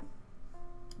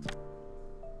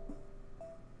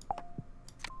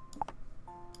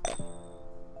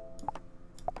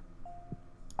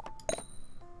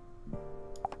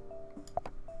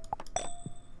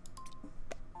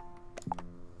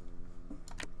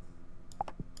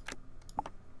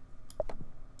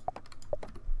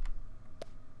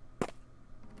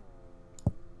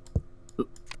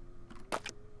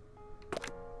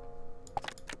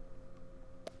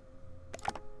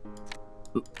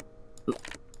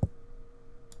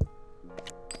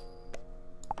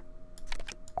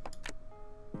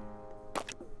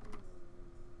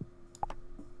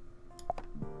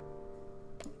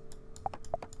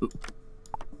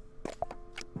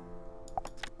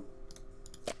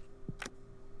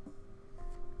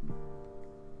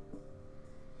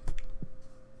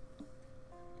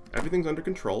 Everything's under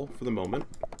control for the moment.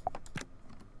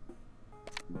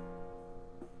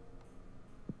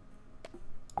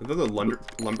 Another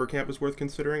lumber camp is worth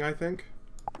considering, I think.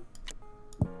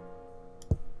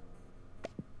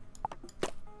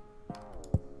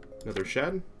 Another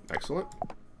shed. Excellent.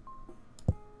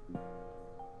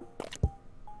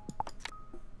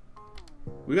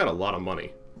 We got a lot of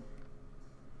money.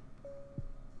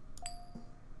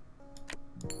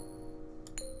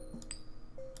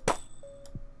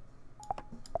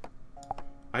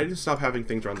 I need to stop having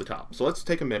things around the top. So let's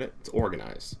take a minute to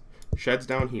organize. Sheds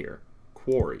down here.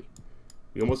 Quarry.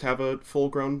 We almost have a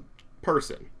full-grown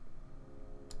person.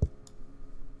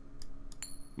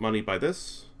 Money by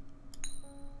this.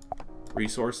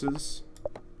 Resources.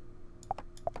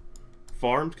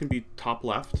 Farmed can be top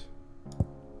left.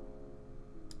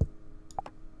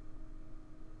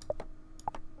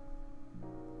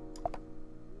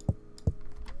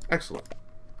 Excellent.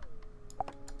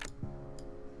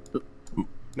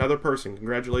 Another person.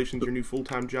 Congratulations, your new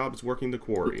full-time job is working the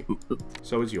quarry.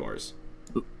 So is yours.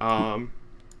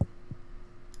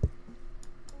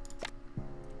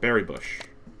 Berry bush.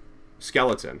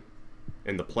 Skeleton.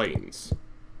 In the plains.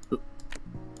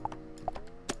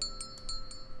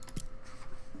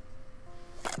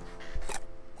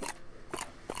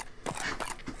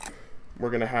 We're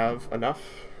gonna have enough.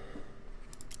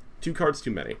 2 cards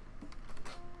too many.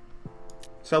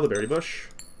 Sell the berry bush.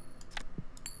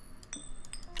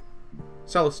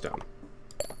 Sell a stone.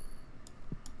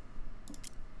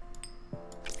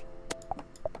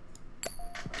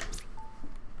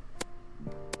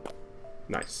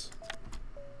 Nice.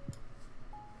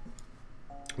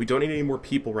 We don't need any more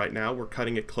people right now. We're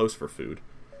cutting it close for food.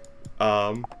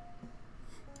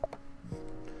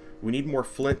 We need more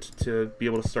flint to be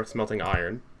able to start smelting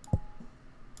iron.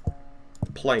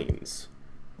 Plains.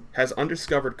 Has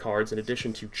undiscovered cards in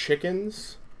addition to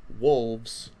chickens,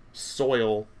 wolves,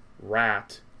 soil,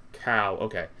 rat, cow.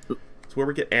 Okay. So where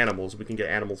we get animals, we can get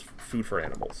animals, food for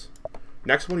animals.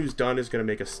 Next one who's done is going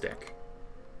to make a stick.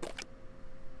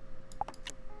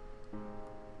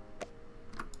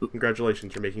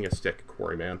 Congratulations, you're making a stick,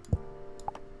 Quarryman.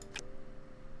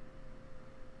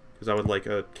 Because I would like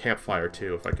a campfire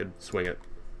too, if I could swing it.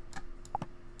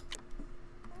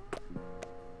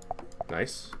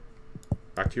 Nice.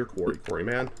 Back to your quarry,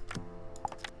 Quarryman.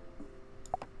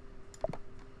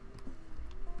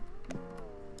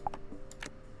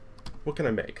 What can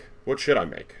I make? What should I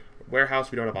make?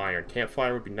 Warehouse, we don't have iron.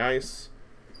 Campfire would be nice.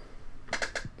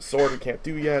 Sword we can't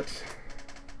do yet.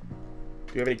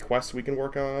 Do you have any quests we can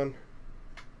work on?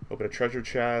 Open a treasure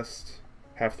chest.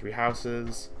 Have 3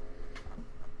 houses.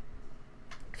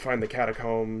 Find the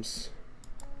catacombs.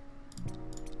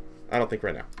 I don't think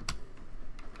right now.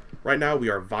 Right now we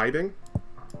are vibing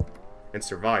and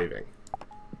surviving.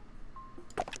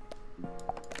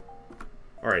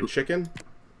 Alright, chicken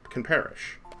can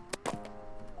perish.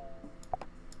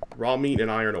 Raw meat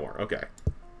and iron ore. Okay.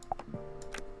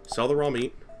 Sell the raw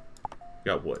meat.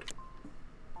 Got wood.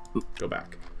 Go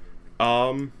back.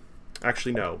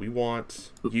 Actually, no. We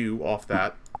want you off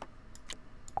that.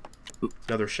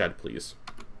 Another shed, please.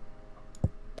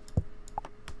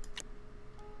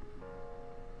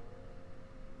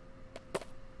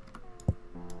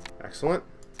 Excellent.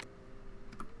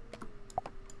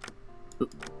 We're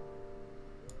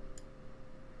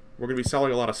going to be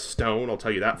selling a lot of stone, I'll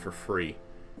tell you that for free.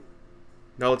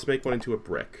 Now let's make one into a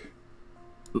brick.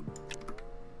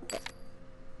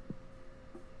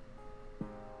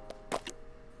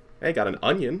 Hey, got an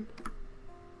onion.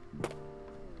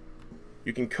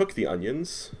 You can cook the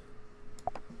onions.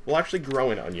 We'll actually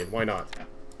grow an onion, why not?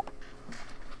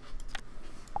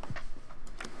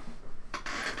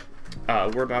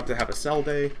 We're about to have a sell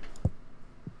day.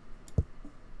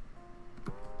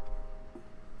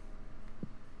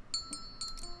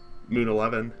 Moon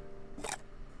 11.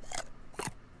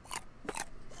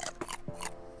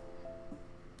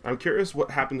 I'm curious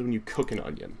what happens when you cook an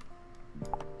onion.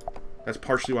 That's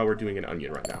partially why we're doing an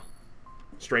onion right now.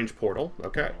 Strange portal.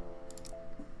 Okay.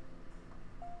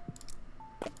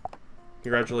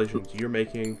 Congratulations, you're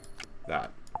making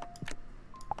that.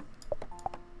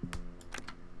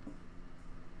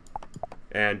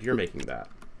 And you're making that.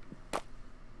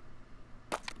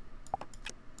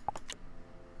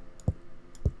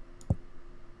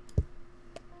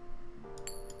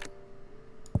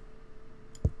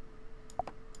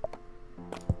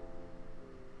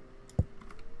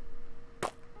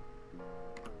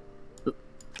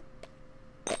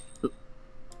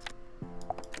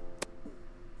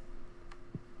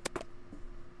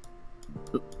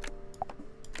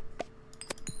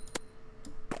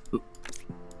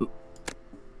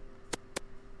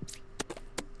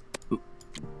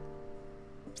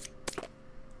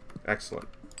 Excellent.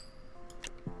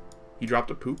 He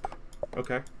dropped a poop.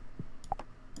 Okay.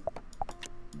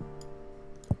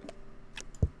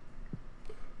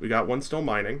 We got one still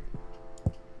mining.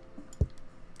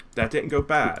 That didn't go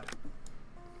bad.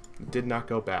 Did not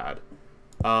go bad.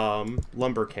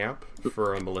 Lumber camp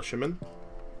for a militiaman.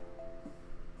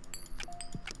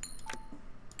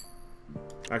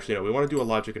 Actually, no, we want to do a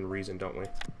logic and reason, don't we?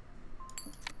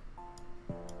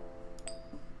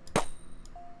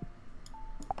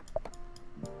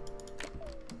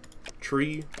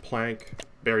 Tree, plank,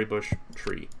 berry bush,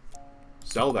 tree.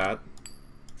 Sell that.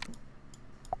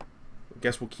 I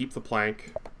guess we'll keep the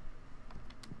plank.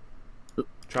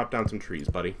 Chop down some trees,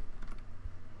 buddy.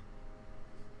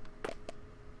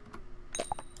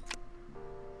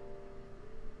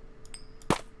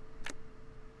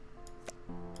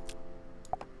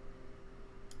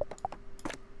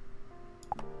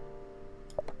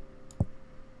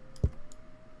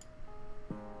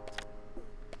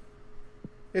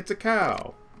 It's a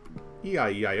cow.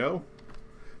 E-I-E-I-O.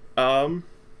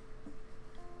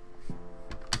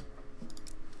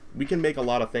 We can make a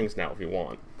lot of things now if we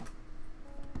want.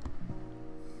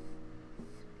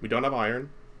 We don't have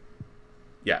iron.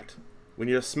 Yet. We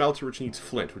need a smelter which needs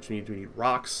flint, which means we need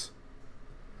rocks.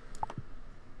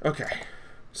 Okay.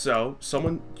 So,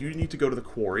 you need to go to the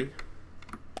quarry.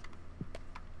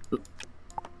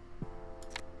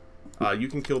 You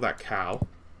can kill that cow.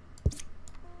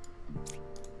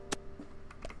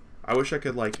 I wish I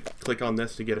could, like, click on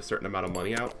this to get a certain amount of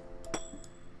money out.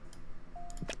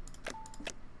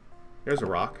 There's a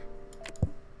rock.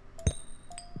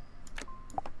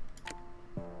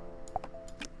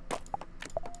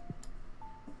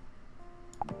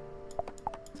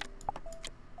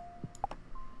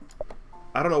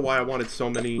 I don't know why I wanted so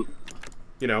many,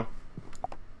 you know.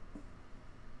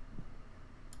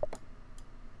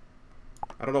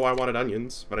 I don't know why I wanted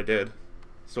onions, but I did.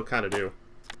 Still kind of do.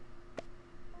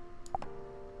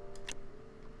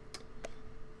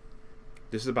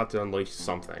 This is about to unleash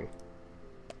something.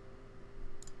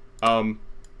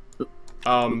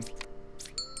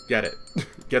 Get it.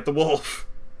 Get the wolf.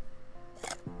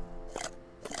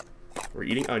 We're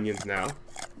eating onions now.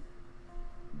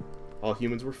 All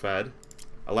humans were fed.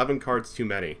 11 cards too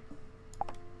many.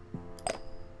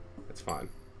 That's fine.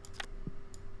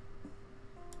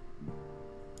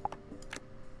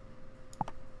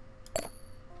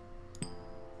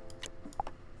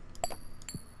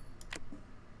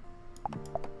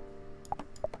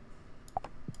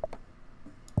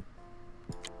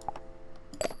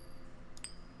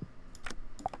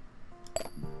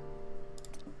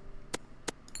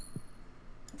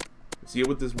 Deal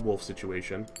with this wolf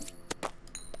situation.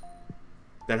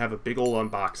 Then have a big ol'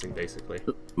 unboxing, basically.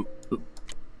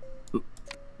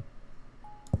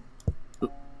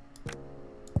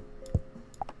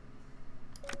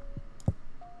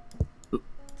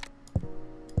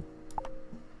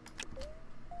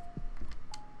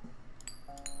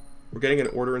 We're getting an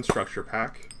order and structure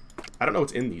pack. I don't know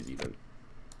what's in these, even.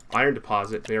 Iron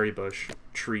deposit, berry bush,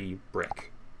 tree,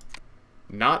 brick.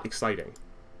 Not exciting.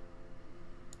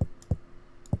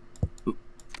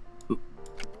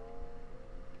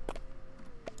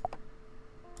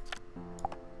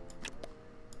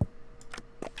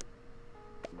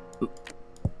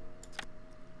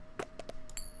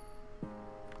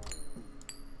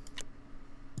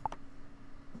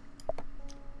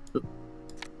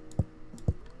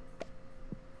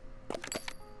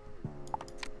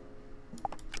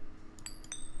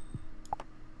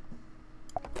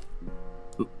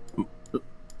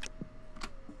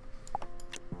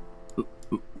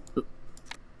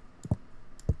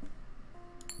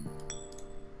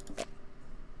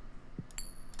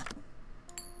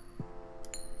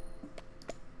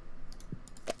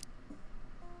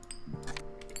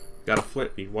 Got a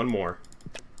flint. Need one more.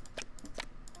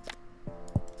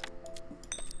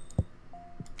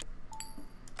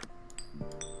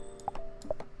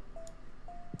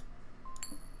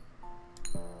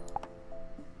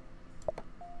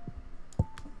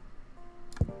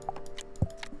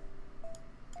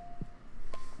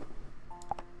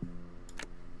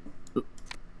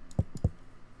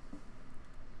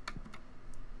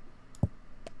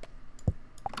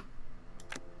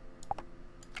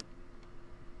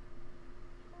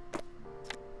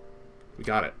 We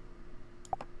got it.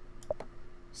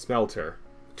 Smelter.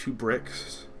 2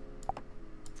 bricks.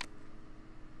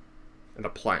 And a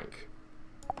plank.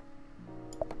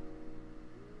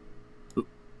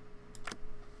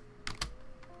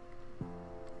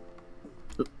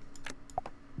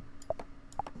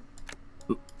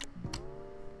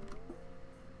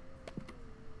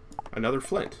 Another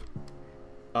flint.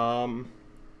 I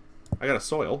got a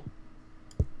soil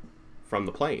from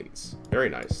the plains. Very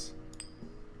nice.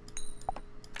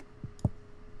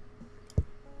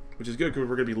 Which is good because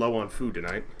we're going to be low on food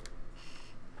tonight.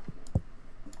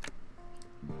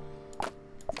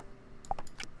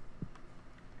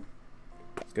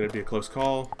 It's going to be a close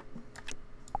call.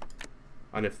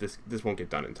 And if this won't get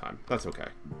done in time. That's okay.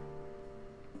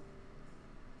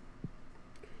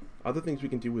 Other things we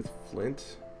can do with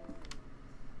flint.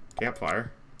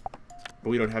 Campfire. But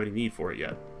we don't have any need for it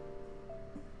yet.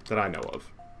 That I know of.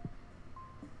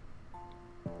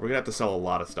 We're going to have to sell a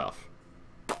lot of stuff.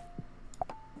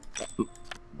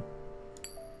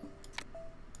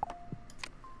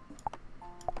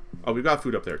 Oh, we've got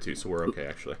food up there too, so we're okay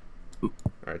actually.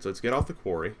 Alright, so let's get off the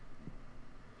quarry.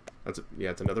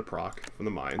 Yeah, it's another proc from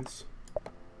the mines.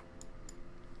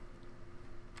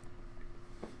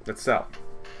 Let's sell.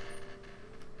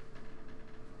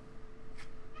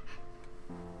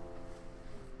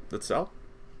 Let's sell.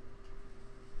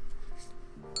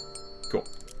 Cool.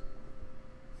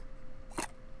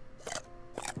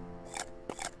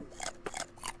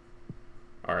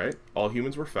 Alright, all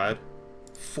humans were fed.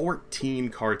 14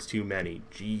 cards too many.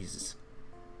 Jeez.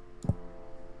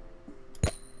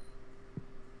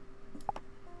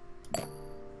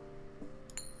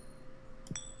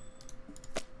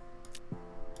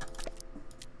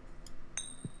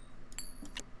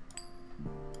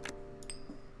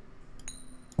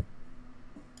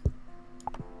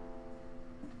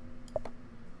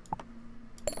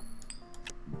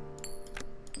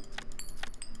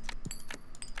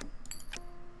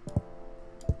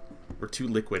 We're too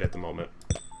liquid at the moment.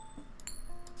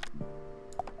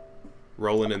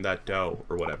 Rolling in that dough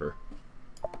or whatever.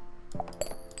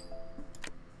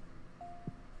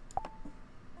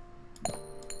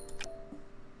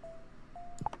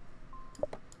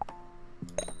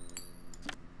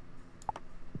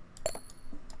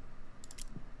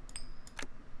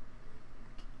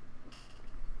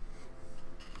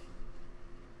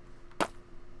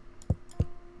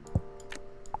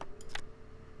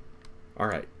 All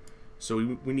right. So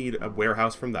we need a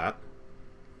warehouse from that.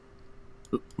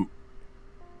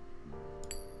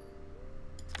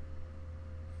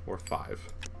 Or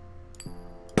 5.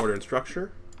 Order and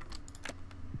structure.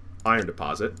 Iron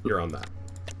deposit. You're on that.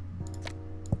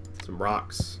 Some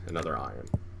rocks. Another iron.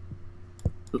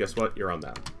 Guess what? You're on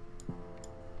that.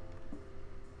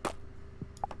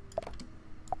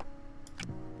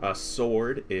 A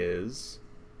sword is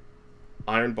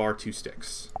iron bar 2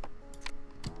 sticks.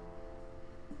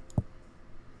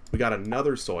 We got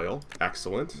another soil.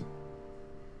 Excellent.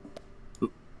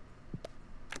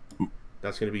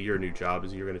 That's going to be your new job,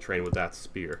 is you're going to train with that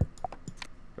spear.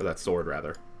 Or that sword,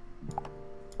 rather.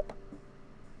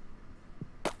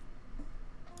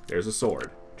 There's a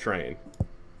sword. Train.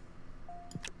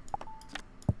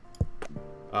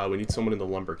 We need someone in the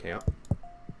lumber camp.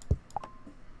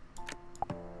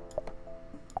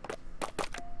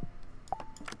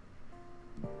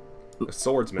 A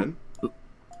swordsman.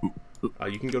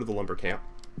 You can go to the lumber camp.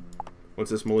 Once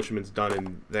this militiaman's done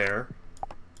in there.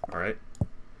 Alright.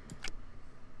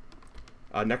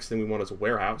 Next thing we want is a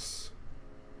warehouse.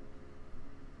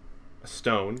 A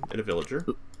stone, and a villager.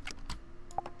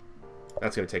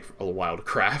 That's going to take a little while to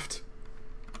craft.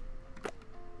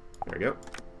 There we go.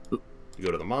 You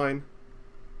go to the mine.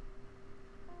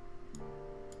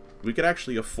 We could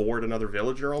actually afford another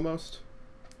villager almost.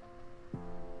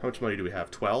 How much money do we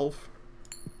have? 12?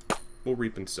 We'll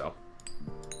reap and sow.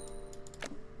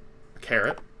 A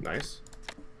carrot. Nice.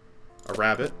 A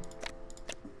rabbit.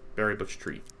 Berry bush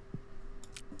tree.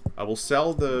 I will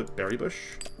sell the berry bush.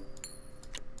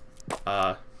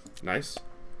 Nice.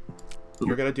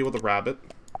 You're gonna deal with the rabbit.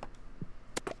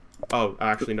 Oh,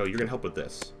 actually, no, you're gonna help with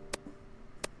this.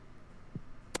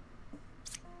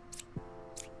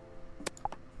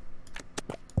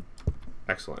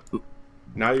 Excellent.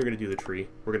 Now you're going to do the tree.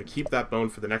 We're going to keep that bone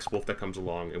for the next wolf that comes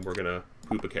along, and we're going to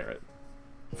poop a carrot.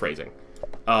 Phrasing.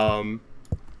 And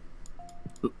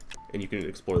you can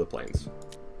explore the plains.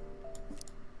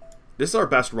 This is our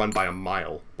best run by a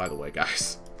mile, by the way,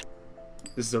 guys.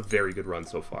 This is a very good run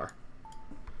so far.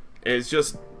 And it's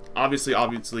just, obviously,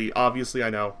 I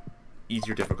know,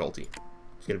 easier difficulty.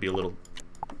 It's going to be a little,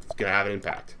 it's going to have an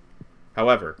impact.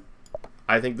 However,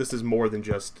 I think this is more than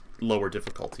just lower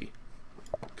difficulty.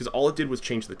 Because all it did was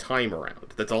change the time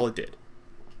around. That's all it did.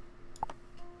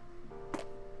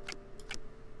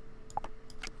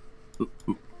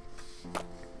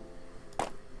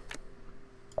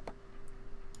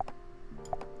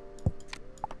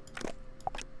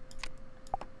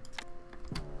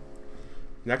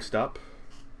 Next up,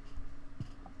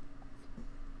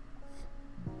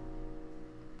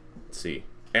 let's see,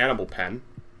 animal pen.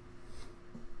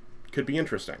 Could be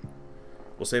interesting.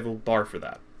 We'll save a bar for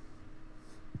that.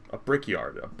 A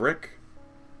brickyard. A brick.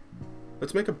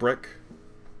 Let's make a brick.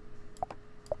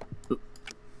 We'll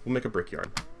make a brickyard.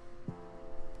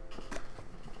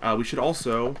 We should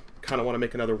also kind of want to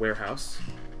make another warehouse,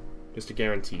 just to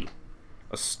guarantee.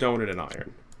 A stone and an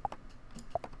iron.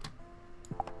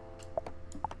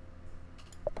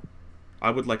 I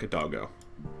would like a doggo.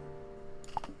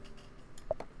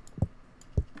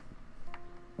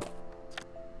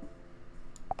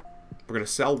 We're going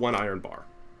to sell one iron bar.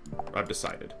 I've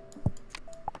decided.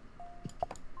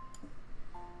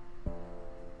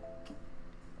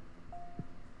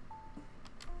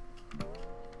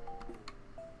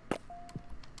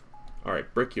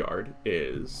 Alright, brickyard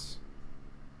is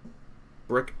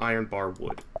brick, iron bar,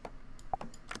 wood.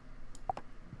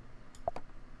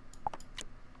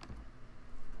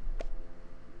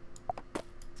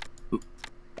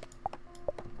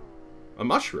 A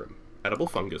mushroom. Edible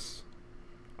fungus.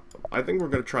 I think we're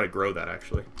going to try to grow that,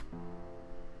 actually.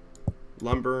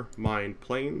 Lumber, mine,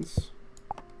 plains.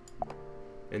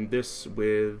 And this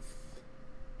with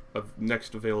a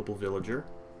next available villager.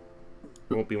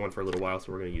 There won't be one for a little while,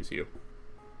 so we're going to use you.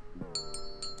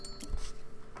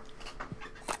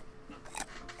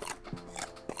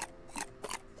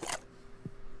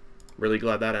 Really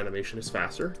glad that animation is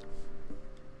faster.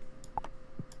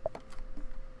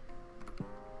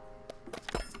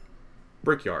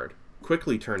 Brickyard.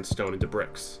 Quickly turns stone into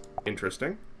bricks.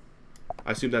 Interesting.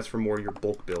 I assume that's for more of your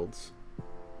bulk builds.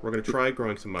 We're going to try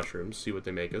growing some mushrooms, see what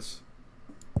they make us.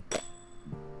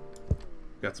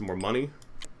 Got some more money.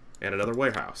 And another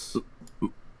warehouse. We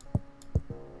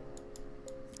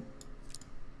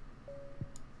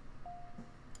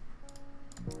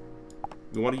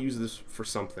want to use this for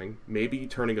something. Maybe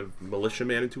turning a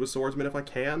militiaman into a swordsman if I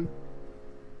can.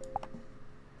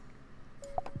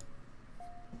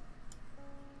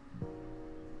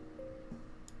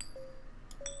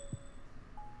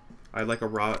 I like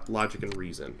a logic and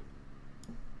reason.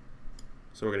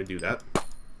 So we're going to do that.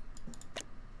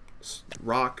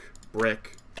 Rock,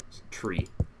 brick, tree.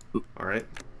 Alright.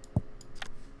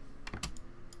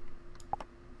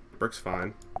 Brick's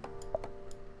fine.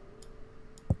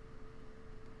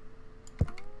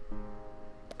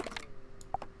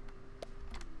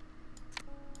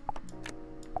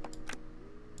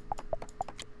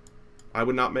 I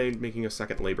would not mind making a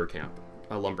second labor camp.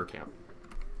 A lumber camp.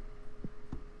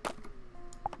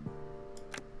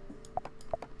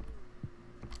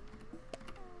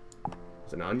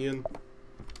 An onion.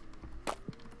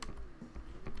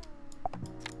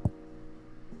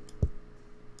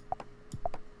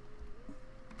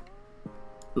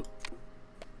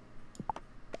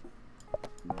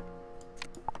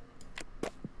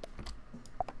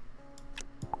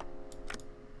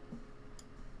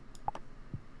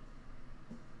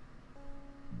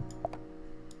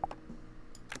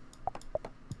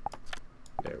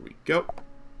 There we go.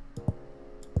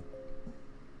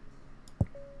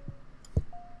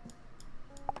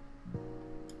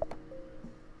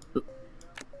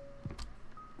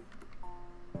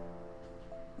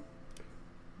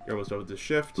 You're almost done with this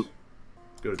shift.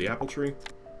 Go to the apple tree.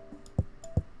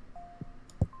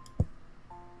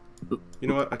 You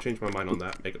know what? I changed my mind on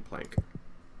that. Make a plank.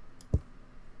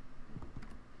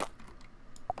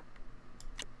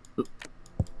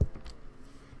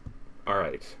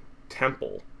 Alright.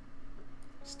 Temple.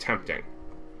 It's tempting.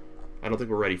 I don't think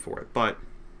we're ready for it, but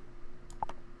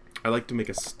I like to make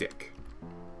a stick.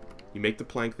 You make the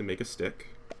plank, then make a stick.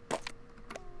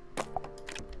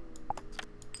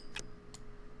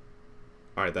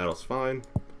 Alright, that'll's fine.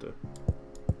 Put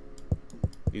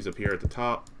these up here at the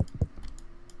top.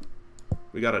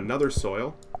 We got another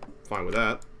soil. Fine with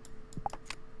that.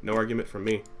 No argument from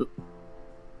me.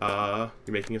 You're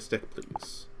making a stick,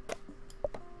 please.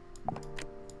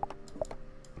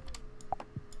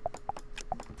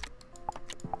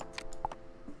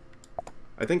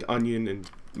 I think onion and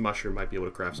mushroom might be able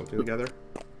to craft something together.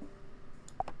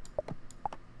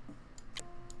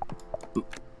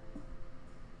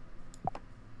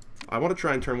 I want to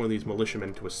try and turn one of these militiamen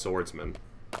into a swordsman.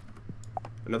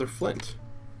 Another flint.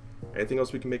 Anything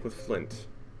else we can make with flint?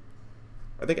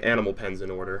 I think animal pen's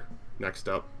in order. Next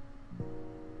up.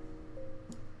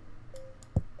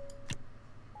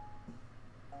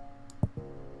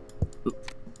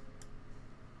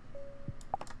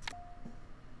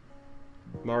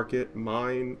 Market,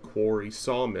 mine, quarry,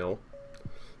 sawmill.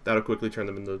 That'll quickly turn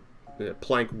them into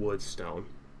plank, wood, stone.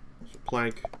 So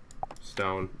plank,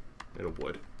 stone, and a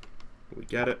wood. We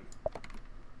get it.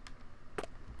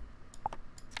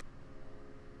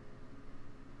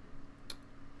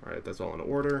 Alright, that's all in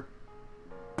order.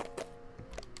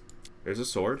 There's a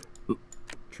sword.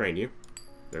 Train you.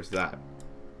 There's that.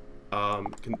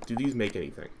 Do these make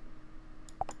anything?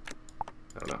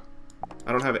 I don't know.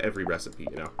 I don't have every recipe,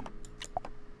 you know.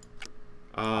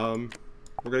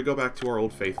 We're gonna go back to our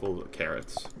old faithful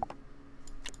carrots.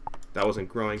 That wasn't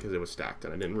growing because it was stacked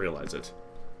and I didn't realize it.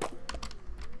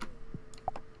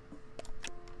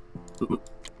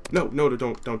 No,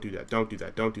 don't do that. Don't do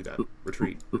that. Don't do that.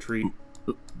 Retreat. Retreat.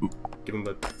 Give him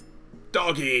a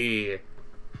doggy.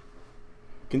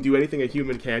 Can do anything a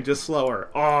human can, just slower.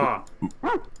 Ah.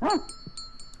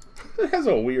 It has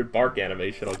a weird bark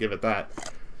animation, I'll give it that.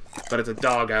 But it's a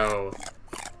doggo.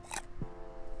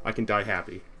 I can die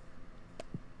happy.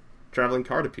 Traveling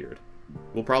card appeared.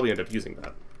 We'll probably end up using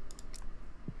that.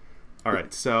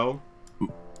 Alright, so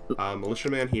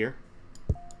militiaman here.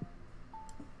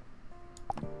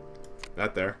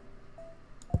 That there.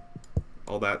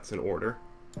 All that's in order.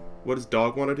 What does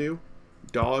dog want to do?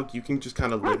 Dog, you can just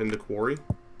kind of live in the quarry.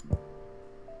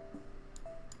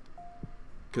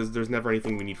 Because there's never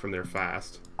anything we need from there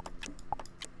fast.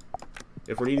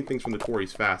 If we're needing things from the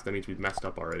quarries fast, that means we've messed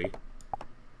up already.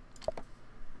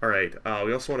 Alright,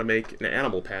 we also want to make an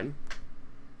animal pen.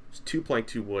 It's 2 plank,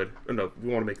 2 wood. Oh, no, we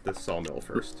want to make the sawmill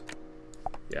first.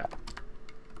 Yeah.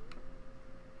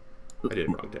 I did it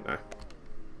wrong, didn't I?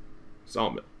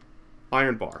 Sawmill.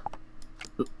 Iron bar.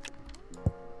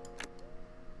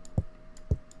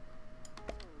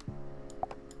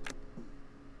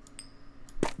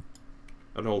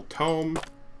 An old tome.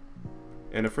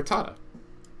 And a frittata.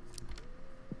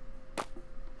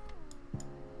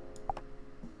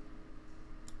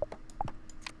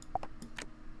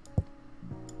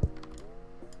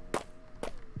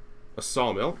 A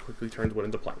sawmill quickly turns wood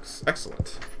into planks.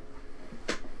 Excellent.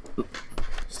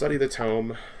 Study the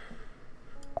tome.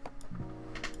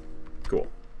 Cool.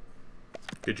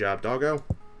 Good job, doggo.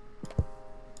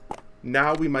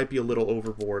 Now we might be a little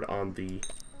overboard on the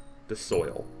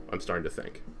soil, I'm starting to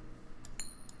think.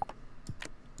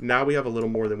 Now we have a little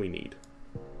more than we need.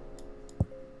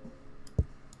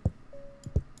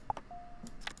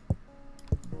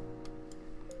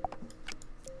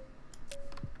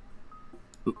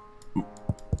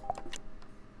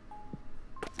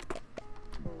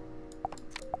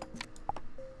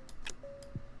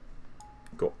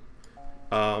 Cool.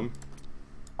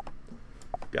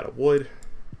 Got a wood.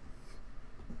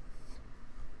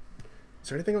 Is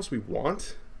there anything else we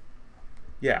want?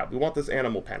 Yeah, we want this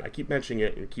animal pen. I keep mentioning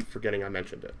it and keep forgetting I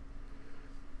mentioned it.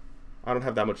 I don't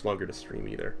have that much longer to stream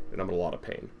either, and I'm in a lot of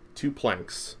pain. 2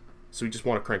 planks, so we just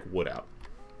want to crank wood out.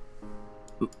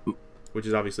 Which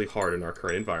is obviously hard in our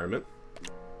current environment.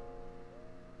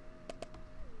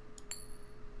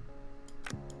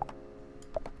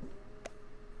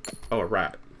 Oh, a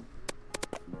rat.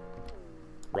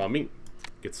 Raw meat.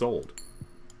 Get sold.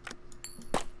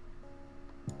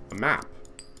 A map.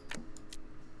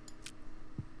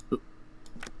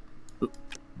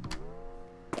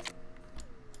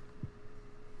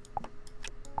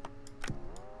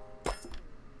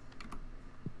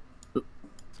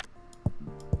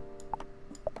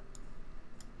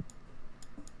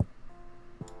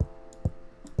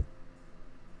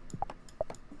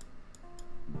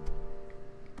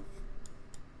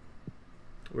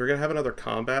 We're gonna have another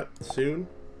combat soon.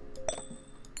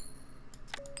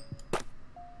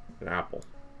 An apple.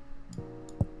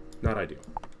 Not ideal.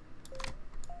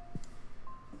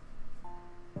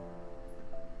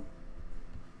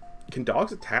 Can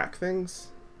dogs attack things?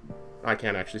 I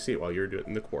can't actually see it while you're doing it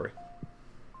in the quarry.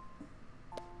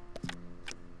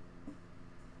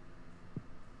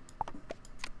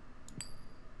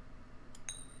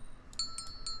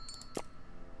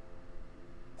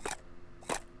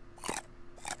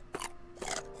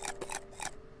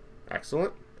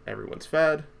 Excellent. Everyone's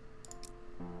fed.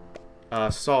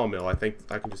 Sawmill. I think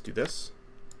I can just do this.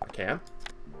 I can.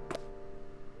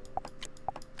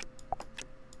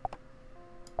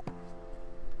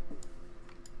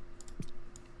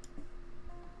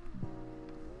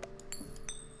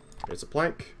 There's a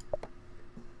plank.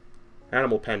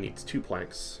 Animal pen needs 2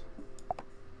 planks.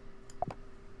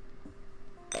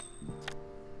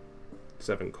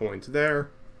 7 coins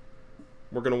there.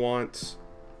 We're going to want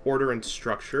order and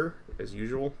structure, as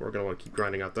usual. We're going to want to keep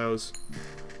grinding out those.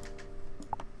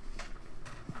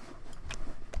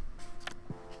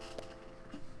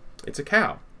 It's a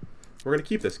cow. We're going to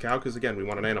keep this cow because, again, we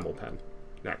want an animal pen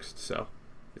next, so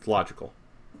it's logical.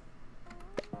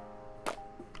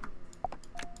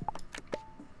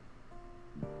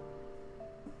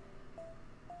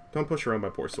 Don't push around my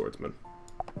poor swordsman.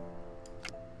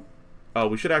 Oh,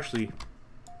 we should actually...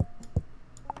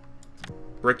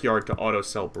 Brickyard to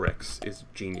auto-sell bricks is a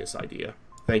genius idea.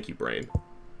 Thank you, brain.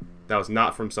 That was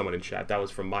not from someone in chat. That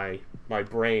was from my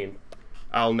brain.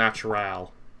 Al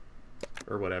natural.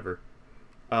 Or whatever.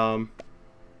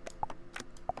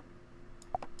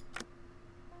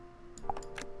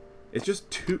 It's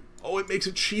just 2... Oh, it makes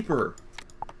it cheaper.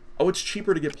 Oh, it's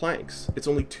cheaper to get planks. It's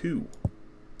only 2.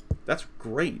 That's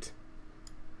great.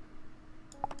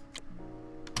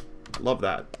 Love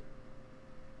that.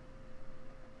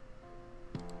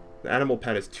 The animal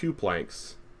pen is 2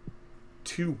 planks,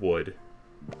 2 wood,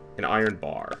 an iron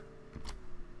bar,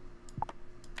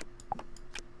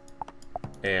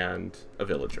 and a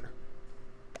villager.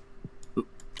 I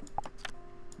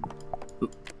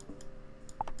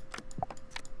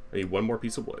need 1 more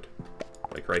piece of wood,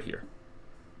 like right here,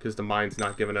 because the mine's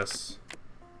not giving us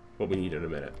what we need in a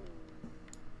minute.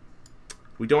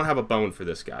 We don't have a bone for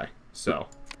this guy, so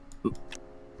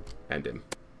end him.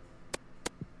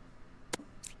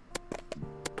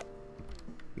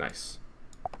 Nice.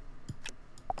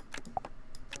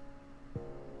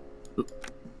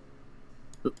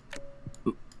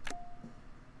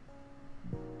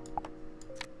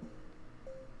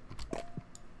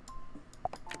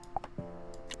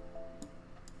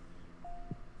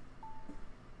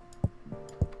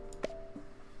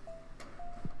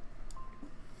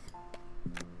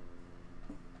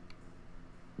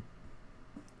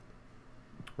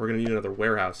 We're going to need another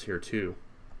warehouse here too,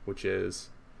 which is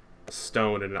a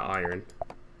stone and an iron.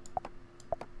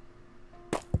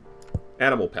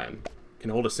 Animal pen.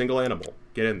 Can hold a single animal.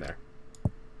 Get in there.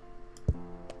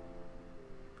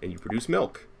 And you produce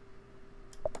milk.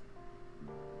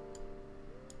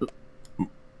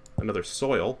 Another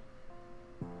soil.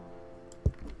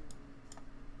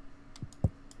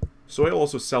 Soil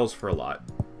also sells for a lot.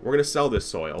 We're going to sell this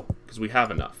soil because we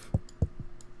have enough.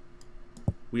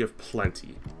 We have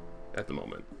plenty at the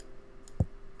moment.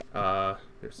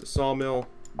 There's the sawmill.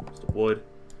 There's the wood.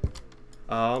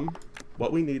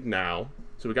 What we need now...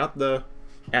 So we got the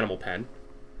animal pen.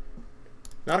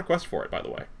 Not a quest for it, by the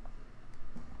way.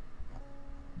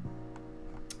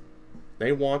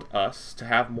 They want us to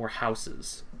have more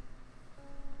houses.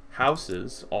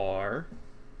 Houses are...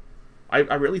 I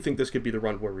really think this could be the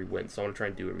run where we win, so I want to try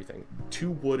and do everything. 2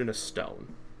 wood and a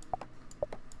stone.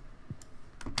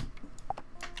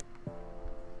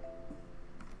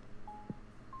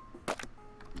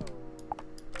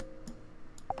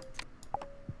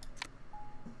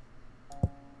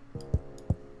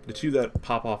 The 2 that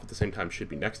pop off at the same time should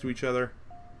be next to each other.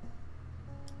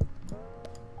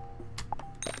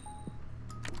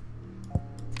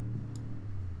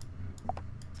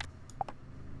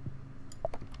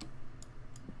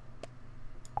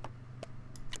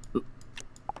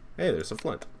 Hey, there's a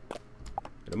flint.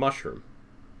 And a mushroom.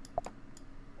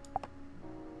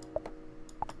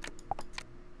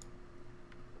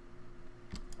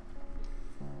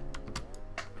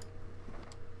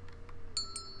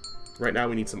 Right now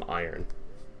we need some iron.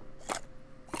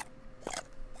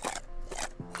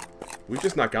 We've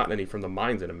just not gotten any from the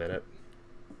mines in a minute.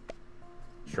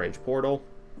 Strange portal.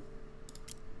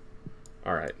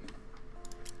 Alright.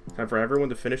 Time for everyone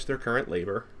to finish their current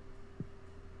labor.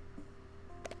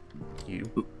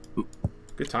 You.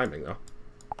 Good timing, though.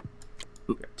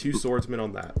 Got 2 swordsmen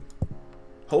on that.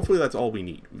 Hopefully that's all we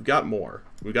need. We've got more.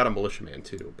 We've got a militiaman,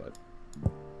 too, but...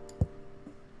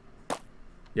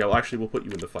 Yeah, well, actually, we'll put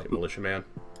you in the fight, militiaman.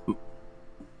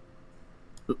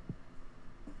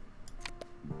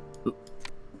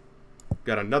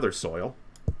 Got another soil.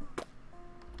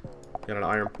 Got an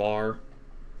iron bar.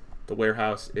 The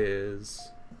warehouse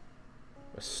is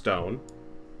a stone.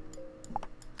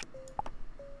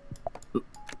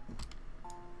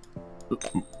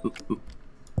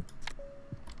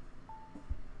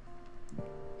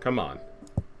 Come on.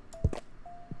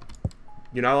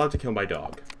 You're not allowed to kill my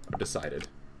dog. I've decided.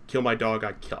 Kill my dog,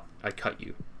 I cut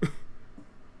you.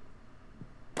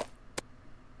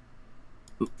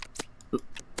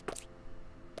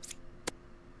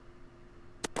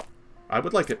 I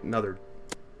would like another...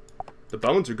 The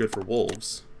bones are good for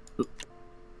wolves.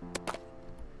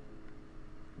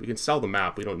 We can sell the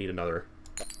map. We don't need another.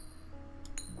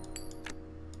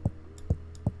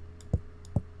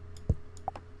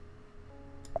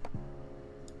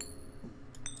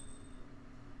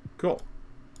 Cool.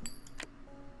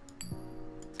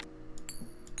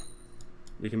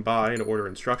 We can buy an order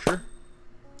and structure.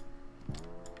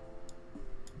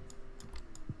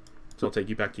 So I'll take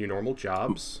you back to your normal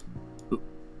jobs.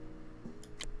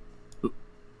 The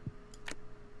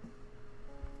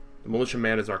militia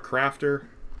man is our crafter.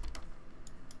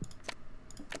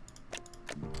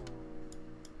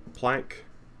 Plank.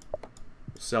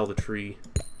 Sell the tree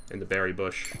and the berry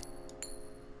bush.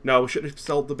 No, we should have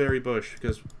sold the berry bush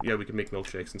because, yeah, we can make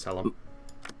milkshakes and sell them.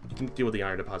 You can deal with the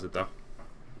iron deposit, though.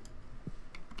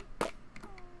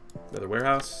 Another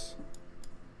warehouse.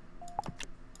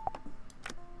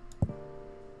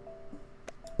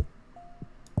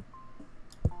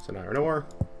 Some iron ore.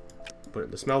 Put it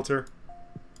in the smelter.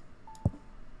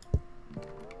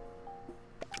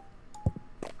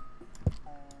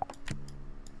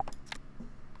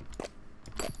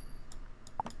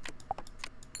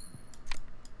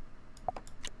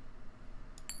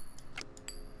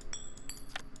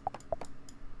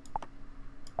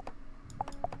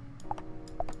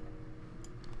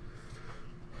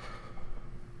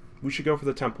 We should go for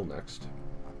the temple next.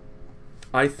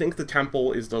 I think the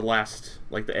temple is the last,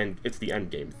 like the end, it's the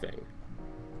end game thing.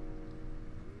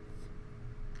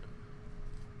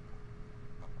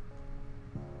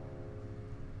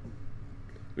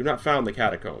 We've not found the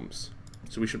catacombs.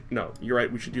 So we should, no, you're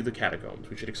right, we should do the catacombs.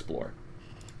 We should explore.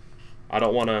 I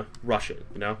don't want to rush it,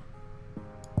 you know?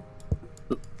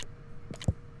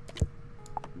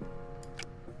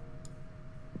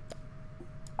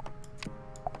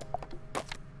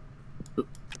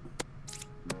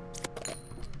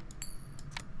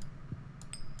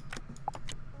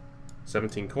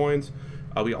 17 coins.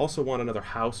 We also want another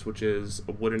house, which is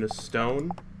a wood and a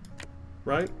stone.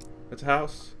 Right? That's a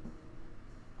house.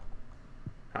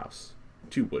 House.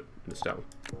 2 wood and a stone.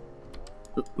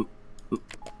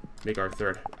 Make our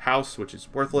third house, which is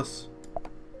worthless.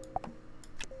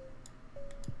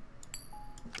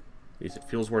 At least it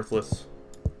feels worthless.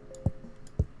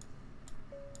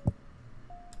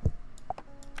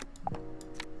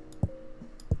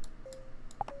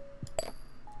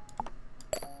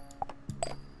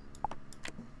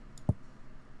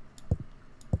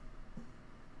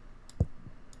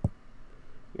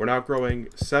 We're now growing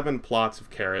 7 plots of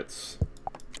carrots.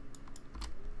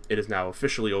 It is now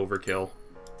officially overkill.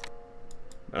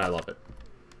 And I love it.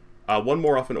 1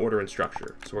 more off in order and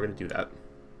structure, so we're going to do that.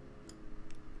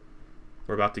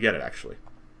 We're about to get it, actually.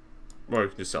 Or we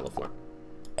can just sell a flint.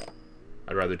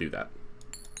 I'd rather do that.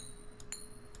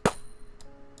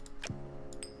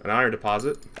 An iron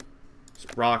deposit.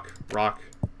 Rock, rock,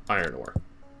 iron ore.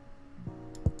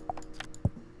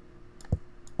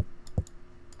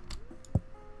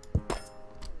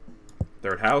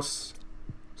 Third house.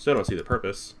 Still don't see the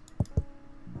purpose.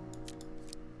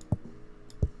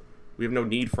 We have no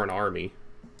need for an army.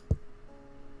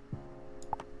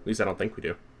 At least I don't think we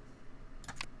do.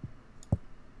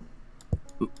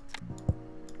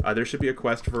 There should be a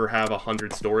quest for have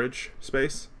 100 storage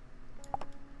space.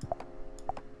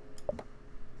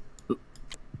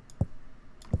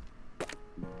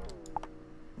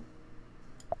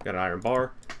 Got an iron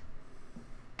bar.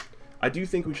 I do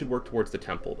think we should work towards the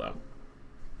temple, though.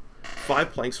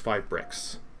 5 planks, 5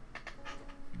 bricks.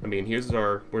 I mean,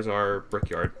 where's our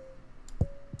brickyard?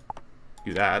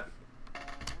 Do that.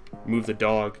 Move the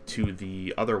dog to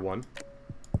the other one.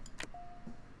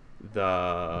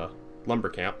 The lumber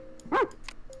camp.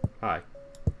 Hi.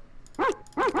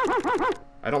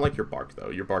 I don't like your bark, though.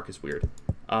 Your bark is weird.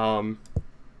 That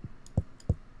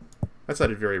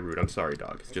sounded very rude. I'm sorry,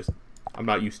 dog. It's just, I'm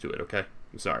not used to it, okay?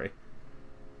 I'm sorry.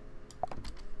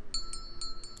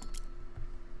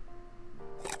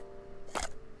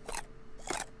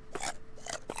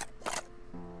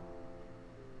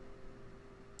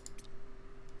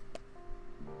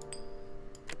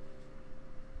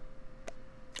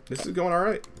 This is going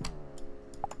alright.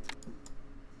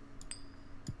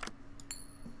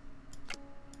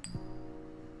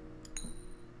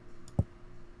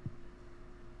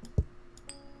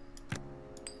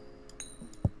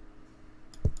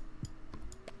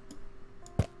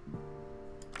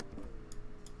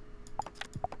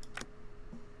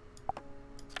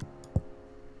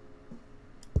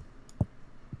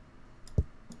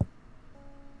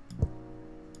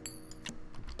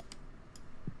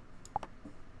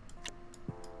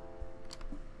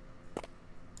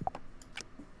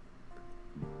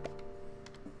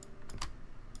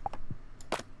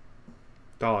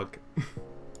 Dog.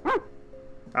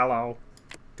 Hello.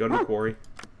 Go to the quarry.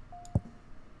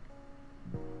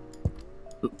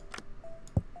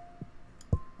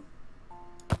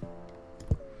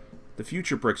 The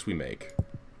future bricks we make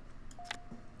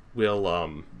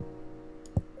will,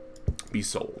 be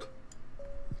sold.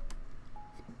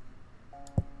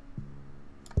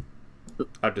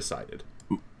 I've decided.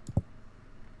 How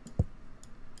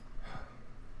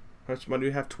much money do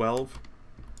we have? 12?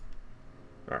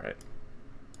 Alright.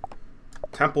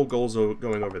 Temple goals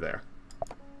going over there.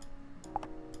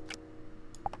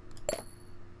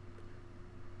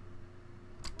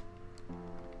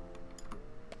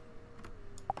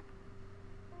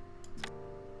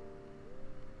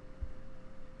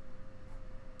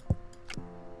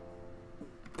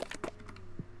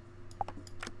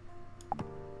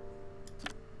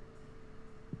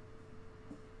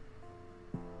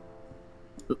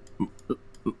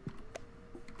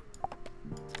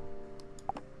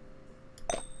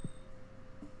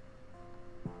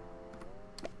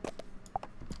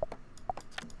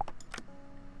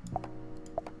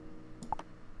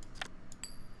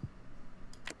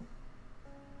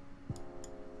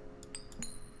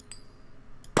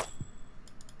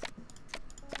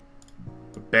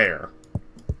 Bear.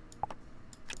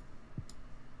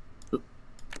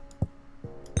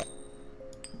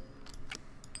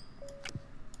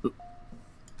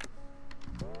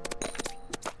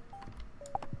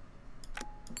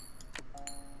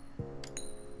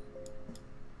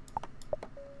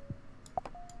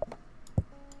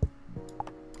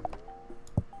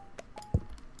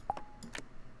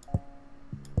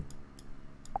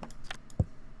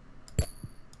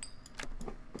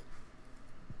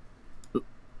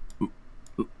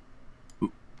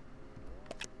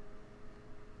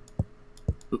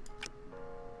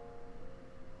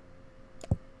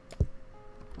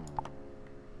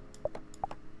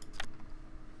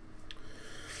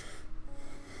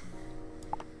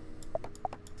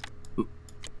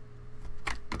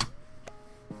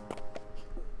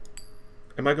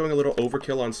 Am I going a little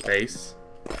overkill on space?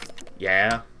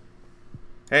 Yeah.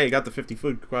 Hey, got the 50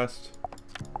 food quest.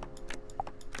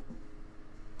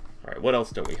 Alright, what else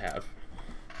don't we have?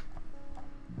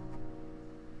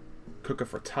 Cook a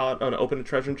frittata. Oh no, open a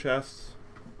treasure chest.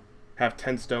 Have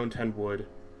 10 stone, 10 wood,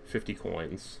 50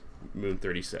 coins. Moon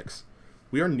 36.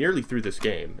 We are nearly through this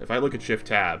game. If I look at Shift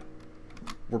Tab,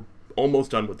 we're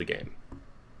almost done with the game.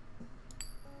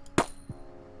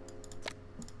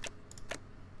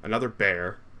 Another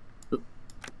bear.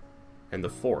 And the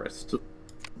forest.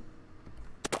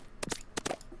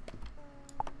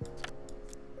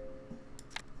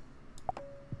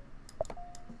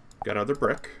 Got another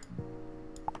brick,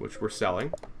 which we're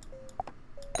selling.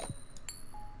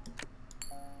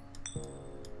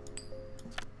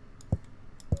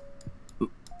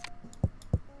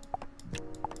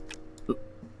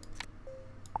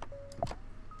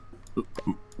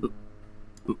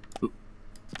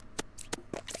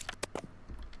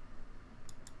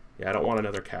 Yeah, I don't want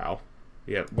another cow.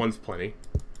 Yeah, one's plenty.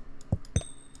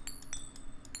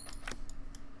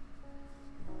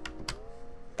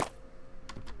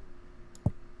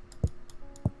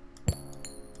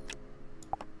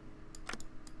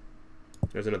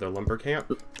 There's another lumber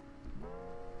camp.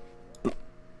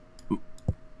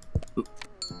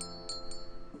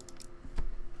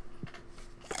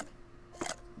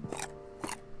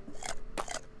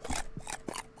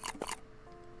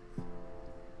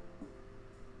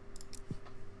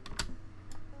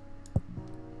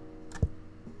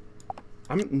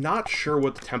 I'm not sure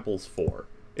what the temple's for.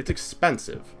 It's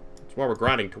expensive. That's why we're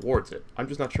grinding towards it. I'm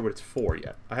just not sure what it's for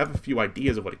yet. I have a few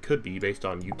ideas of what it could be based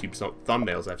on YouTube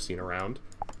thumbnails I've seen around.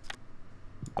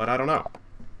 But I don't know.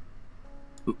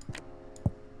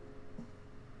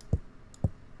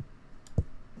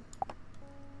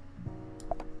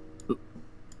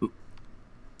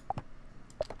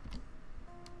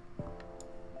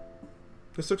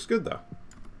 This looks good though.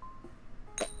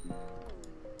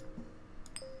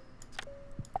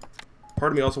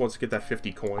 Part of me also wants to get that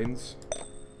 50 coins.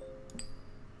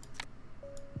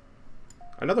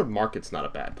 Another market's not a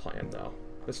bad plan, though.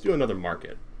 Let's do another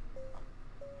market.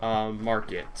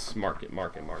 Market. That's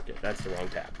the wrong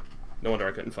tab. No wonder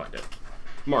I couldn't find it.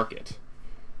 Market.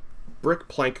 Brick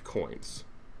plank coins.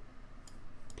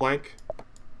 Plank.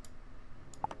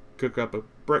 Cook up a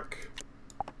brick.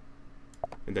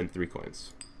 And then 3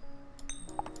 coins.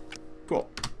 Cool.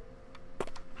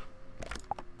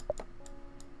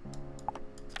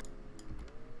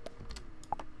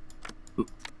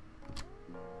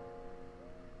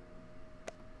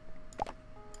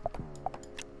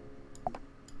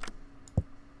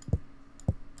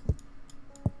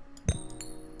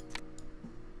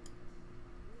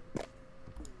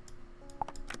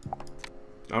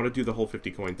 want to do the whole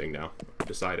 50 coin thing now.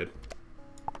 Decided.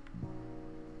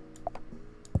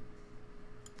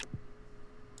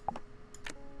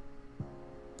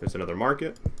 There's another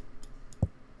market.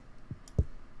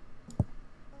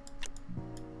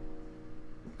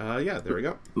 Yeah, there we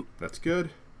go. That's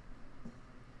good.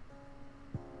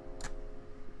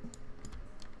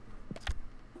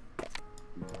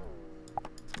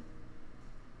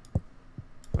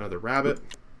 Another rabbit.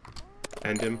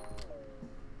 End him.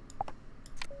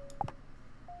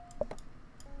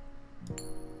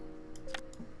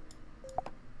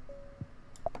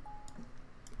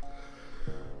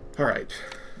 Alright.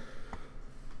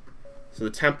 So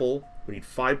the temple, we need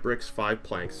 5 bricks, 5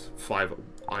 planks, 5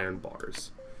 iron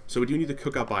bars. So we do need to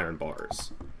cook up iron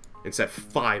bars. And set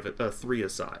 3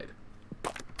 aside.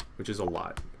 Which is a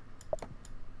lot.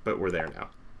 But we're there now.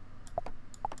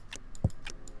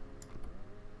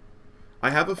 I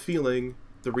have a feeling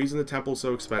the reason the temple's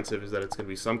so expensive is that it's going to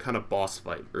be some kind of boss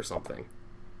fight or something.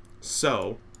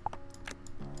 So,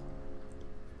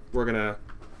 we're going to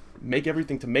make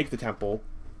everything to make the temple.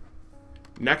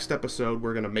 Next episode,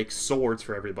 we're going to make swords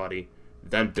for everybody,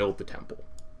 then build the temple.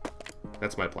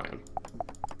 That's my plan.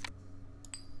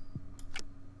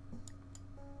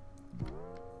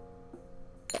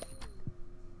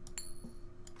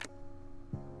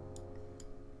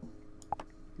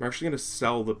 I'm actually going to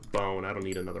sell the bone. I don't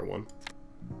need another one.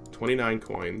 29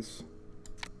 coins.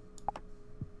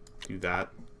 Do that.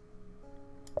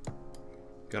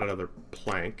 Got another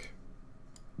plank.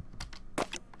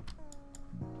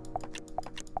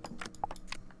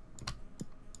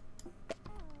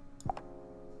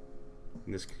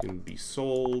 And this can be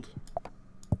sold.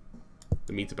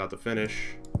 The meat's about to finish.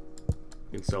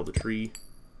 You can sell the tree.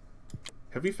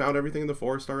 Have we found everything in the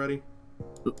forest already?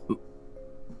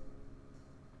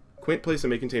 Quaint place that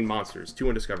may contain monsters. 2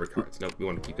 undiscovered cards. Nope, we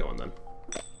want to keep going then.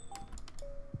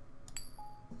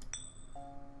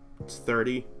 It's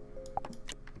 30.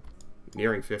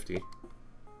 Nearing 50.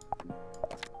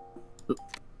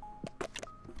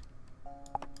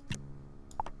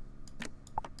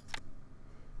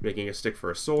 Making a stick for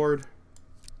a sword.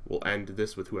 We'll end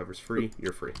this with whoever's free.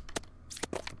 You're free.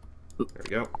 There we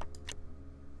go.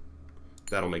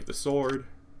 That'll make the sword.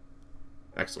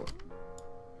 Excellent.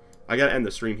 I gotta end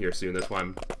the stream here soon. That's why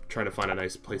I'm trying to find a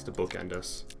nice place to bookend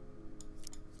us.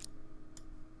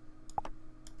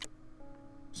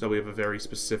 So we have a very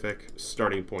specific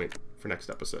starting point for next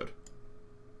episode.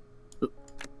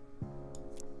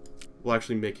 We'll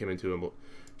actually make him into a...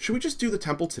 Should we just do the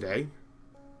temple today?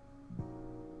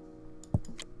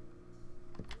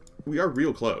 We are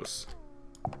real close.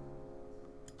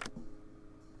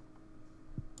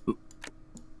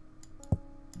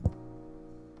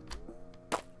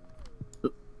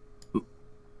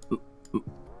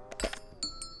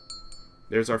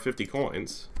 There's our 50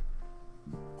 coins.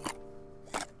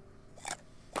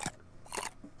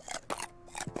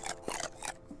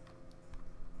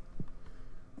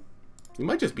 We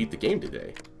might just beat the game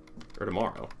today. Or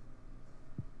tomorrow.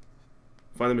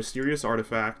 Find the mysterious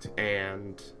artifact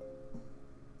and...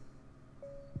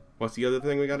 What's the other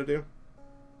thing we gotta do?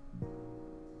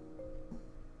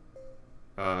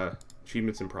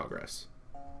 Achievements in progress.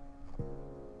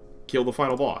 Kill the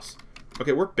final boss.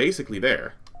 Okay, we're basically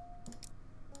there.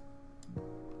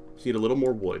 Just need a little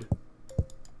more wood.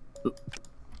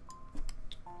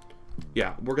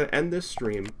 Yeah, we're gonna end this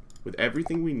stream with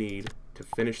everything we need to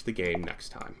finish the game next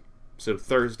time. So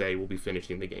Thursday we'll be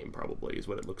finishing the game, probably, is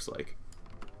what it looks like.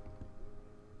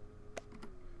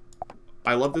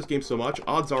 I love this game so much,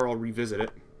 odds are I'll revisit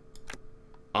it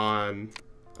on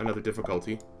another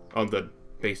difficulty, on the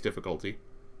base difficulty.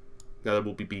 Now that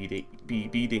we'll be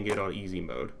beating it on easy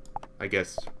mode. I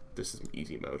guess this is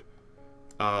easy mode.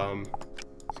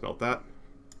 Smelt that.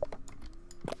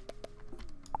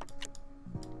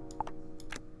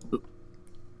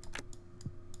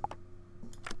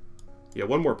 Yeah,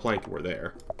 one more plank and we're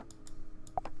there.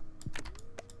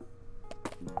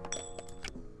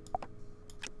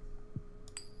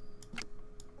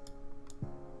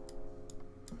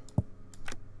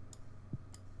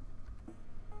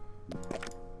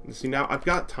 See, now I've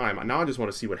got time. Now I just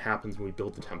want to see what happens when we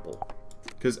build the temple.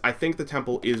 Because I think the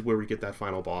temple is where we get that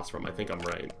final boss from. I think I'm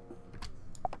right.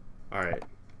 Alright.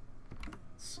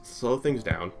 Slow things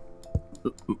down.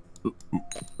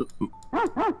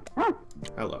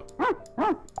 Hello.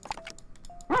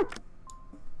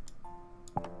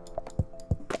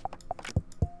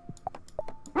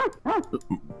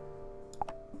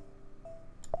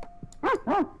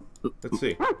 Let's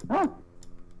see.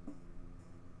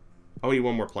 Oh, we need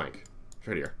one more plank. It's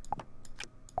right here.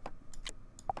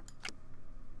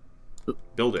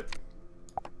 Build it.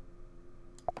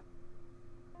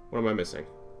 What am I missing?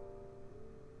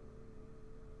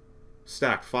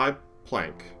 Stack 5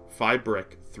 plank, 5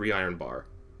 brick, 3 iron bar.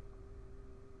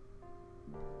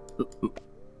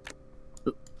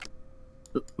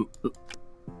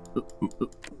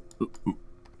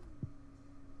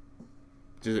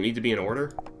 Does it need to be in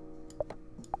order?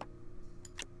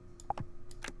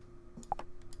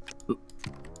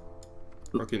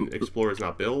 Or can explorers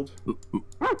not build?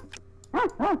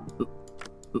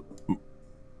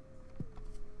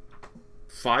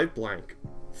 Five blank,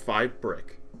 5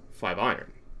 brick, 5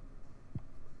 iron.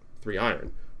 3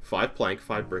 iron. 5 plank,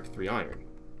 5 brick, 3 iron.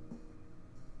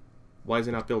 Why is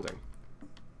it not building?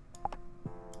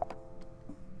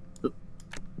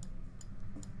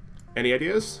 Any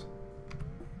ideas?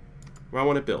 Where I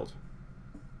want to build?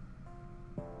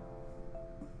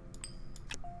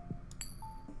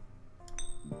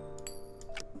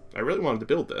 I really wanted to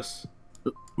build this.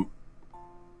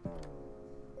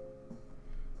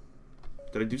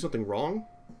 Did I do something wrong?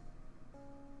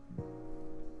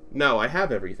 No, I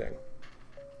have everything.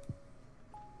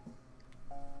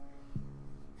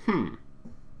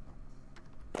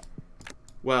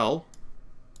 Well,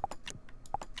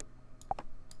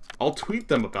 I'll tweet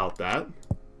them about that.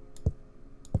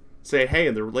 Say, hey,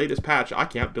 in the latest patch, I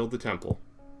can't build the temple.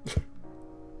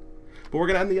 But we're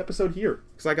going to end the episode here,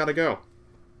 because I got to go.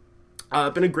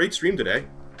 Been a great stream today.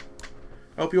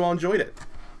 I hope you all enjoyed it.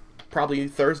 Probably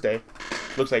Thursday.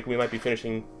 Looks like we might be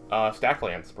finishing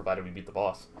Stacklands, provided we beat the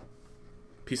boss.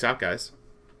 Peace out, guys.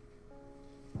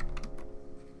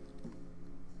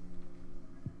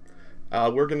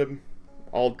 I'll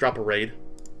drop a raid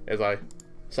as I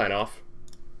sign off.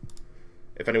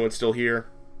 If anyone's still here,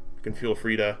 you can feel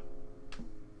free to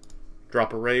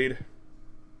drop a raid.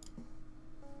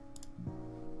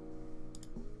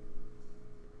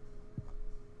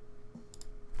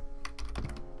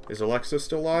 Is Alexis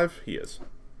still live? He is.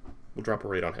 We'll drop a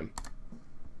raid on him.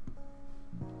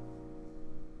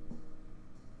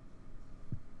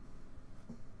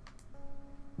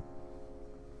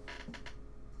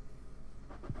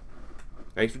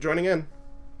 Thanks for joining in.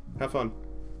 Have fun.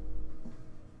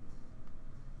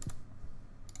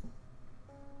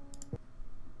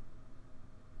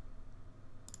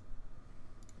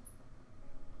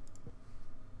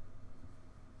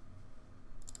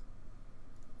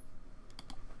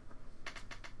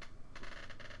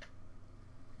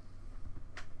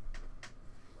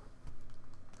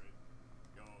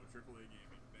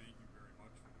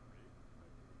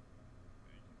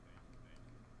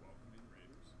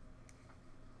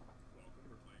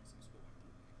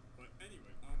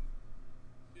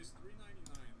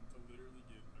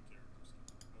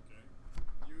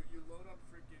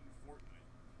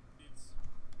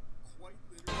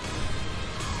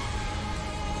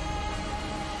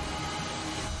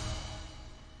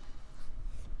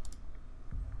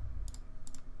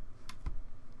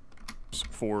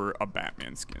 For a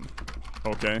Batman skin,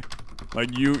 okay?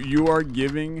 Like you are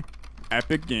giving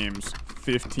Epic Games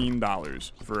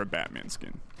 $15 for a Batman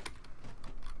skin.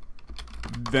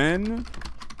 Then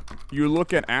you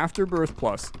look at Afterbirth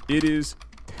Plus, it is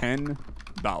 $10.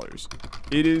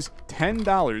 It is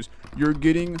 $10. You're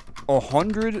getting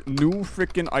 100 new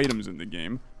freaking items in the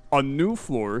game, a new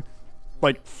floor,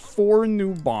 like 4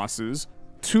 new bosses,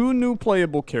 2 new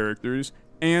playable characters,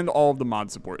 and all of the mod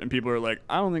support. And people are like,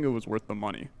 I don't think it was worth the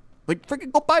money. Like,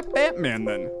 freaking go buy Batman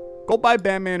then. Go buy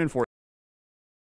Batman and Fortnite.